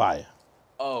 fire.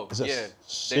 Oh, Is it yeah.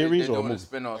 series they're or doing a movie?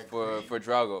 spinoff for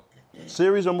Drago.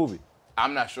 Series or movie?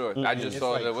 I'm not sure. I just It's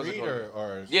saw like that. What's it Creed called?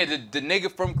 or Yeah, the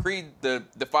nigga from Creed, the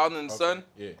father and the son.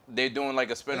 yeah. They're doing like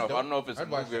a spinoff. I don't know if it's a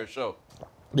I'd watch movie or a that. show.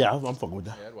 Yeah, I'm fucking with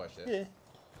that. Yeah, I'd watch that. Yeah,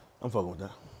 I'm fucking with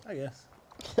that. I guess.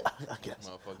 I guess.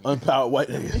 Motherfucker. Unpowered white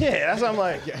niggas. Yeah, that's what I'm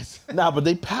like. Yes. Nah, but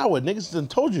they powered. Niggas done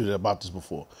told you about this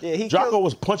before. Yeah, he Draco killed-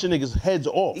 was punching niggas' heads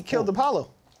off. He killed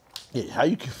Apollo. Yeah, how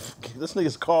you can? This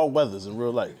nigga's Carl Weathers in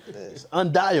real life. It's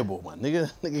undieable, my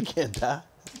nigga. Nigga can't die.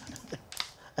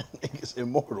 Nigga's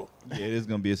immortal. Yeah, it is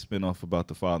gonna be a spinoff about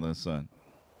the father and son,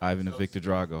 Ivan and Victor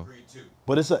Drago.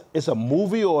 But it's a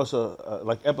movie or it's a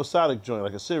like episodic joint,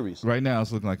 like a series. Right now,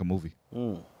 it's looking like a movie.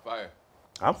 Fire.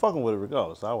 I'm fucking with it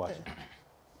regardless. I'll watch it.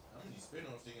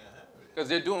 Because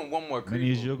they're doing one more Creed.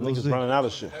 Many as you'll movie. go Niggas see. running out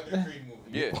of shit.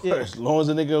 Yeah. As long as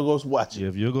the nigga goes watch it. Yeah,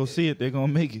 if you'll go see it, they're gonna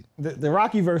make it. The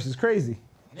Rocky verse is crazy.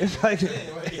 It's like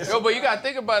Yo, but you gotta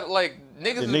think about it, like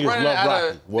niggas is niggas running love out Rocky.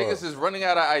 of Word. niggas is running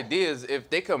out of ideas. If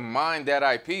they can mine that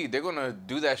IP, they're gonna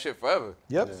do that shit forever.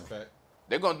 yep.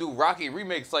 They're gonna do Rocky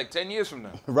remakes like 10 years from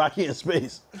now. Rocky in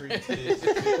space.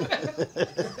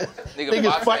 Nigga,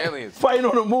 Niggas boxing aliens. fighting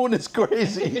on the moon is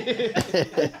crazy.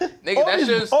 Nigga, that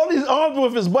shit's all these armed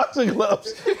with his boxing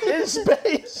gloves in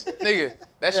space. nigga,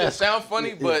 that shit sound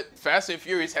funny, but Fast and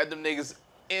Furious had them niggas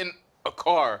in a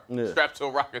car Yeah. strapped to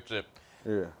a rocket ship.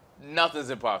 Yeah. Nothing's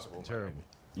impossible. Terrible.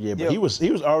 Yeah, but he was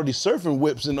already surfing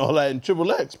whips and all that in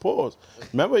Triple X. Pause.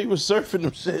 Remember he was surfing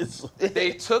them shits.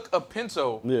 They took a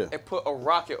Pinto Yeah. and put a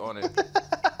rocket on it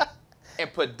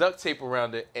and put duct tape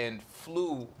around it and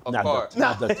flew a Not car. duct-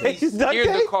 not duct tape. He's duct Steered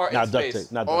the tape? car Not in duct space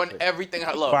tape, not duct on tape. everything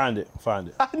I love. Find it.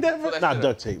 I never. That Not shit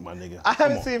duct tape, my nigga. I haven't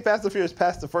Come on. seen Fast and Furious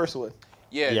past the first one.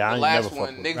 Yeah, Yeah, I the ain't last never one,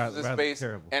 fuck with niggas it. was in Rather space,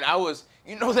 terrible. and I was,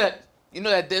 you know that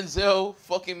Denzel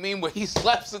fucking meme where he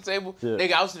slaps the table. Yeah.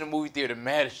 Nigga, I was in the movie theater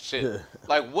mad as shit. Yeah.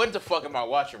 Like, what the fuck am I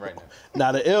watching right now?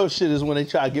 Now the L shit is when they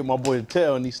try to get my boy to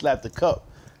tell and he slapped the cup.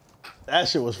 That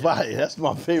shit was fire. That's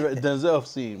my favorite Denzel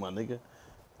scene, my nigga.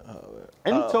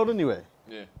 And he told anyway.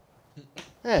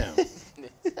 Yeah.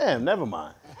 Damn, never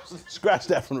mind. Scratch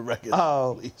that from the record,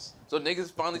 Oh. please. So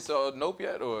niggas finally saw Nope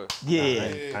yet, or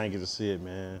Yeah. I ain't get to see it,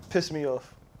 man. Pissed me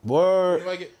off. Word. You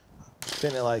like it?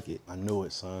 Didn't like it. I knew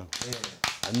it, son.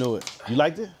 I knew it. You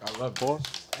liked it? I love Boy?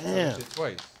 it. Damn. Shit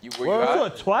twice. were Word. you You saw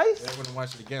hot? it twice? I went and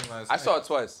watched it again last I night. saw it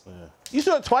twice. You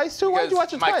saw it twice too? Why'd you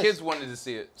watch it My twice? kids wanted to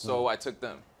see it, so I took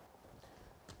them.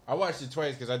 I watched it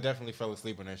twice because I definitely fell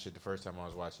asleep on that shit the first time I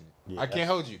was watching it. Yeah, I can't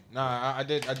hold you. Nah, I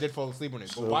did fall asleep on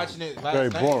it. But watching it last very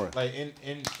night, boring. like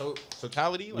in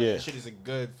totality, like Yeah. that shit is a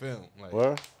good film. Like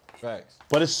Word. facts.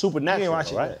 But it's supernatural, You ain't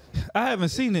watch it right? I haven't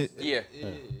seen it. Yeah.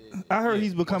 I heard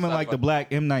he's becoming What's like up, the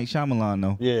black M. Night Shyamalan,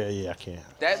 though. Yeah, I can't.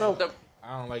 That's the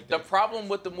I don't like the that. problem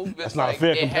with the movie is That's not a like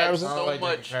fair it had comparison? I don't so like that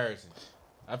much. comparison.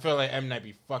 I feel like M Night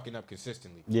be fucking up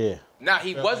consistently. Yeah. Nah,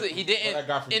 he Felt wasn't. like He what I didn't.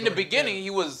 got from In the Jordan beginning, Peele. he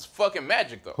was fucking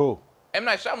magic though. Who? M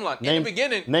Night Shyamalan. Name, In the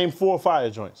beginning, Name 4 fire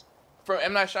joints. from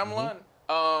M Night Shyamalan,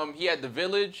 he had The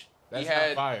Village. That's he not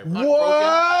had fire, bro. Unbroken.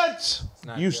 What?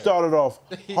 not You good. started off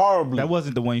horribly. That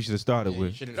wasn't the one you should have started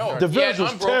with. Should've No, started. The he had Village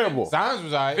was Unbroken. terrible. Signs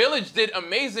was alright. Village did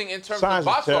amazing in terms Signs of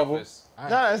was box terrible. office.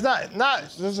 No, it's not.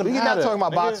 doesn't We're not matter, talking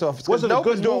about nigga. box office. Was Because it a Nope good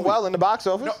was doing movie? well in the box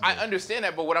office. No, I understand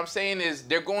that, but what I'm saying is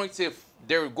they're going to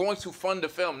they're going to fund the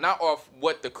film not off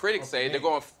what the critics say. They're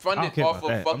going to fund I don't it care off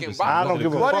about of that. fucking I'm just- box I don't office.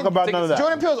 give a fuck about none of that.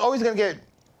 Jordan Peele's always gonna get.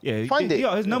 Yeah, Funded.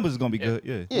 his numbers is gonna be good.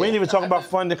 Yeah. We ain't even talking about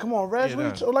funding. Come on, Reg. Yeah,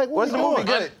 what nah. you- like, What's what the you movie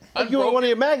doing? good? Like you in one of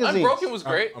your magazines. Unbroken was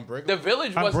great. Unbreakable. The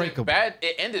Village wasn't Unbreakable. bad.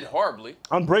 It ended horribly.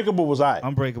 Unbreakable was I.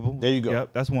 Unbreakable. There you go. Yep,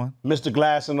 that's one. Mr.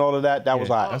 Glass and all of that. That was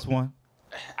Yeah, I. That's one.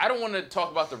 I don't want to talk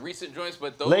about the recent joints,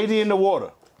 but those. Lady in the Water.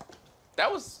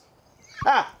 That was.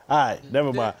 Ah, all right.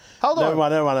 Never mind. Hold on.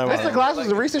 Never mind. Mr. Glass was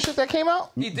the recent shit that came out.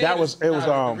 He did. That was it. Was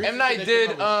M. Night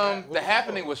did. The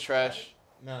Happening was trash.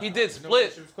 He did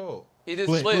Split. Shit was cold. He did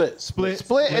Split.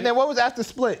 Split, and then what was after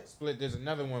Split? Split. There's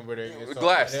another one where they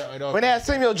Glass. When they had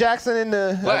Samuel Jackson in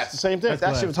the. Glass. The same thing.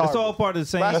 That shit was It's horrible. all part of the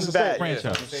same Glass was bad.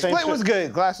 franchise. Same Split shit. was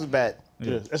good. Glass was bad.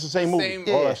 Yeah, it's the same movie.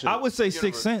 Same- All Yeah. that shit. I would say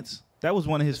Sixth Sense. That was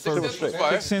one of his Sixth first. Sense was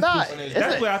fire. Sixth Sense. Nah, was- it's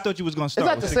that's not- where I thought you was gonna It's start.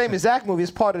 not the with same Sixth exact movie.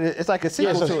 It's part of it. It's like a Yeah,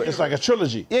 sequel to it. it's like a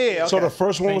trilogy. Yeah, So okay. the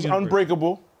first one was Same universe.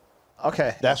 Unbreakable.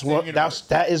 Okay. That's what.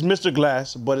 That is Mr.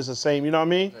 Glass, but it's the same. You know what I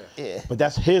mean? Yeah. But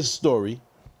that's his story,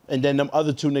 and then them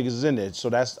other two niggas is in it.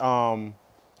 So that's Sam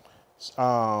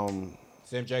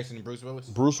Jackson and Bruce Willis.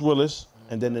 Bruce Willis,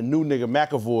 and then the new nigga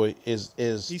McAvoy is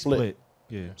He split. split.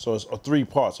 Yeah. So it's 3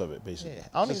 parts of it basically. Yeah.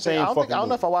 I don't, It's even the think, same I don't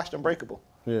know if I fucking watched Unbreakable.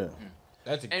 movie.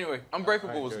 That's a, Anyway,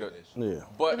 Unbreakable was good. Yeah.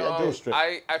 But Yeah, do it straight.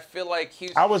 I feel like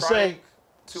he's. I would trying say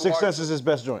too Sixth hard Sense is his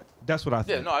best joint. That's what I Yeah,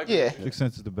 think. no, I agree. Yeah. Sixth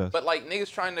Sense is the best. But like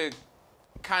niggas trying to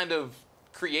kind of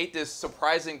create this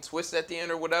surprising twist at the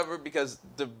end or whatever, because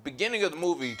the beginning of the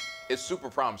movie is super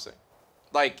promising.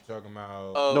 Like talking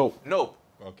about. Nope.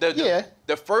 Okay. Yeah.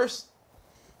 The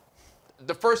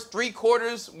first 3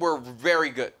 quarters were very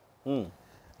good. And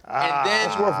then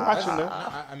It's worth watching though.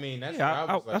 I mean, that's Yeah, what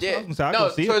I was like. that's what I was gonna say. I no, go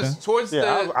see it then. towards Yeah, the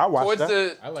I watched towards that.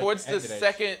 the I like towards the the end of that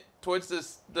second towards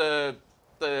the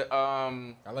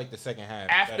I like the second half.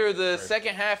 after That's the first.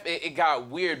 second half it got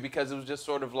weird because it was just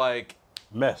sort of like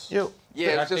Mess. Yo, yeah,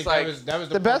 it I was just think like that was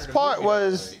the best of part movie,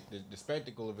 was- like, the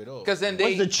spectacle of it all. because then was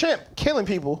they the chimp killing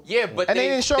people. yeah, but And they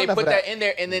didn't show they enough put of that that. in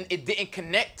there and then it didn't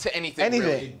connect to anything. Anything.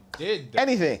 Really. It did. Though.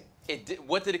 Anything. It did,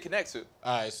 what did it connect to?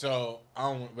 All right, so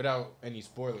I don't without any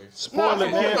spoilers. Spoil No, it,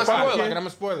 I'm man. gonna Fuck spoil it. it. I'm gonna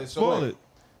spoil it. So Spoil like, it.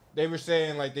 they were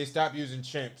saying like they stopped using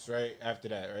chimps right after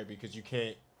that, right? Because you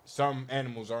can't. Some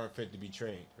animals aren't fit to be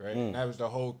trained, right? And that was the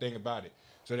whole thing about it.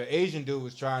 So the Asian dude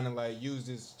was trying to like use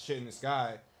this shit in the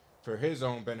sky for his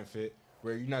own benefit,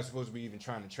 where you're not supposed to be even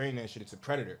trying to train that shit. It's a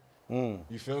predator. You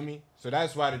feel me? So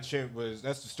that's why the chimp was.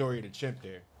 That's the story of the chimp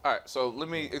there. All right, so let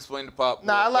me explain to Pop.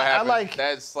 Nah, what happened. I like-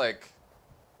 That's like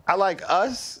I like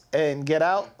Us and Get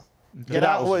Out. Get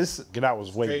Out was Get Out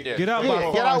was way. Straight- yeah. Get Out Yeah, by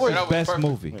Get far Out is was- his best perfect.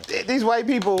 movie. these white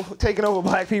people taking over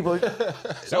black people.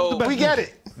 So We get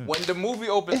it. when the movie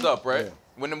opens up, right?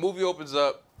 When the movie opens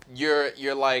up,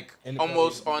 you're like In the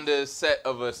almost movie. on the set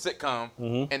of a sitcom,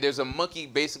 and there's a monkey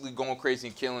basically going crazy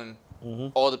and killing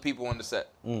all the people on the set.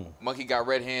 Monkey got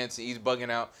red hands, he's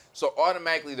bugging out. So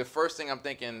automatically, the first thing I'm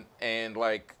thinking, and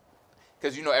like,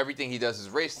 because you know everything he does is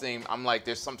race themed, I'm like,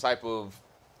 there's some type of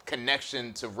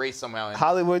connection to race somehow. And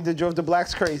Hollywood that drove the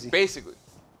blacks crazy. basically,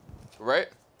 right?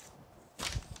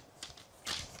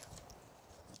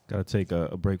 Gotta take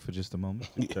a break for just a moment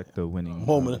to check the winning.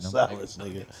 Moment of number. silence,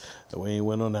 nigga. We ain't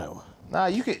win on that one. Nah,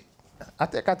 you could. I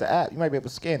think I got the app. You might be able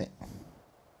to scan it.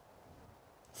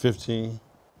 15,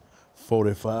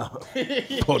 45,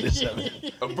 47.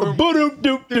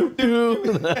 Boo-doop-doop-doop-doo.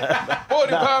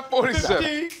 45,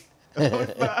 47.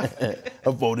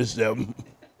 A 47.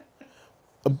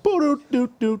 A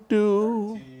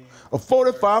boo-doop-doop-doop-doo. A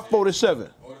 45, 47.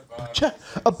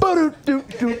 A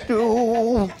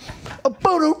boo-doop-doop-doop-doo. A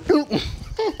boo-doop-doop.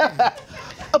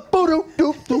 A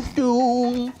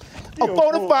boo-doop-doop-doop-doo. A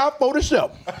 45,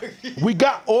 47. We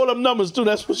got all them numbers too.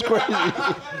 That's what's crazy.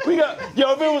 We got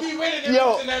if it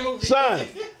was son.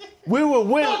 We would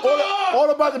win all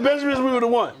about the Benjamins. We would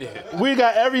have won. We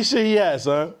got every shit he has,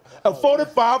 son. A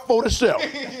 45, 47.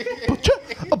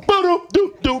 A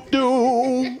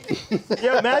boo-doop-doop-doop-doo.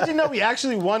 Yeah, imagine that we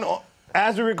actually won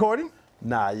as we're recording.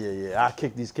 Nah, yeah. I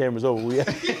kick these cameras over.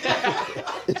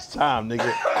 It's time,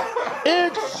 nigga.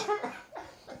 It's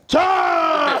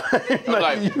time.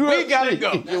 Like, we gotta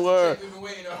go. You were.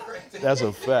 That's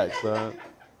a fact, son.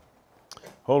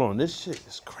 Hold on, this shit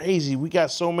is crazy. We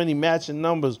got so many matching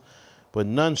numbers, but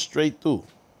none straight through.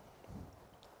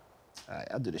 All right,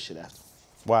 I'll do this shit after.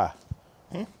 Why?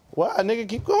 Why, nigga?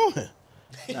 Keep going.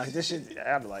 Nah, this shit,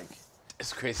 I'm like.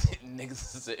 It's crazy. Niggas is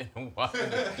sitting and watching.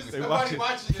 Somebody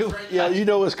watching this right Yeah, you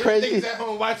know what's crazy? Niggas at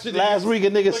home watching Last this. week, a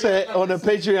nigga said on the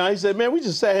Patreon, he said, man, we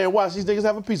just sat here and watched these niggas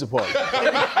have a pizza party.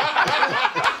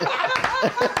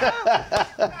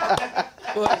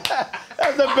 That's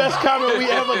That's the best comment we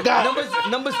ever got.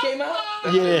 Numbers came out.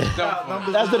 Yeah,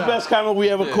 that's the best comment we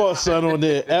ever caught, son, on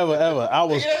there ever. I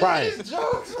was crying.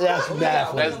 That's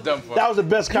bad. That's dumb. That was the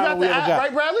best You got comment we the ever app, got.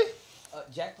 right, Bradley?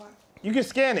 Jackpot. You can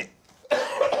scan it.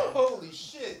 Holy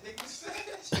shit.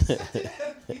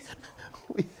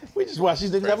 We just watched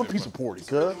these niggas have a piece of porty,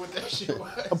 cuz. What that shit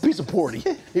was. A piece of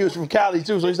porty. He was from Cali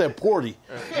too, so he said porty.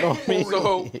 You know what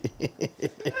I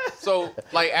mean? So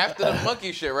like after the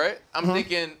monkey shit, right? I'm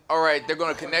thinking, all right, they're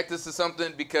gonna connect this to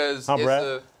something because Huh, it's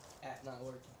Brad? App not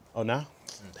working. Oh, now?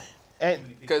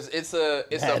 And it's a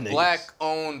Bad niggas.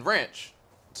 black-owned ranch.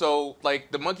 So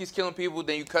like the monkey's killing people,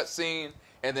 then you cut scene,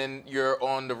 and then you're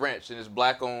on the ranch, and it's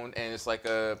black-owned, and it's like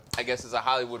I guess it's a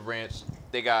Hollywood ranch.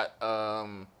 They got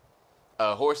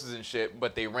horses and shit,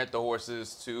 but they rent the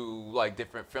horses to like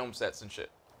different film sets and shit.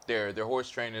 They're horse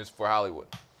trainers for Hollywood.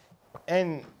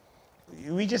 and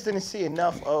we just didn't see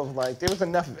enough of like there was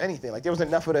enough of anything. Like there was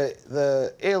enough of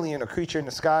the alien or creature in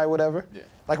the sky, whatever. Yeah.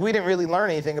 Like we didn't really learn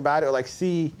anything about it or like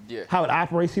see Yeah. how it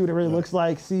operates, see what it really looks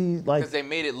like, see like Because they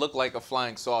made it look like a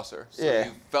flying saucer, so Yeah.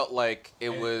 you felt like it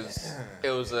was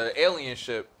an alien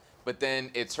ship. But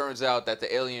then it turns out that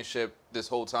the alien ship this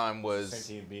whole time was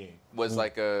Sentient being.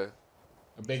 like a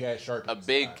big ass shark. in the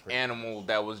big sky, pretty animal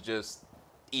that was just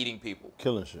eating people.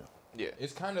 Killing shit. Yeah,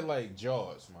 It's kind of like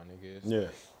Jaws, my nigga. It's Yeah.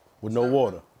 With no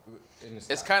water. in the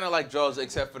it's sky. kind of like Jaws,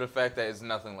 except for the fact that it's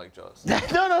nothing like Jaws.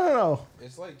 no.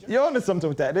 It's like Jaws. You're onto something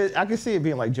with that. I can see it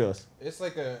being like Jaws. It's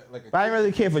like a. But I didn't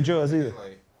really care for Jaws either.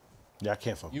 Like, Yeah, I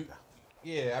can't fuck you, with that.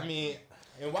 yeah, I mean.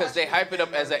 Because they hype it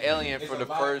up as an alien There's for a the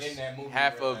lot first in that movie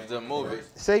half where, of like, the movie.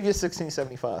 Savior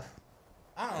 1675.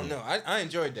 I don't know. I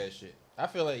enjoyed that shit. I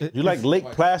feel like You like Lake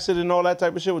Placid and all that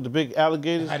type of shit with the big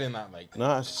alligators? I did not like that.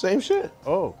 Nah, it's the same shit.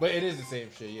 Oh, But it is the same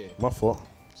shit, yeah. my fault.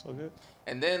 So good.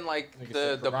 And then like Nigga the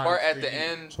said Piranha part at 3D. the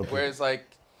end So where it's like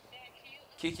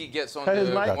Kiki gets on Cut his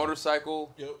the mic.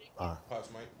 motorcycle, Yep. Ah. Pops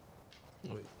Mike.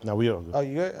 Now we all good. Oh,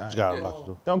 you good? All Just right. got a lot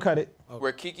to do. Don't cut it.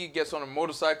 where Kiki gets on a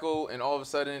motorcycle and all of a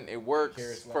sudden it works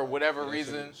Carrots for live. whatever Yeah, that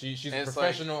reason. shit- She's And a it's like-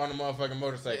 professional on a motherfucking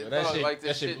motorcycle. It That felt shit, like that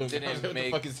this shit shit blew me. I was didn't like, what make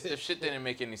the fuck is the this? shit didn't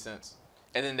make any sense.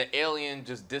 And then the alien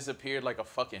just disappeared like a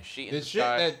fucking sheet in The the shit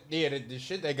sky. the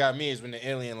shit that got me is when the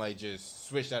alien like just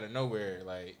switched out of nowhere,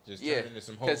 like just Yeah, turned into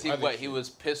some whole because other he shit. was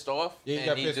pissed off, Yeah, he and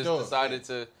got he pissed just off, decided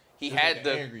to. He It was had like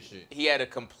the angry shit. he had a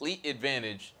complete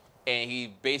advantage, and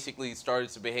he basically started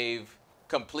to behave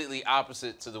completely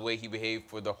opposite to the way he behaved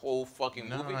for the whole fucking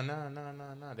movie.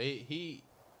 No.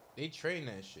 They trained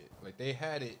that shit. Like they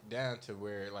had it down to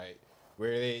where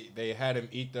they had him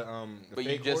eat the But you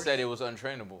fake just horse. said it was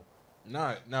untrainable.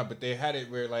 No, but they had it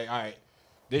where like, all right,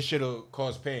 this shit'll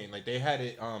cause pain. Like they had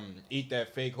it eat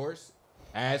that fake horse,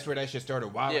 and that's where that shit started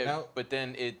wilding Yeah, out. but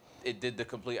then it did the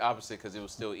complete opposite because it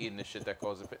was still eating the shit that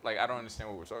caused it. Like I don't understand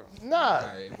what we're talking about.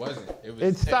 Nah, It wasn't. It was.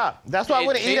 it stopped. That's why I It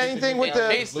wouldn't eat tasted- anything with it the.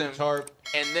 tasted- Blue tarp.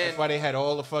 And then That's why they had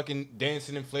all the fucking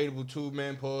dancing inflatable tube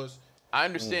man paws. I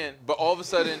understand, but all of a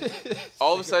sudden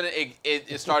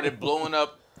it started blowing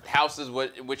up houses,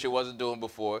 which it wasn't doing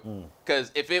before.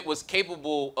 Because if it was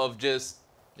capable of just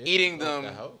eating blew up them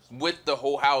the house. with the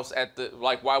whole house at the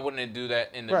why wouldn't it do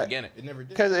that in the Right. beginning? It never did.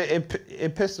 Because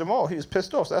it pissed him off. He was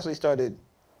pissed off. So that's why he started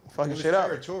It fucking was shit up.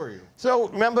 territorial. So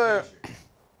remember,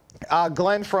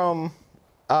 Glenn from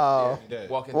Dead.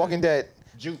 Walking Walking Dead.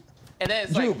 Juke. And then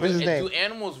it's Jupe like, is his do name.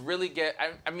 animals really get?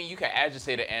 I mean, you can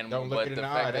agitate an animal, Don't look but it in the the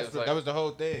fact eye. that it's like, That was the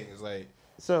whole thing. It's like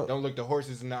So don't look the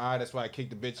horses in the eye. That's why I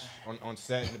kicked the bitch on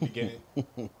set in the beginning.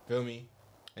 Feel me?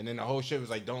 And then the whole shit was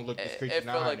like, don't look this It creature in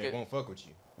the felt eye, like and it- it won't fuck with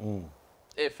you.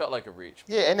 it felt like a reach.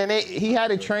 yeah, and then he had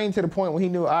it trained to the point where he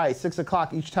knew, all right, 6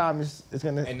 o'clock each time is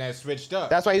gonna. And that switched up.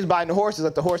 That's why he's buying the horses.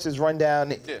 Let the horses run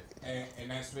down. Yeah. and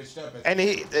that switched up. And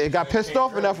it got pissed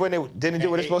off enough when it didn't do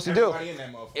what it's supposed to do.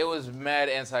 It was mad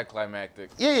anticlimactic.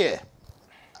 Yeah.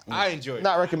 I enjoyed it.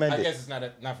 Not recommended. I guess it's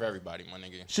not for everybody, my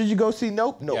nigga. Should you go see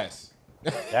Nope? Nope. Yes.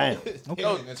 Damn.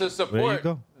 No, to support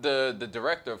go. the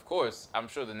director, of course. I'm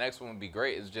sure the next one would be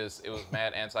great. It's just it was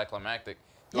mad anticlimactic.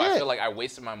 Do Yeah. I feel like I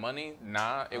wasted my money?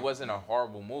 Nah, it wasn't a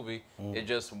horrible movie. It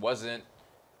just wasn't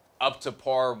up to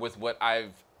par with what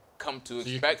I've come to So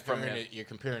expect from him. you're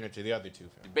comparing it to the other two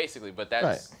films. Basically, but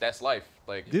that's life.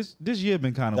 Like This year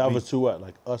been kind That of was weak. two what?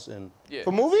 Like us and yeah,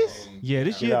 For movies? Yeah,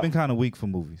 this year been kind of weak for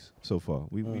movies so far.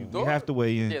 We Thor- have to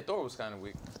weigh in. yeah, Thor was kind of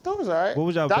weak. That was all right. What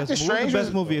was y'all Doctor best- what was the Strange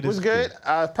best movie of this was good.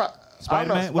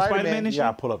 Spider-Man? Was Spider-Man this yeah, I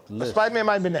year? pull up the list. Spider-Man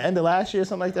might have been the end of last year,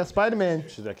 something like that. Spider-Man.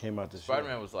 Shit that came out this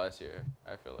Spider-Man was last year.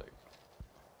 I feel like.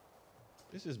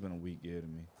 This has been a weak year to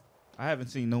me. I haven't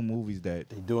seen no movies that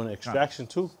They doing Extraction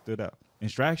too. stood out.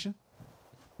 Extraction?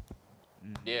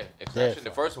 Yeah, Extraction.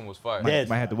 The first one was fire. Might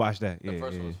have to watch that. The Yeah,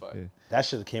 first yeah, one was fire. yeah. That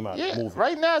should have came out in the movie.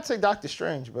 Right now, I'd say Doctor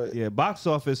Strange, but Yeah, box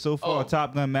office so far, Oh.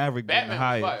 Top Gun Maverick being the Batman was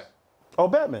highest. fire. Oh,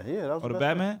 Batman. Yeah, that was Oh, the best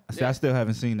Batman? See, Yeah. I still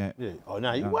haven't seen that. Yeah. Oh,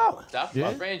 now you No. wildin'. Doctor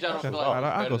Yeah? Strange, I don't Okay. feel like I'll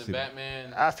it's go better see than that.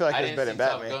 Batman. I feel like it's didn't better see than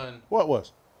Top Batman. Gun. What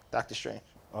was? Doctor Strange.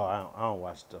 Oh, I don't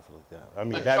watch stuff like that. I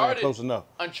mean, Uncharted- Batman close enough.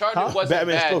 Uncharted wasn't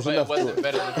Batman's bad, close but enough it to wasn't it.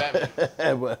 better than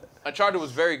Batman. But Uncharted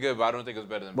was very good, but I don't think it was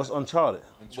better than what's Batman. Uncharted?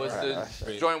 Was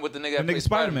the joint with the nigga The that nigga played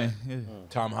Spider-Man. Yeah.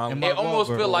 Tom Holland. It almost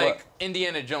Wahlberg. feel like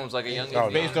Indiana Jones, like a young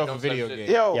Indiana Based off a Jones video type game.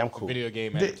 shit. Yo, Yeah, I'm cool. Video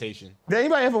game adaptation. did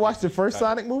anybody ever watch the first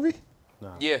Sonic movie?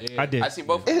 Yeah, I did. I see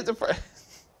both. It's the first.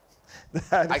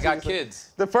 I got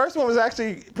kids. The first one was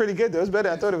actually pretty good though. It was better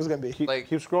than I thought it was gonna be. Like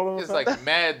Keep scrolling. it's like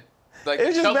mad. Like It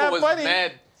was the just chuckle mad was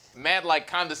funny. mad like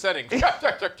condescending.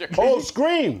 Oh,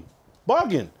 Scream.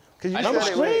 Bugging. Cause you Remember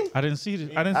said it Scream? was- I didn't see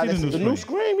the I didn't see the The new new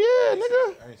Scream. Scream, yeah,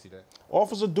 nigga. I didn't see that.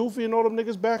 Officer Doofy and all them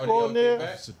niggas back Oh, they all on came there. back?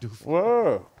 It's a doofy.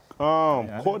 Word. I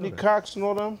didn't Courtney know that. Cox and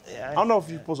all them. Yeah, I don't know if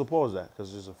you're supposed to pause that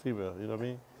because it's a female. You know what I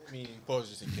mean? I mean, pause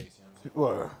just in case. You know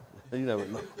what Word. You never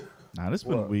know. Nah, this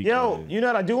been a week. Yo, man. you know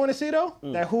what I do want to see though?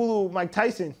 That Hulu Mike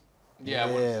Tyson. Yeah,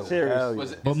 I wanna see Serious. hell Was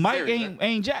yeah. it- But it's Mike serious, ain't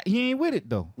ain't Jack. He ain't with it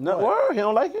though. No, word. He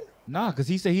don't like it. Nah, cause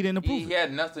he said he didn't right? approve He it.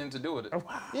 had nothing to do with it.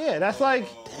 Yeah, that's like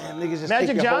Damn, niggas just take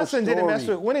Magic your whole Johnson didn't mess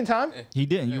story. with Winning Time. He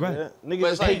didn't. You right. Yeah. Niggas But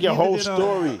just it's take like your whole neither did,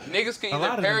 story. Niggas can A lot either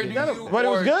of them parody did. you But it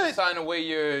was or good. sign away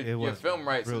your was film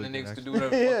rights, really and the good, niggas could do actually.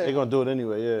 whatever. the fuck They gonna do it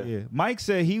anyway. Yeah. Yeah. Mike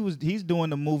said he's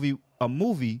doing a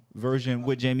movie version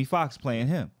with Jamie Foxx playing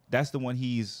him. That's the one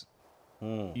he's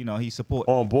he support.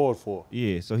 On board for.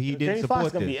 Yeah, so he didn't Jamie support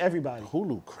Foxx gonna this. be everybody.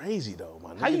 Hulu crazy though,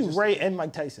 man. How you rate and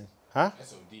Mike Tyson? Huh?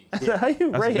 That's OD. How you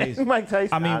rate amazing. and Mike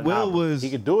Tyson? I mean, Will was He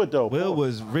could do it though. Will Pause.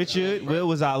 was Richard. Will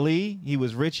was Ali. He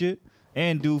was Richard.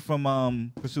 And dude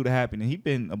from Pursuit of Happiness. He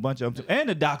been a bunch of and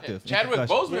the doctor. from Chadwick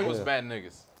Concussion. Boseman was bad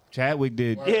niggas. Chadwick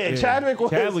did. Yeah, Chadwick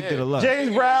was- Chadwick did a lot.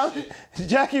 James Brown,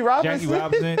 Jackie Robinson. Jackie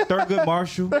Robinson, Thurgood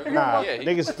Marshall. Nah, Yeah, he-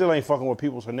 niggas still ain't fucking with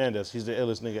Peoples Hernandez. He's the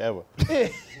illest nigga ever.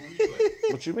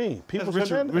 What you mean? Peoples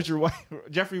Hernandez? Richard White,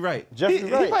 Jeffrey Wright. Jeffrey He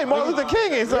Wright. played Martin Luther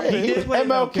King and something. He did play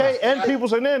MLK and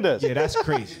Peoples Hernandez. Yeah, that's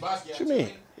crazy. What you mean?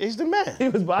 He's the man. He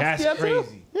was That's Basquiat too.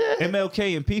 crazy. Yeah.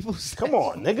 MLK and Peoples. Come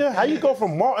on, nigga. How you go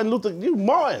from Martin Luther? You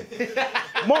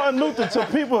Martin Luther to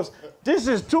Peoples. This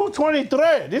is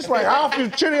 223. This like half your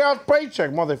chilly ass paycheck,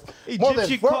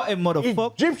 Egyptian cotton,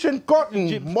 motherfucker. Egyptian cotton,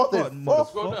 Egyptian cotton,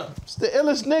 motherfucker. motherfucker. It's the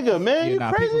illest nigga, man. Yeah, You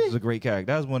nah, Peoples crazy? was a great character.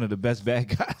 That was one of the best bad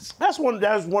guys. That's one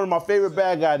of my favorite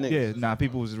bad guy niggas. Yeah, nah,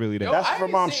 Peoples was really that. Yo, That's I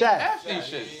from, ain't seen Shaq. half these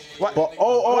shit. But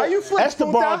Why you flinch,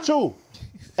 Esteban Puta? too.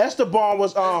 Esteban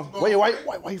was wait, why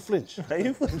you flinch? Why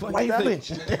you flinch? Why you flinch?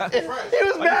 He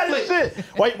was mad as shit.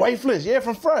 Why you flinch? Yeah,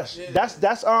 from Fresh. That's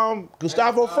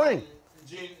Gustavo Fring.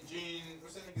 Gene,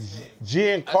 what's that nigga's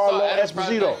name? I saw Giancarlo Adam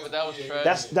Project, Esposito. but that was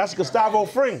trash. That's Gustavo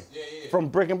Fring from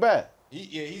Breaking Bad.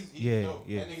 He's Yeah, dope.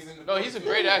 yeah. That nigga's in the No, he's a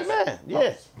great actor. Man,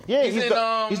 yeah, He's in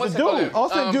he's what's the it called? dude.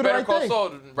 Also do the Better right Call thing. Saul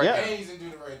right Yeah. there. And he's in Do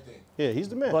the Right Thing. Yeah, he's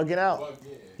the man. Bugging out. Fuck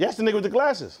yeah. That's the nigga with the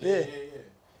glasses. Yeah.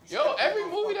 Yo, every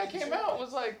movie that came out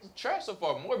was like trash so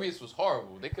far. Morbius was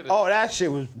horrible. They could have. Oh, that shit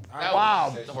was wow,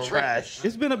 horrific. trash.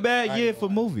 It's been a bad year for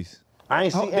movies. I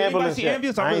ain't Oh, seen did anybody Ambulance see yet.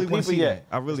 Ambulance? I ain't really wanna peeping see yet.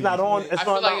 that. I really It's not wanna on. see It's I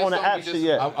feel not like on the it's gonna app be shit just-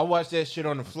 yet. I watched that shit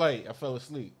on the flight. I fell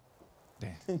asleep.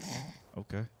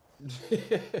 Okay.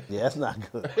 Yeah, that's not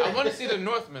good. I want to see The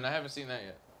Northman. I haven't seen that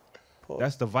yet.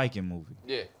 That's the Viking movie.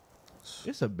 Yeah.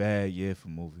 It's a bad year for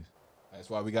movies. That's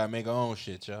why we gotta make our own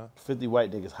shit, y'all. 50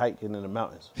 white niggas hiking in the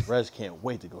mountains. Rez can't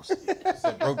wait to go see it.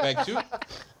 Said Brokeback 2.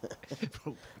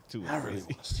 Too I really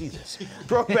want to see this, man.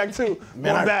 Brokeback too.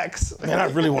 Man, Going I- backs. Man, I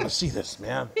really want to see this,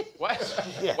 man. Why?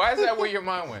 Why is that where your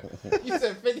mind went? You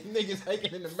said 50 niggas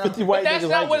hiking in the 50 mountain. white But that's niggas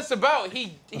not hiking. what it's about.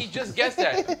 He just guessed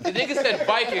that. The nigga said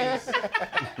Vikings.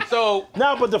 So,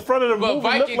 Nah, but the front of the but movie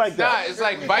Vikings looked like that. not. It's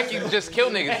like Vikings just kill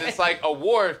niggas. It's like a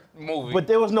war movie. But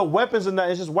there was no weapons or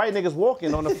nothing. It's just white niggas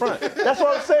walking on the front. That's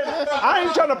what I'm saying. I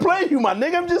ain't trying to play you, my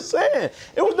nigga. I'm just saying.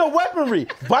 It was no weaponry.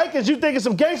 Vikings, you think it's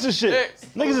some gangster shit.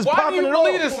 Niggas is Why do popping you it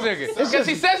believe off. this nigga? It's Because just-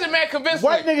 he says it, man, convincingly.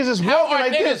 White niggas is How walking are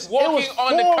like niggas this. It walking was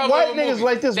on the 4 cover white of a niggas movie?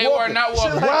 like this They walking. are not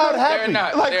walking. Wild They're happy.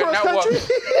 not. Like They're not cross-country?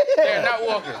 walking. They're not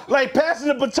walking. Like passing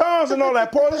the batons and all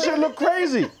that. Paul, this shit look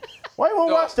crazy. Why you won't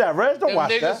No, watch that, Reg? Don't Them watch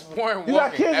that. niggas weren't You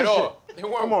got walking kids at and all. shit. They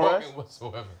weren't Come on, walking Reg.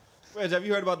 whatsoever. Reg, have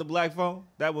you heard about the black phone?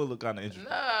 That would look kind of interesting.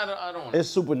 Nah, I don't. It's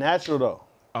supernatural though.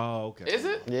 Oh, okay. Is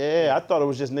it? Yeah, I thought it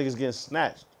was just niggas getting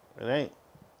snatched. It ain't.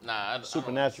 Nah, I don't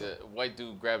Supernatural. like that. White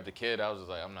dude grabbed the kid. I was just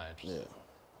like, I'm not interested.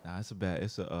 Yeah. Nah,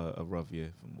 it's a rough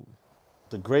year for movies.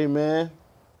 The Gray Man.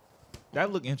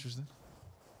 That look interesting.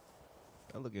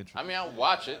 That look interesting. I mean, I'll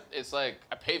watch it. It's like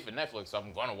I pay for Netflix, so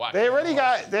I'm gonna watch They it.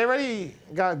 already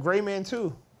got Gray Man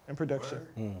 2 in production.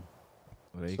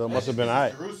 So it must have been all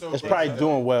right. It's probably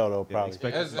doing well though. Probably.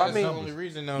 That's I mean, the only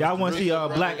reason. Y'all want to see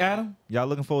Black Adam? Y'all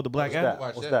looking forward to Black Adam?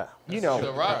 What's that? You know,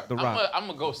 The Rock. The Rock. I'm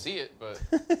gonna go see it, but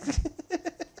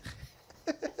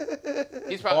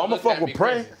he's Oh, probably I'm gonna looking fuck at with me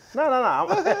Prey. crazy.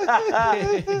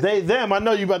 No. They them. I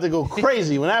know you about to go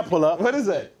crazy when that pull up. what is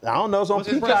that? I don't know. It's on What's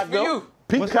his Peacock price for though. you?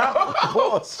 Peacock.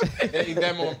 Pause. They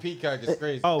them on Peacock is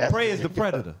crazy. Oh, Prey is the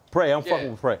Predator. Prey. I'm Yeah.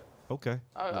 fucking with Prey. Okay.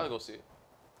 I'll go see it.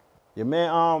 Your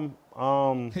man.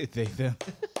 They them.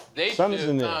 Day Son is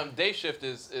in shift. there. Day shift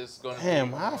is gonna.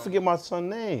 Damn, be, I forget my son's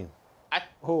name.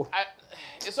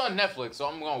 It's on Netflix, so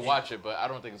I'm gonna watch it, but I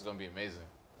don't think it's gonna be amazing.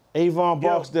 Avon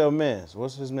Barksdale Mans.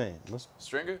 What's his name?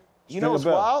 Stringer? You know what's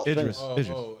Stringer Bell. wild? Idris.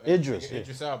 Idris, yeah.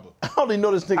 Idris Elba. I only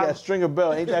know this nigga as Stringer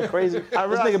Bell. Ain't that crazy? This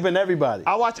nigga been everybody.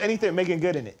 I watch anything Megan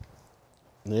Good in it.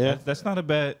 Yeah. That's not a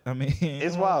bad. I mean,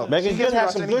 It's wild. Megan She Good gets me had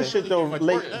watch some anything. good shit though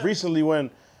recently when,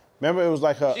 remember it was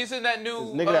like her. She's in that new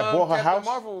nigga that bought her Captain house?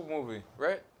 Marvel movie,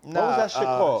 right? Nah, was that shit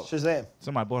called? Shazam.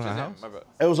 somebody bought her Shazam, house. my bad.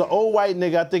 It was an old white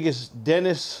nigga. I think it's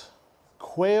Dennis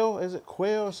Quayle. Is it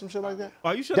Quayle or some shit like that?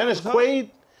 Are you sure? Dennis that was her? Quaid.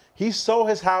 He sold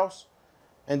his house,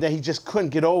 and then he just couldn't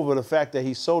get over the fact that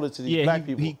he sold it to these Yeah, black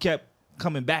people. he kept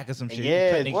coming back or some shit.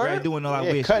 Yeah, Cutting their grass, doing all that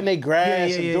yeah, weird cutting shit. their grass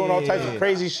Yeah, and yeah, doing all yeah, types yeah, of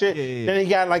crazy shit. yeah, yeah. Then he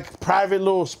got like private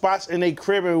little spots in their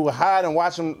crib and would hide and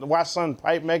watch son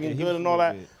pipe Megan he Good was and all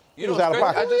that. weird. You He know was out what's of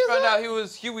crazy? I pocket. just found out he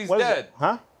was Huey's What is dad. it?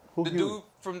 Huh? Who The Huey? dude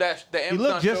from the Amazon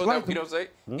looked just show like that we him. don't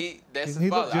say. That's He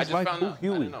his looked father. I just just like found out. I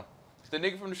Huey. didn't know. The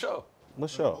nigga from the show. What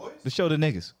show? The show the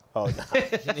niggas. Oh,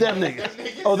 them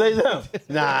niggas. Oh, they them.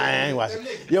 Nah, I ain't watching.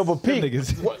 Yo, but Pete,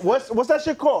 niggas. what's that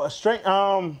shit called? A straight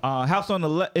House on the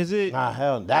left. Is it? Nah,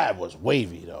 hell, that was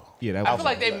wavy though. Yeah, that I was. feel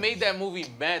like they made that movie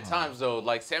mad times though.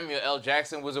 Like Samuel L.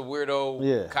 Jackson was a weirdo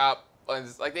Yeah. cop. And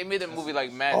it's like they made that movie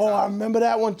like mad Oh, I times. remember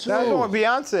that one too. That's the one with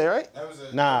Beyonce,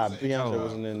 right? Nah, Beyonce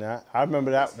wasn't in that. I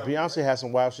remember that. Beyonce had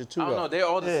some wild shit too. I don't though. know. They're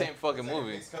all the Yeah. same fucking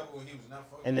movie.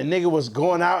 And the nigga was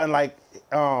going out and like,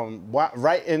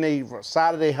 right in the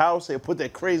side of their house, they put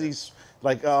that crazy,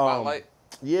 like, Spotlight.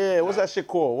 yeah, what's that shit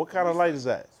called? What kind of light is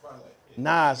that?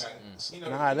 Nah,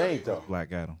 it ain't though.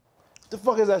 Black Adam. The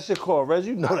fuck is that shit called, Reg?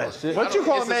 You know that shit. What you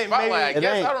call It's a name? Spotlight, I Maybe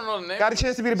guess. ain't. I don't know the name. got a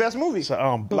chance to be the best movie. It's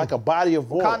like a body of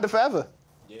water. Wakanda Forever.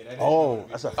 Oh,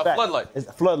 that's a fact. floodlight. It's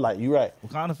a floodlight. You right.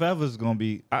 Wakanda Forever is gonna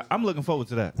be. I'm looking forward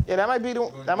to that. Yeah, that might be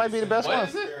the best What one.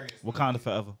 is it? Wakanda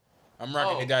Forever. I'm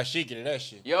rocking Oh. the dashiki to that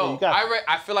shit. Yo, you got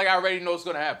I feel like I already know what's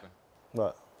gonna happen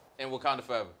What? in Wakanda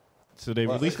Forever. So they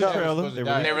released the it's trailer. supposed to They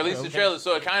die. And they released- released the trailer,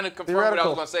 so it kind of confirmed what I was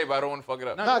Theoretical. gonna say, but I don't want to fuck it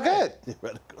up. No, good.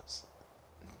 Theoreticals.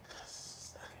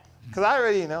 Because I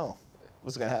already know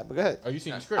what's going to happen. Go ahead. Oh, you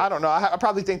seen the script? I don't know. I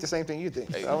probably think the same thing you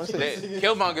think. Hey, I wanna see.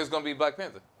 Killmonger is gonna be Black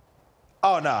Panther.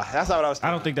 Oh, no. That's not what I was I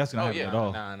thinking. don't think that's gonna Oh, happen yeah. at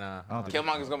all. Nah. I don't think-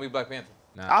 Killmonger is gonna be Black Panther.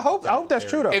 I hope that's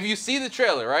true, though. If you see the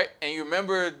trailer, right, and you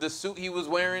remember the suit he was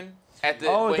wearing at the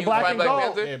Oh, when the he was black fighting and Black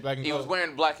gold. Panther, Yeah, black and he was gold.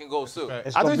 wearing black and gold suit.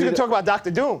 It's I thought gonna you be were going to talk about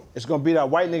Dr. Doom. It's gonna be that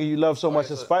white nigga you love so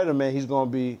much as Spider-Man. He's gonna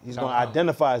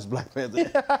identify as Black Panther.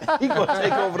 He gonna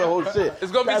take over the whole shit.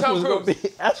 It's gonna be That's Tom what it's gonna Cruise. be.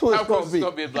 That's what Tom it's gonna Cruise be. is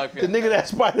gonna be a Black The Panther. nigga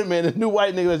that's Spider-Man, the new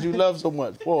white nigga that you love so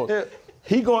much. Pause. Yeah.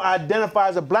 He gonna identify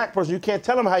as a black person. You can't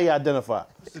tell him how he identify.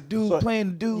 The dude playing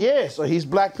the dude. Yeah, so he's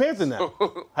Black Panther now.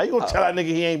 How you gonna tell that nigga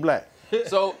he ain't black?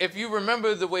 So if you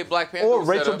remember the way Black Panther Or was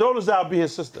set Rachel up, Dolezal be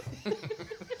his sister.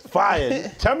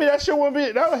 Fired. Tell me that shit wouldn't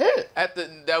be that would hit.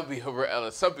 that would be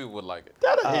hilarious. Some people would like it.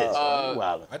 That'll hit. son. You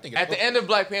wildin'. I think At the end of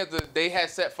Black Panther, they had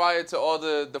set fire to all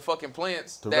the fucking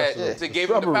plants rest that of to the give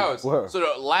him the shrubbery. powers. Word. So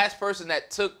the last person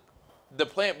that took the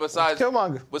plant besides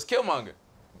Killmonger. was Killmonger.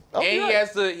 Oh, and yeah.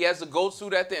 he has the gold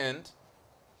suit at the end.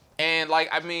 And like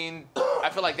I mean, I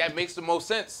feel like that makes the most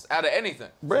sense out of anything.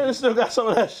 Brandon still got some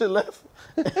of that shit left.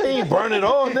 He ain't burn it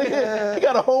all, nigga.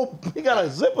 He got a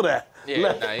zip of that. Yeah,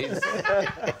 left. nah, he's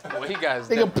well, he got his Nigga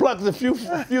different. plucked a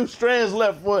few strands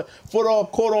left for it all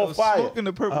caught on fire. Smoking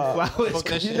the purple flowers.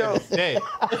 that shit is dead.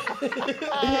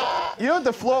 You know what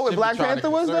the flaw with Should be Black trying to Panther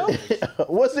was, though? conserve.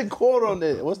 What's it called on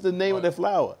there? What's the name of the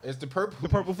flower? It's the purple. The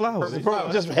purple flowers.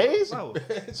 Just haze? So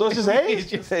it's just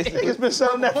haze? Niggas been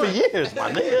selling that for years,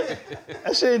 my nigga.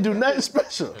 That shit ain't do nothing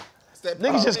special.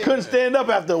 Niggas just couldn't stand up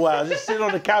after a while. Just sit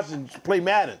on the couch and play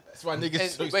Madden. That's why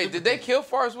niggas. And, wait, did they kill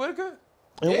Forrest Whitaker?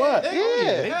 And what?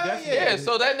 Yeah,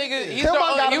 so that nigga, he's Killmonger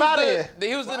got him outta here.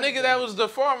 he was the nigga that was the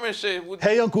farmer and shit.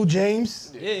 Hey, Uncle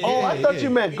James. Oh, I thought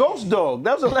you meant Ghost Dog.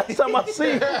 That was the last time I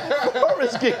seen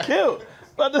Forrest get killed.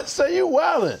 About to say you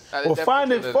wildin'. Nah, they Or definitely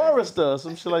Finding killed that nigga. Forrester or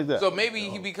some shit like that. So maybe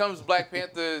he becomes Black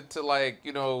Panther to like,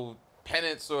 you know,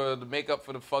 penance or to make up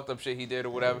for the fucked up shit he did or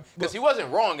whatever. Because he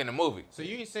wasn't wrong in the movie. So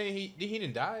you ain't saying he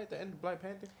didn't die at the end of Black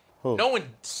Panther? Who? No one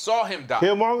saw him die.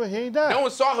 Killmonger, he ain't died. No one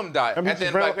saw him die. I mean, At the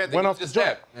end he of Black Panther, went he off was just the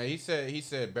joint. stabbed. He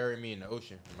said, bury me in the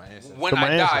ocean, my ancestors. When To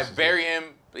my I die, ancestors. bury him.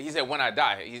 He said, when I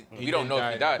die. We don't didn't know if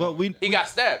die. he died. But he got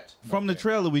stabbed. From the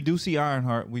trailer, we do see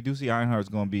Ironheart. We do see Ironheart's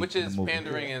going to be Which in is the movie.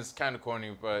 pandering is kind of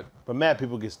corny, but But mad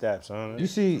people get stabbed, son. You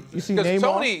see because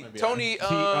Namor? Tony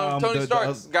the-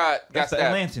 Starks got That's the stabbed.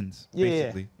 Atlanteans, Yeah.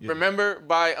 basically. Yeah. Remember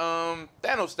by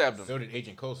Thanos stabbed him. So did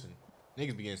Agent Coulson.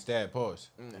 Niggas be getting stabbed, pause.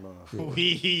 Mm.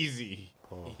 Easy.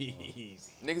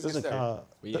 Easy. Niggas get Listen, stabbed.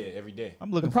 But yeah, every day.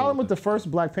 I'm looking The problem forward with to the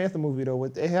first Black Panther movie though,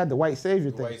 they had the white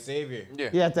savior thing. White savior.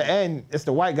 Yeah, at the end, it's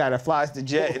the white guy that flies the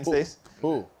jet and says,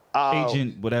 Who?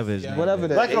 Agent, whatever his name. whatever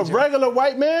that. Like a regular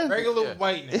white man? Regular Yeah.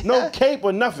 white nigga. No cape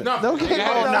or nothing. No, No, nigga no,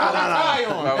 had a no, tie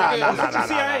on. Nigga,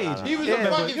 CIA agent. He was Yeah,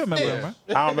 a fucking you remember snitch. him, right?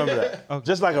 I don't remember that.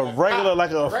 Just like a regular,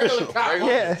 like an Regular official. cop on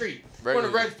Yeah. the street. One of the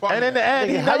Reg Park. And in the end,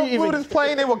 he Nigga, how never you flew even- this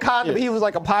plane in Wakanda, Yeah. but he was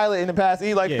like a pilot in the past.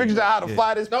 He like Yeah, figured out how to yeah.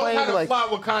 fly this Knows plane. how to like, fly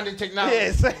Wakandan technology. yeah,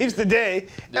 it saves the day.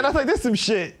 And I was like, this is some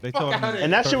shit. They Fuck told outta him.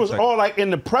 And that shit was all like in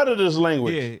the Predator's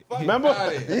language. Yeah. Remember?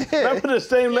 outta here. Remember the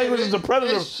same language as the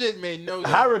Predator? That shit made no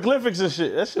sense. Hieroglyphics and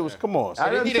shit. That shit was, come on. I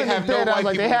son. didn't he didn't have no I was white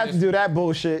like, they people had in to this. do that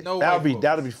bullshit. No That'll white be,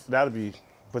 folks. that'll be,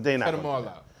 but they not Cut them gonna all do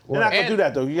that. out. They're not gonna And- do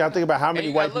that though. You gotta think about how many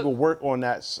you white gotta look- people work on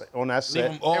that Leave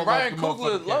set. them all And Ryan off the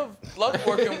Coogler motherfucking loved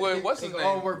working with what's his They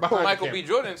all name, work behind Michael the B.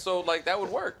 camera. Jordan. So like that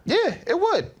would work. Yeah, it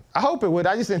would. I hope it would.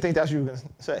 I just didn't think that's what you were gonna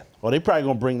say. Well, they probably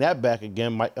gonna bring that back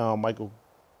again. Michael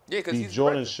Yeah, because P. he's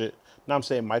Jordan director. shit. No, I'm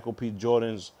saying Michael P.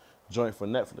 Jordan's joint for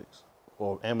Netflix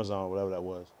or Amazon, whatever that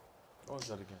was. What was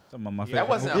that again? Some of my favorite That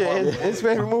wasn't Yeah, a horrible his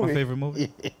movie. favorite My movie. favorite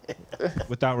movie.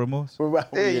 Without remorse.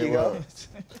 There you go.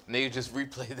 Nigga just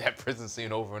replayed that prison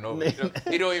scene over and over.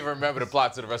 He don't even remember the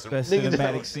plot to the rest of the Best movie.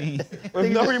 cinematic scene. With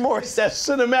no remorse. That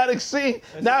cinematic scene.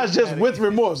 Now it's just with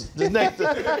remorse. The next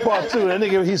part two. That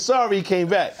nigga, he's sorry he came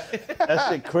back. That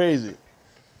shit crazy.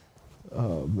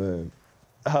 Oh man.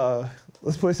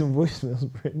 Let's play some voicemails,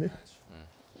 Brendan.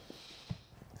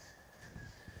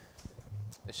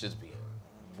 It should be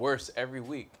worse every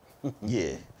week.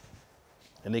 Yeah.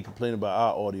 And they complain about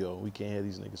our audio. We can't hear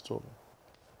these niggas talking.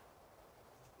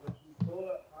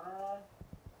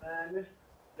 Man, this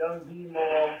young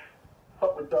D-Mo,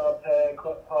 fuck with y'all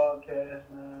podcast,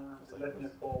 man. Been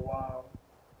listening for a while.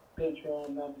 Patreon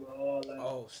number, all that.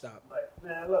 Oh, stop. Like,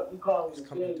 man, look, we calling It's it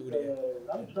coming big through there. because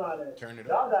I'm trying to. Turn it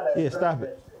y'all gotta Yeah, address stop that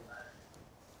it.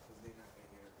 shit,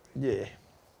 man. Yeah.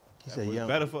 He said, young.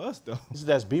 Better for us, though. He said,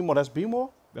 that's B-more. That's B-more?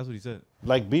 That's what he said.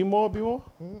 Like B-more, B-more?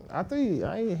 I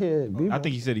ain't hear B-Mo. I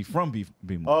think he said he from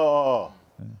B-More. Oh.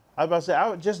 I was about to say, I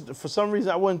would just, for some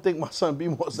reason, I wouldn't think my son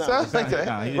B-more sounded Sounds like that.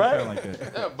 Nah, he didn't Right? sound like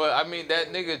that. Yeah, but I mean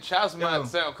that nigga Child's Mind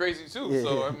sound crazy too. Yeah,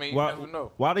 So yeah. I mean, Why, you never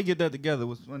know. why they get that together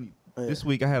was funny. Yeah. This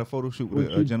week I had a photo shoot with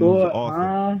What a you gentleman who's an thought, author.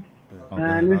 huh? Oh, go Man,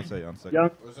 ahead. I'll this say it. I'll say it. young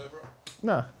What's up, bro?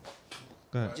 Nah.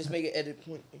 Go ahead. Just make it edit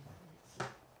point.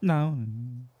 No.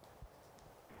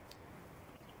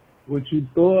 What you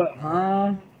thought,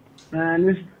 huh? Man,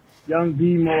 this young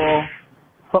D-Mo,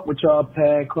 fuck with y'all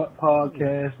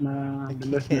podcast, man.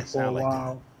 Been listening can't for a sound like that.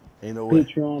 while. Ain't no way.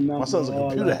 Patreon number, My son's a all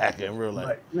computer that. hacker in real life.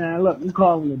 Like, man, look, I'm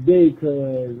calling today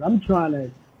because I'm trying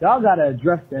to, y'all got to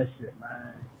address that shit,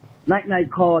 man. Night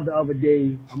called the other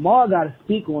day. Amal got to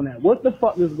speak on that. What the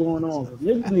fuck is going on? 'Cause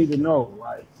niggas need to know,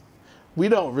 like, We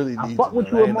don't really I need fuck to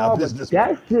with know. you, That ain't our Amal, but business.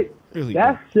 that shit, Really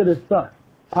that shit is sus.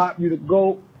 Pop, you the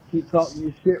GOAT. Keep talking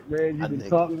your shit, Reg. My You been nigga.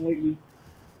 talking lately.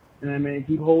 You know what I mean?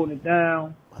 Keep holding it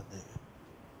down. My nigga.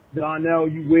 Darnell,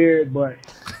 you weird, but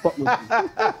fuck with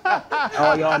you.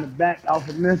 All y'all in the back, out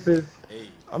from Memphis.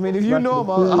 I mean, if you know him,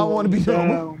 I don't want to be normal.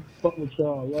 down. Fuck with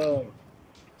y'all, love.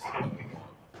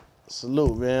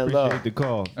 Salute, man. Appreciate Love. the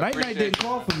call. Night appreciate didn't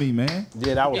call for me, man.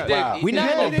 Yeah, that was He did. wild. He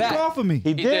Night did. didn't call for me. He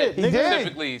He did. did. Nigga.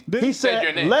 Specifically, He said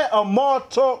your said, name. let Amar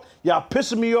talk. Y'all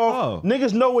pissing me off. Oh.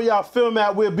 Niggas know where y'all film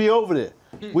at. We'll be over there.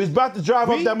 We was about to drive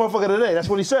up We? that motherfucker today. That's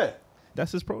what he said.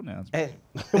 That's his pronouns. And,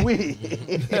 We.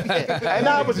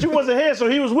 Nah, but you wasn't here, so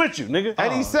he was with you, nigga.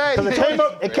 and he said,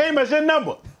 Because it came as your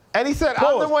number. I'm the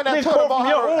Pause. one that Nigga, taught him call from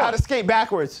your how horn. to skate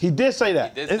backwards. He did say that.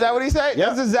 He did Is that what he said? Yeah.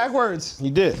 That's his exact words. He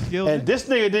did. Killed And it. this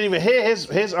nigga didn't even hear his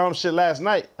shit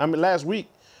last week.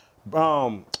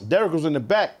 Derek was in the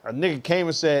back. A nigga came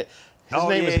and said, his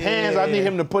name is Hands. I need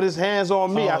him to put his hands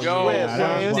on me. I Yo, swear, nah,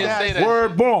 son. he did was say that.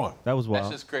 Word born. That was That's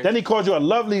wild. just crazy. Then he called you a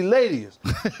lovely lady.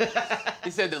 He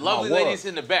said the lovely ladies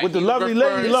in the back. With the He lovely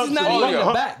referred lady to lumps. This is not all even y'all.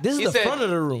 the back. This is He the said- front of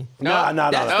the room. Nah.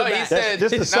 he said-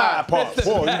 This the side part. Boy,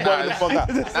 you bugging the fuck out.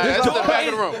 That's the back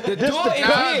of the room. The door is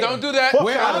Nah, here. don't do that. Fuck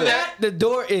Where out Don't I'm do of that. at, the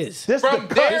door is. This From the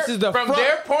cut. their, This is the from front.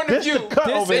 their point of This view, the cut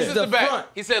This over this here. is the the back. front.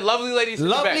 He said lovely ladies in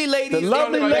the back. Lovely ladies. The in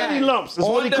lovely the back. lady lumps is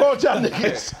what he On the- called y'all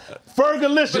niggas.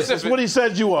 Fergalicious is Specific. what he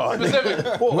said you are.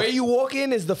 Specific. Where you walk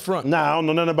in is the front. Nah, I don't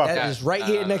know nothing about That that. is right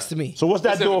here next to me. So what's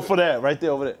that door Specific. for that? Right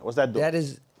there over there. What's that door? That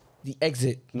is the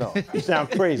exit. No, you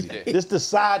sound crazy. This the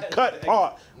side cut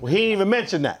part. Well, he didn't even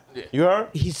mention that. You heard?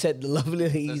 He said the lovely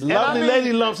ladies. Lovely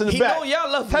lady lumps in the He back. know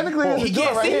y'all love Technically, him. there's He a door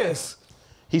can't right see here. us.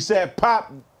 He said,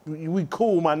 Pop, we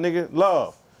cool, my nigga.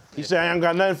 Love. He said, I ain't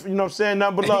got nothing, you know what I'm saying?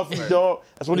 Nothing but love for you, dog.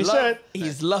 That's what he Love- said.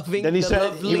 He's loving. Then he the said he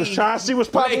was lovely trying to see what's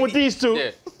popping with these two.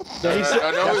 Yeah. Then he said,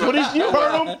 that's what he, you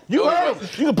heard him. You heard him.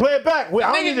 You can play it back. I don't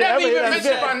Nigga need to never ever hear even that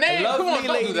mentioned my again. name. Come on, Lovely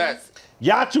don't do that. ladies.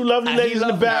 Y'all two lovely ladies in the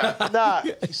love back. Nah,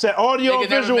 he said audio Nigga and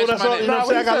never visual. mentioned That's my all. name. You know what I'm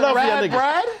saying? I got love for y'all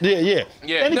niggas. Yeah.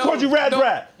 Yeah. And he No, called you Rad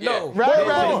Rad. No, Rad Rad.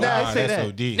 Nah, Nah, I say that's that.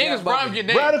 OD. Niggas rhymed your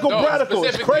name. Radical, Dog, radical.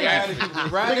 It's specifically, crazy.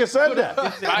 I- Nigga said that.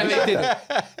 I did it.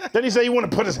 Then he said he want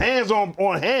to put his hands on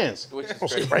hands. Which is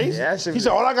That's crazy. crazy. Yeah, that shit He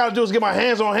said all I gotta do is get my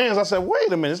hands on hands. I said,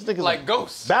 wait a minute, this nigga's Like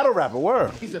Ghost. battle rapper. Word.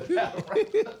 He's a battle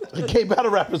rapper. The gay battle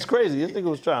rapper's crazy. This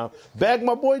nigga was trying to bag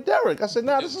my boy Derek. I said,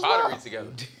 nah, this is Pottery wild. together.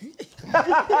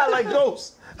 Like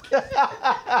Ghost.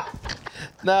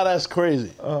 Nah, that's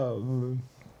crazy.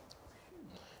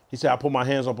 He said, I put my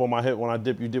hands up on my hip. When I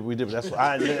dip, you dip, we dip. That's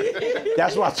why I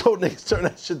told niggas turn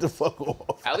that shit the fuck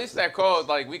off. At least that call,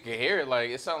 like, we could hear it. Like,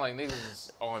 it sounded like niggas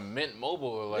was on Mint Mobile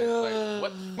or like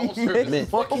what phone service? Mint.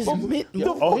 Fuck is mint.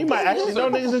 Oh, he might actually know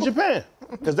niggas in Japan.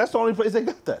 Because that's the only place they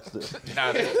got that still.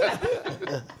 Nah,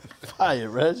 they- Fire,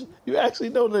 Reg. You actually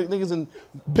know niggas in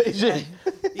Beijing.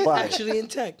 He's Fire. actually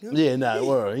intact. Huh? Yeah, nah,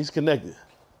 word. He's connected.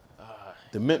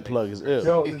 The mint plug is ill.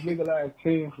 Yo, this Legalized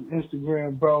King from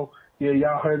Instagram, bro. Yeah,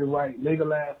 y'all heard it right.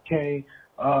 Legalized King.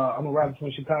 I'm a rapper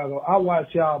from Chicago. I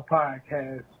watch y'all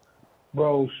podcast,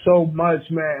 bro, so much,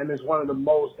 man, and it's one of the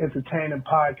most entertaining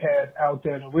podcasts out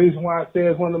there. The reason why I say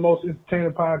it's one of the most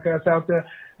entertaining podcasts out there,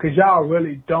 because y'all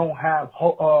really don't have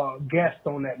guests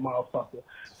on that motherfucker.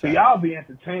 So y'all be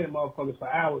entertaining motherfuckers for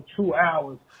hours, 2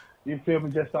 hours, you feel me,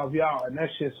 just off y'all, and that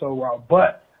shit's so raw.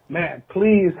 But, man,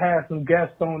 please have some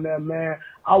guests on there, man.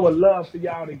 I would love for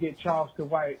y'all to get Charleston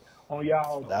White on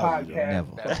y'all podcast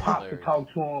and Pop to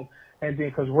talk to him. And then,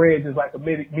 because Reg is like a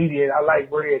mediator, I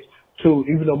like Reg too,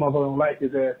 even though motherfucker don't like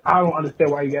his ass. I don't understand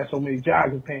why he got so many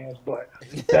jogging pants, but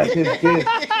that's his business.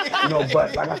 You know,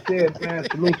 but like I said, man,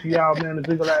 salute to y'all, man, the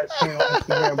Legalized King on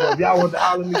Instagram, bro. If y'all want to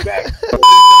holler me back.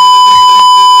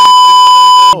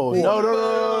 Oh, no.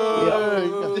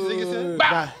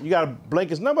 Nah, you got to blank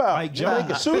his number out. Mike You know, they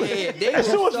can sue Yeah, us. they They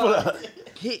sue us for was, that.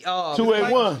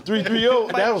 281-330.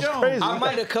 Mike That was Jones. crazy. I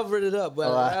might have covered it up, but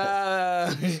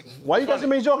Why you got so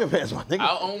many jogging pants, my nigga?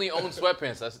 I only own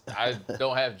sweatpants. I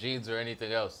don't have jeans or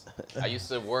anything else. I used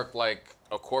to work like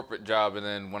a corporate job, and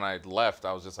then when I left,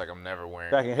 I was just like, I'm never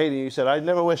wearing. Back in Haiti, you said, I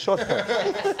never wear short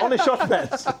pants. Only short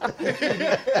pants.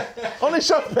 Only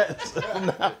short pants.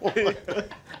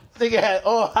 Nigga had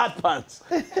all hot pants.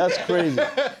 That's crazy.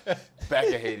 Back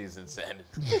in Haiti's insanity.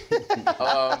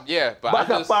 Yeah, but Back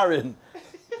I up just, firing.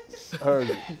 Heard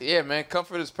it. yeah, man,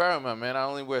 comfort is paramount, man. I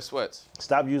only wear sweats.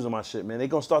 Stop using my shit, man. They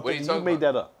gonna start What are you thinking you talking made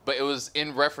about? that up. But it was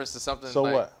in reference to something. So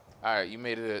like, what? All right, you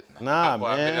made it. Nah, I made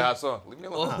it a man. hot song. Leave me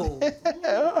alone.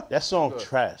 That song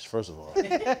trash, first of all.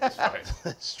 It's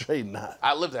fine. Straight not.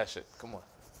 I live that shit. Come on.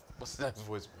 What's the next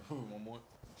voice? One more.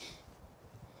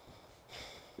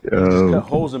 Got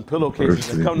holes in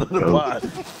pillowcases and come to the pod.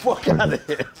 Fuck out of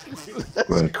here.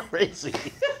 That's crazy.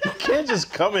 You can't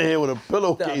just come in here with a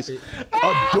pillowcase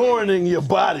adorning your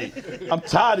body. I'm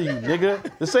tired of you,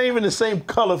 nigga. This ain't even the same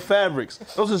color fabrics.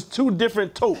 Those is two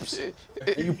different taupes. And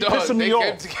you Dog, pissing they me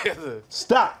came off. together.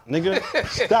 Stop, nigga.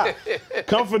 Stop.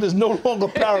 Comfort is no longer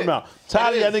paramount.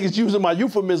 Tired of y'all niggas using my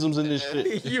euphemisms in this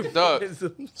shit. Dog,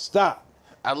 Stop.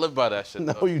 I live by that shit.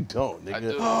 No, dog. you don't, nigga. I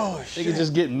do. Nigga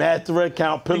just get mad thread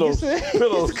count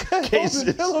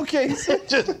pillowcases.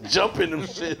 Just jump in them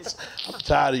shits. I'm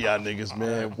tired of y'all niggas,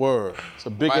 man. Word. It's a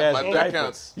big My ass thread diaper.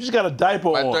 counts. You just got a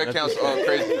diaper My on. third That's counts it. all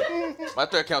crazy. My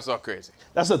third counts all crazy.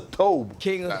 That's a tobe.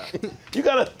 King of You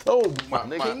got a tobe, my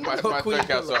My nigga. third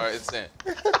counts are insane.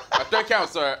 My third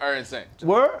counts are insane.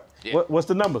 Word? Yeah. What's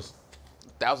the numbers?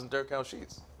 1,000 third count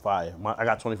sheets. Fire. I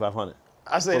got 2,500.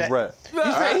 I say For that. bread.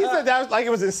 He said that was like it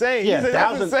was insane. Yeah, he said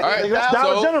that was 1,000. insane. All right, Nigga, that's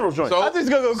Dollar General joint. I thought he was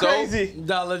gonna go so- crazy.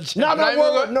 Dollar No, I'm not even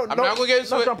word, gonna, no, I'm no, not gonna get into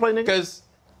no, it stop playing, nigga. because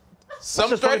some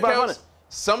just thread 2,500? counts,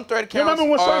 some thread counts. You remember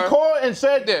when son called and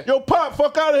said, Yeah. "Yo, Pop,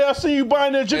 fuck out of here! I see you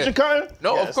buying the Egyptian cotton."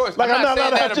 No, of course. Like, I'm not saying allowed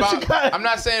to that have Egyptian about. cotton. I'm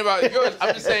not saying about yours.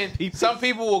 I'm just saying some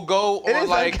people will go It on is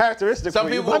like uncharacteristic some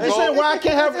for you, people but will I'm just go. saying why I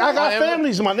can't have. I got Whatever.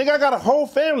 families, my nigga. I got a whole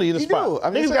family in the You spot. do.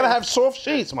 I'm Niggas just gotta saying. have soft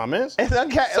sheets, my man. It's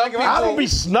uncharacteristic. Some people- I don't be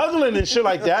snuggling and shit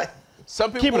like that. Some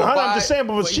people Keep it will 100. I'm buy. just saying,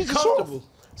 but But sheets you are soft. comfortable.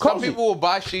 Some Cozy. people will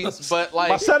buy sheets, but My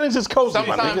like settings is cozy, my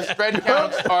sometimes nigga. thread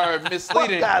counts are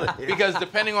misleading Fuck outta here. because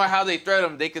depending on how they thread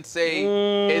them, they could say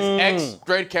it's X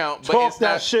thread count, but Talk it's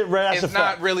that not. shit, Ray. That's It's a not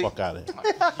fact. really. Fuck out of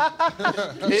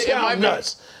here. It might be-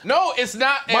 nuts. No, it's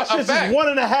not My a shit fact. is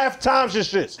 1.5 times your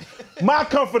shits. My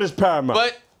comfort is paramount.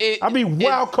 But I be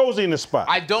wild cozy in the spot.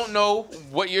 I don't know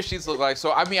what your sheets look like,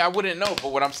 so I mean I wouldn't know.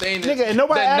 But what I'm saying is, Nigga, and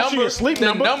nobody the asked number, you your sleep the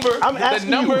number. number, I'm the asking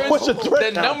you numbers, what's your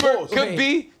thread the count. number Pause. could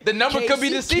be the number could be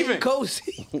deceiving.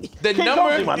 Cozy. The King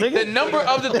number, Cozy, my nigga. the number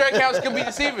of the thread counts could be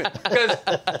deceiving because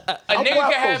a I'm nigga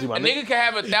wild can have cozy, my a nigga can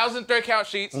have 1,000 thread count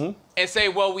sheets and say,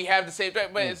 well, we have the same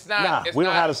thread, but it's not. Nah, it's we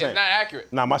don't not, have the same. It's not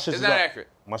accurate. Nah, my shit It's is not up. accurate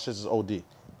My shit is OD.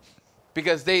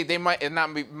 because they might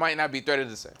might not be threaded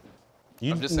the same.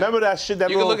 You I'm just remember that shit?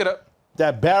 That You can little, look it up.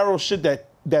 That barrel shit that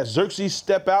Xerxes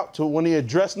step out to when he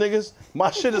address niggas. My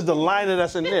shit is the liner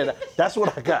that's in there. That's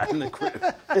what I got in the crib.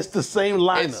 It's the same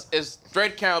liner. It's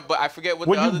thread count, but I forget what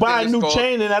When the you other buy a thing is new called.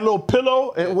 chain and that little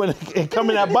pillow, and when it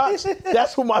come in that box,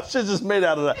 that's what my shit is made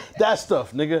out of. That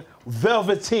stuff, nigga.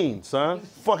 Velveteen, son.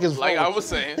 Fuck is Like wrong I with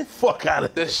was you? saying, Fuck out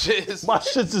of the here. shit is. My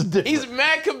shit's is different. He's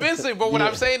mad convincing, but what Yeah.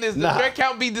 I'm saying is the Nah. thread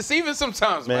count be deceiving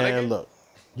sometimes, Man, look.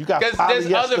 You got Because polyester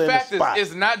there's other in the factors. spot.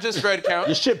 It's not just thread count.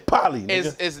 Your shit poly,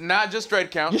 nigga. It's not just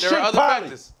thread count. Your There are shit other poly.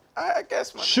 factors. I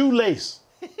guess, man. Shoelace.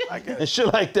 And shit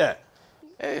like that.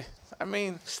 Hey, I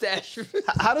mean, Stash.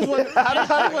 How does one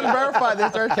verify their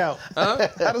thread count? huh?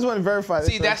 How does one verify their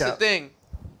See, thread that's count? the thing.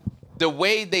 The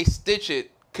way they stitch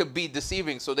it could be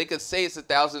deceiving. So they could say it's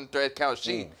 1,000 thread count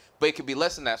sheet, but it could be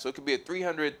less than that. So it could be a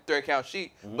 300 thread count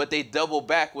sheet, but they double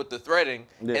back with the threading,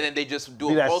 Yeah. and then they just do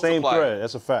Be a that same multiplier. thread.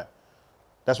 That's a fact.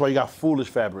 That's why you got foolish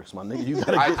fabrics, my nigga. You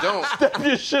gotta I get, don't. step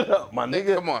your shit up, my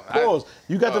nigga. Come on. Pause.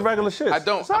 You got the regular shit. I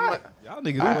don't. I'm not, Y'all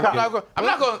niggas. I'm work not at- going. I'm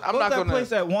not going. I'm What's not that going place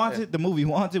to. that Wanted, the movie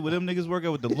Wanted, where them niggas work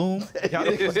at with the loom? Y'all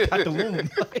niggas got the loom.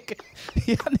 Like,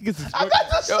 y'all niggas is I working.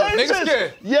 got the Yo, same niggas shit.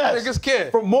 care. Yes. Niggas care.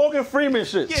 From Morgan Freeman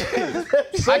shit.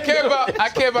 I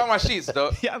care about my sheets, though.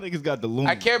 Y'all niggas got the loom.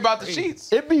 I care about the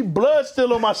sheets. It be blood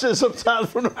still on my shit sometimes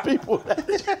from the people. That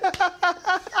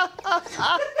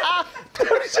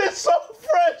shit's so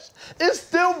fresh. It's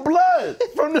still blood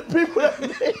from the people that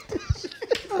made this shit.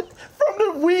 From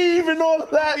the weave and all of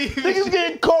that. Niggas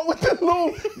getting caught with the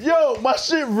loom. Yo, my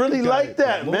shit really like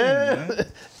that, loom, man. man.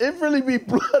 It really be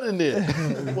blood in there.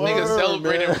 Niggas Word,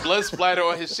 celebrating man. blood splatter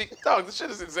on his sheet. Dog, this shit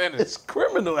is insanity. It's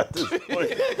criminal at this point.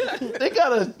 they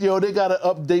gotta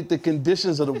update the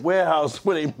conditions of the warehouse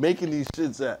where they making these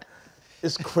shits at.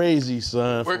 It's crazy,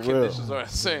 son. Work for real. conditions are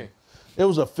insane. It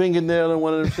was a fingernail in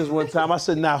one of them shits one time. I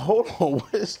said, nah, hold on.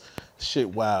 What is shit?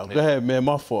 Wow. Go ahead, man.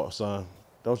 My fault, son.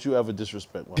 Don't you ever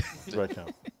disrespect my thread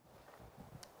count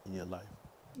in your life.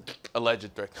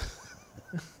 Alleged threat.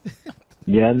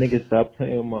 Yeah, niggas stop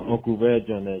playing with my Uncle Reg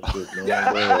on that shit,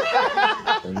 man.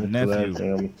 And this is the Nephew. last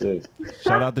thing I'm gonna say.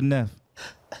 Shout out to Neff.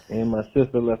 And my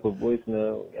sister left a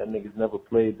voicemail. Y'all niggas never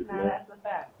played it, man. That's a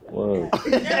fact. Whoa. She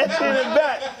in the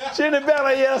back. She in the back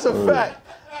like, yeah, that's a fact.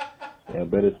 Yeah,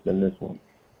 better spin this one.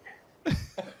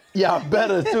 Yeah,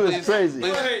 better too. It's crazy.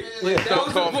 Please don't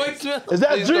call me. Is that Please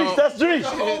Drees? don't. That's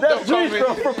Drees. That's Don't call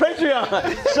Drees me. from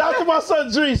Patreon. Shout out to my son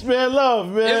Drees, man.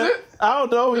 Love, man. Is it? I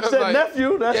don't know. He That's said like-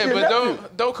 nephew. That's yeah, your but nephew.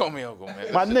 don't call me uncle,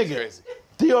 man. My That shit's nigga. crazy.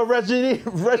 Theo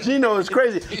Regino is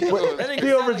crazy.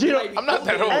 Theo Regino. I'm not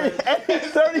that old. And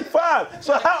he's 35.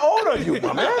 So how old are you,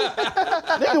 my man?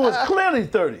 Nigga was clearly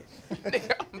 30.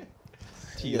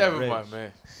 Never mind,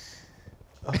 man.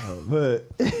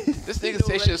 But This nigga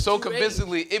say shit so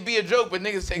convincingly. It be a joke, but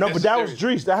niggas take No, that but shit that was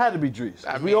serious. Drees. That had to be Drees.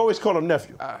 I We mean- always call him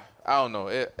nephew. I don't know.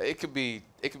 It could be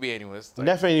anyone. It's like,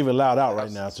 Neff ain't even loud out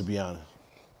right now, to be honest.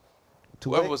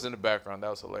 whoever was in the background, that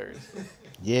was hilarious.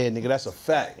 Yeah, nigga, that's a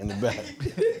fact in the back.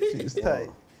 she's tight.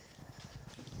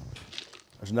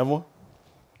 There's another one?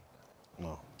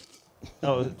 No.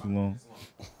 Oh, Too long.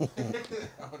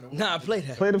 Nah, play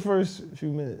that. play the first few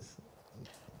minutes.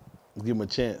 Give him a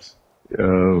chance.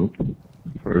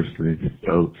 Firstly,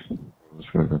 folks,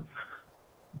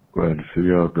 glad to see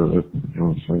y'all good. You know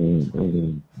what I'm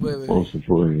saying? Wait. Most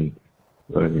importantly,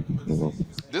 like,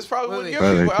 This probably one of your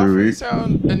Right, people. like 3 Alfred weeks.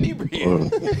 sound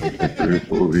inebriated. 3 or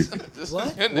 4 weeks. This What?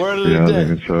 nigga- Word of Yeah, the I day.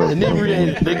 think so.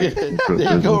 Inebriated, nigga.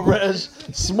 There you go, Reg.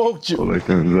 Smoked you. All that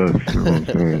kind of stuff, you know what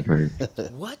I'm saying?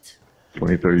 Like, What?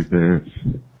 20, 30 pants.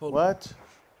 What?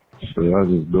 So I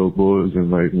just built boys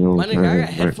and like, you know My what I'm nigga, I saying? got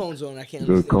headphones on. I can't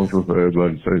Good understand. comfort for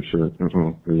everybody type shit, you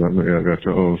know? Cause I mean, I got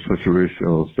your own situation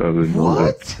on Saturday. You know,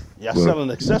 What? Y'all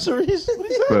selling accessories? What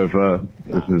he said? But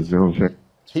this is, you know what I'm saying?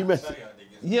 He meant,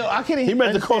 Yo, I can't even. he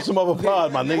meant to call some other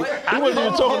pod, my nigga. He wasn't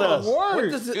even talking to us. What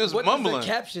does He was what mumbling. Does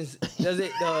the captions? Does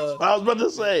it? I was about to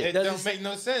say. It don't make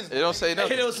no sense. It don't say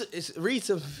nothing. It's read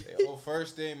some. Well,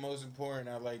 first day, most important,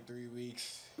 I like 3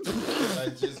 weeks. I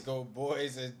just go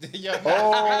boys and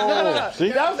Oh, see?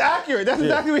 That was accurate. That's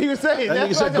exactly what he was saying. That nigga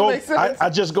That's said why go. that makes sense. I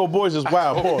just go boys is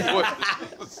wild.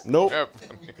 Pause. Nope.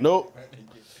 Nope.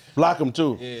 Block him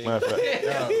too. Matter of fact.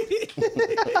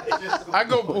 I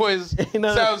go boys.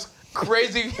 Sounds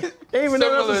crazy. Ain't even know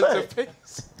what Similar to to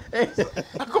face.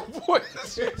 I go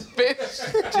boys.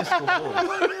 Bitch. Just go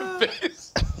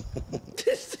boys.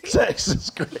 Bitch. Sex is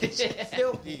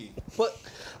crazy. But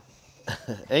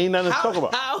Ain't nothing to talk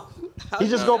about. how He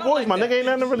just go boys, my nigga. Ain't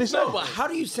nothing to really say. No, but how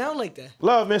do you sound like that?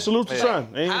 Love, man. Salute to Yeah. son.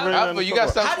 Ain't really nothing Alpha, to you talk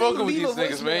gotta about. stop How do you smoking with leave these a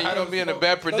niggas, man. voicemail? You're gonna be in a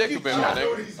bad predicament, my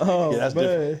nigga. Oh, Yeah, that's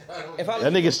different. If I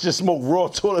That niggas just smoke raw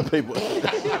toilet paper.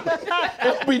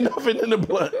 There'll be nothing in the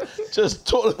blood. Just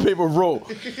toilet paper raw.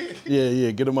 Yeah,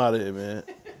 get him out of here, man.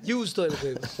 use toilet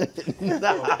paper.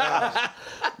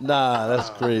 Nah, that's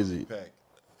crazy.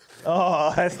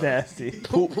 Oh, that's nasty.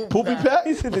 Poopy pack?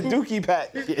 He said the dookie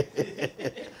pack.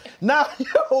 Nah,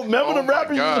 yo, remember the my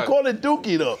rappers used to God. call it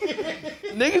dookie, though.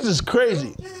 Niggas is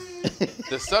crazy.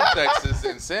 The subtext is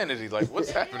insanity. Like, what's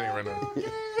happening right now?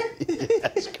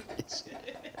 That's crazy.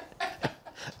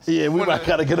 Yeah, we might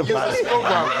gotta get him out of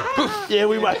here. Yeah,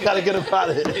 we might gotta get him out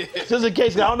of here. Just in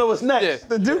case, I don't know what's next. Yeah.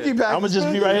 The dookie pack. I'ma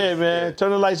just be right here, man. Turn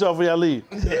the lights off when y'all leave.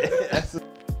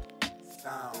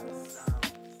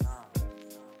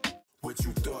 What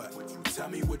you thought? Tell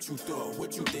me what you thought.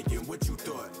 What you thinking? What you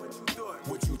thought?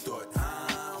 What you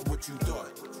thought? What you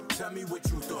thought? Tell me what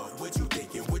you thought. What you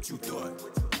thinking? What you thought?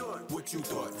 What you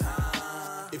thought?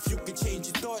 If you could change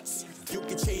your thoughts, you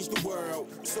could change the world.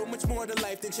 So much more to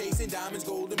life than chasing diamonds,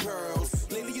 gold, and pearls.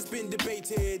 Lately it's been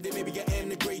debated that maybe I am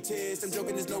the greatest. I'm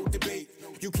joking, there's no debate.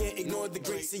 You can't ignore the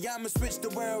great. See, I'ma switch the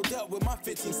world up with my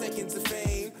 15 seconds of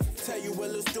fame. Tell you a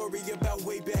little story about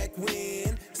way back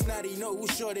when. Snotty nose,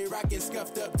 shorty rockin'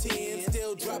 scuffed up 10.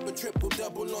 Still drop a triple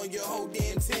double on your whole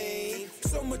damn team.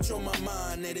 So much on my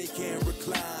mind that it can't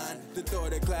recline. The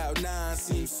thought of cloud 9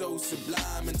 seems so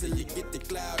sublime until you get to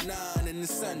cloud 9 and the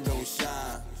sun don't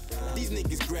shine. These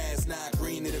niggas grass not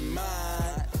greener than mine.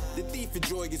 The thief of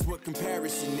joy is what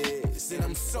comparison is. And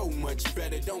I'm so much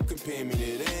better, don't compare me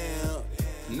to them.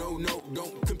 No,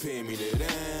 don't compare me to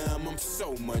them. I'm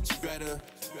so much better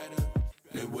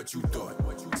than what you thought.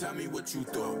 Tell me what you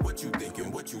thought. What you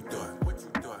thinking? What you thought? What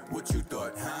you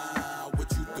thought?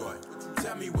 What you thought?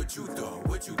 Tell me what you thought.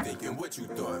 What you thinking? What you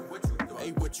thought?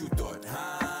 Hey, what you thought?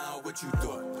 What you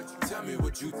thought? Tell me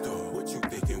what you thought. What you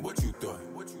thinking? What you thought?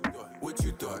 What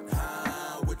you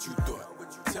thought? What you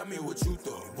thought? Tell me what you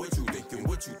thought. What you thinking?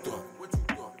 What you thought?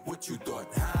 What you thought?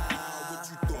 What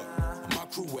you thought? My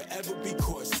crew will ever be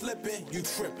caught slipping. You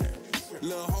tripping.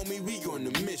 Lil' homie, we on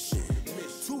the mission.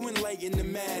 To enlighten the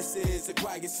masses,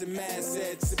 acquire some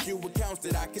assets, a few accounts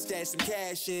that I can stash some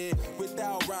cash in.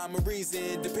 Without rhyme or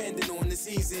reason, depending on the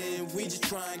season. We just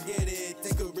try and get it,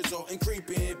 that could result in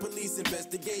creeping. Police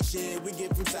investigation, we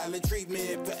get from silent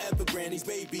treatment. Forever granny's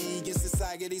baby, against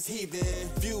society's heathen.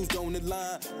 Views don't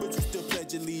align, but you still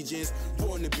pledge allegiance.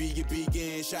 Born to be a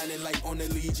beacon, shining like on a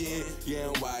legion.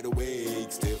 Yeah, I'm wide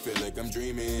awake, still feel like I'm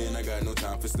dreaming. I got no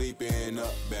time for sleeping,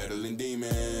 up battling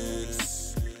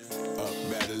demons. Up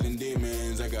battling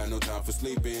demons, I got no time for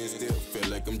sleeping. Still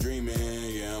feel like I'm dreaming,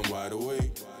 yeah, I'm wide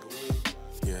awake.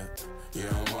 Yeah,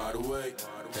 I'm wide awake.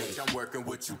 Hey, I'm working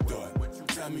what you thought.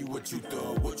 Tell me what you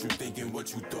thought, what you thinking,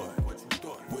 what you thought. What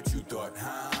you thought,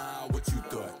 what you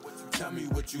thought. Tell me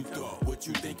what you thought, what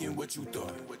you thinking, what you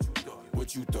thought.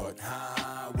 What you thought,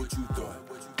 what you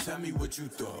thought. Tell me what you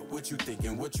thought, what you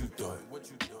thinking, what you thought.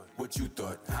 What you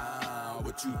thought,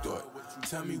 what you thought.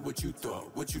 Tell me what you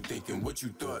thought, what you thinking, what you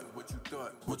thought. What you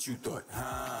thought,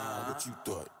 what you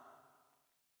thought.